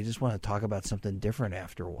that. They just want to talk about something different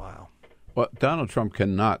after a while. Well, Donald Trump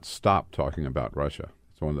cannot stop talking about Russia.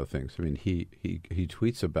 It's one of the things. I mean, he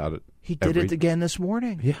tweets about it. He did it again this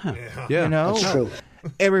morning. Yeah. You know? That's true.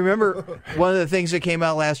 And remember, one of the things that came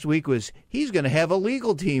out last week was he's going to have a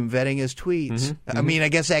legal team vetting his tweets. Mm-hmm. I mean, I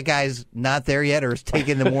guess that guy's not there yet or is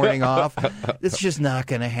taking the morning off. It's just not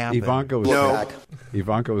going to happen.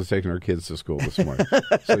 Ivanka was taking her kids to school this morning,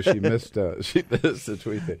 so she missed the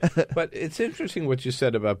tweet thing. But it's interesting what you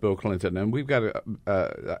said about Bill Clinton, and we've got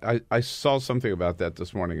to. I saw something about that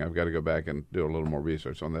this morning. I've got to go back and do a little more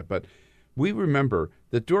research on that. But we remember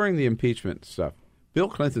that during the impeachment stuff, Bill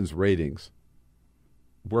Clinton's ratings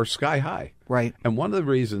were sky high. Right. And one of the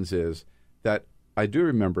reasons is that I do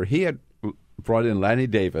remember he had brought in Lanny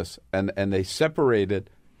Davis, and they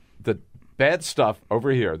separated the bad stuff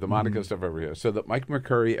over here, the Monica stuff over here, so that Mike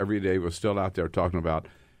McCurry every day was still out there talking about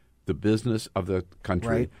the business of the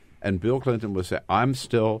country. Right. And Bill Clinton would say,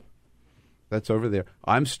 that's over there,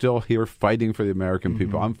 I'm still here fighting for the American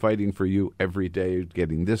people. I'm fighting for you every day,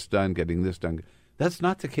 getting this done, getting this done. That's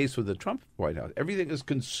not the case with the Trump White House. Everything is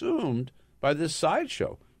consumed by this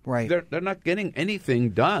sideshow. Right. They're not getting anything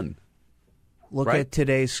done. Look right? at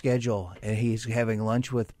today's schedule. And he's having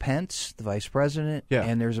lunch with Pence, the vice president,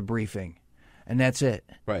 and there's a briefing. And that's it.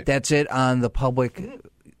 Right. That's it on the public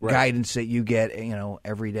guidance that you get, you know,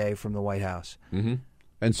 every day from the White House. Mm-hmm.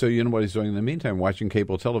 And so you know what he's doing in the meantime, watching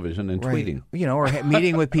cable television and tweeting. You know, or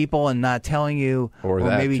meeting with people and not telling you, or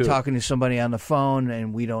maybe too. Talking to somebody on the phone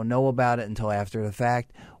and we don't know about it until after the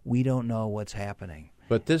fact. We don't know what's happening.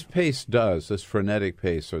 But this pace this frenetic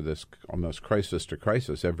pace, or this almost crisis to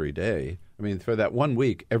crisis every day. I mean, for that 1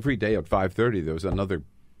 week, every day at 5:30, there was another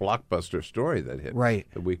blockbuster story that hit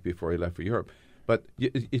the week before he left for Europe. But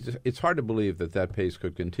it's hard to believe that pace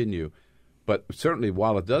could continue. But certainly,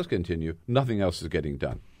 while it does continue, nothing else is getting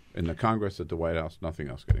done. In the Congress, at the White House, nothing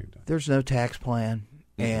else getting done. There's no tax plan.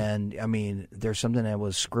 And, I mean, there's something that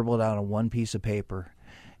was scribbled out on one piece of paper.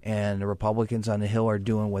 And the Republicans on the Hill are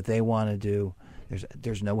doing what they want to do.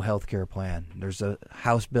 There's no health care plan. There's a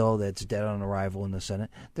House bill that's dead on arrival in the Senate.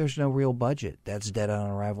 There's no real budget. That's dead on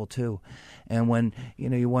arrival, too. And when, you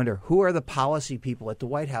know, you wonder, who are the policy people at the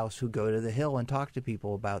White House who go to the Hill and talk to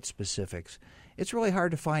people about specifics? It's really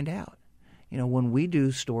hard to find out. You know, when we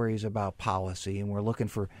do stories about policy and we're looking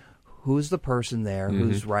for who's the person there,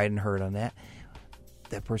 who's riding herd on that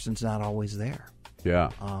person's not always there. Yeah.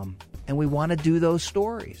 And we want to do those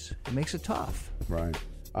stories. It makes it tough. Right.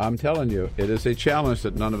 I'm telling you, it is a challenge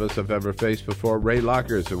that none of us have ever faced before. Ray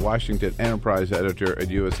Locker is the Washington Enterprise editor at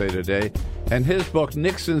USA Today, and his book,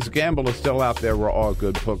 Nixon's Gamble, is still out there where all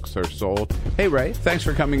good books are sold. Hey, Ray, thanks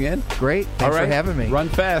for coming in. Great. Thanks for having me. Run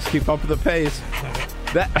fast. Keep up with the pace.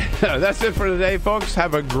 That's it for today, folks.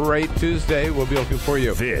 Have a great Tuesday. We'll be looking for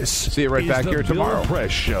you. See you right back here tomorrow. Bill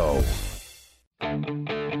Press Show.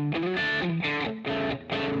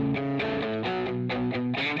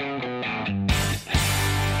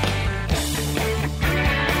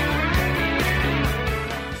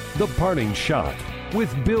 The Parting Shot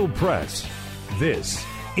with Bill Press. This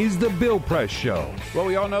is the Bill Press Show. Well,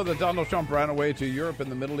 we all know that Donald Trump ran away to Europe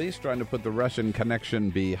and the Middle East trying to put the Russian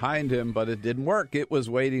connection behind him, but it didn't work. It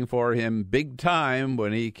was waiting for him big time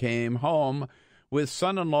when he came home with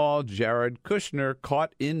son-in-law Jared Kushner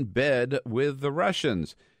caught in bed with the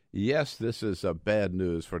Russians. Yes, this is bad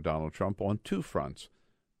news for Donald Trump on two fronts,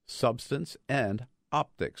 substance and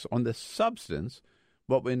optics. On the substance,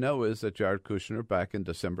 what we know is that Jared Kushner, back in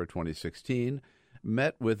December 2016,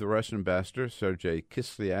 met with the Russian ambassador Sergei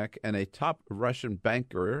Kislyak and a top Russian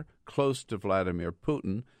banker close to Vladimir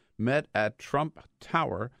Putin, met at Trump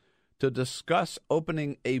Tower to discuss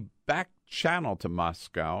opening a back channel to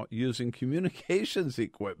Moscow using communications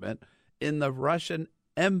equipment in the Russian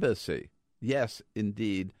embassy. Yes,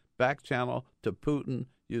 indeed, back channel to Putin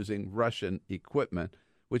using Russian equipment,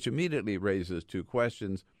 which immediately raises two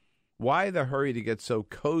questions. Why the hurry to get so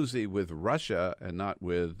cozy with Russia and not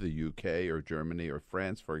with the UK or Germany or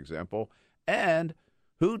France, for example? And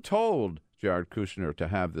who told Jared Kushner to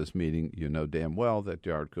have this meeting? You know damn well that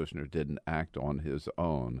Jared Kushner didn't act on his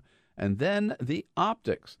own. And then the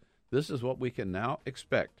optics. This is what we can now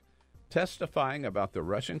expect. Testifying about the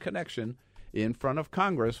Russian connection in front of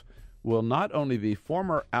Congress will not only be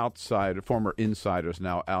former insiders,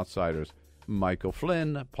 now outsiders, Michael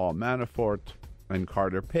Flynn, Paul Manafort, and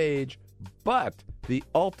Carter Page, but the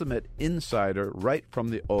ultimate insider right from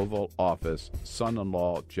the Oval Office,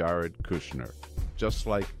 son-in-law Jared Kushner, just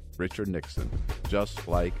like Richard Nixon, just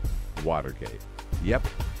like Watergate. Yep,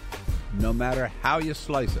 no matter how you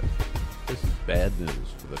slice it, this is bad news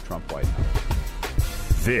for the Trump White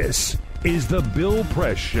House. This is the Bill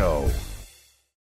Press Show.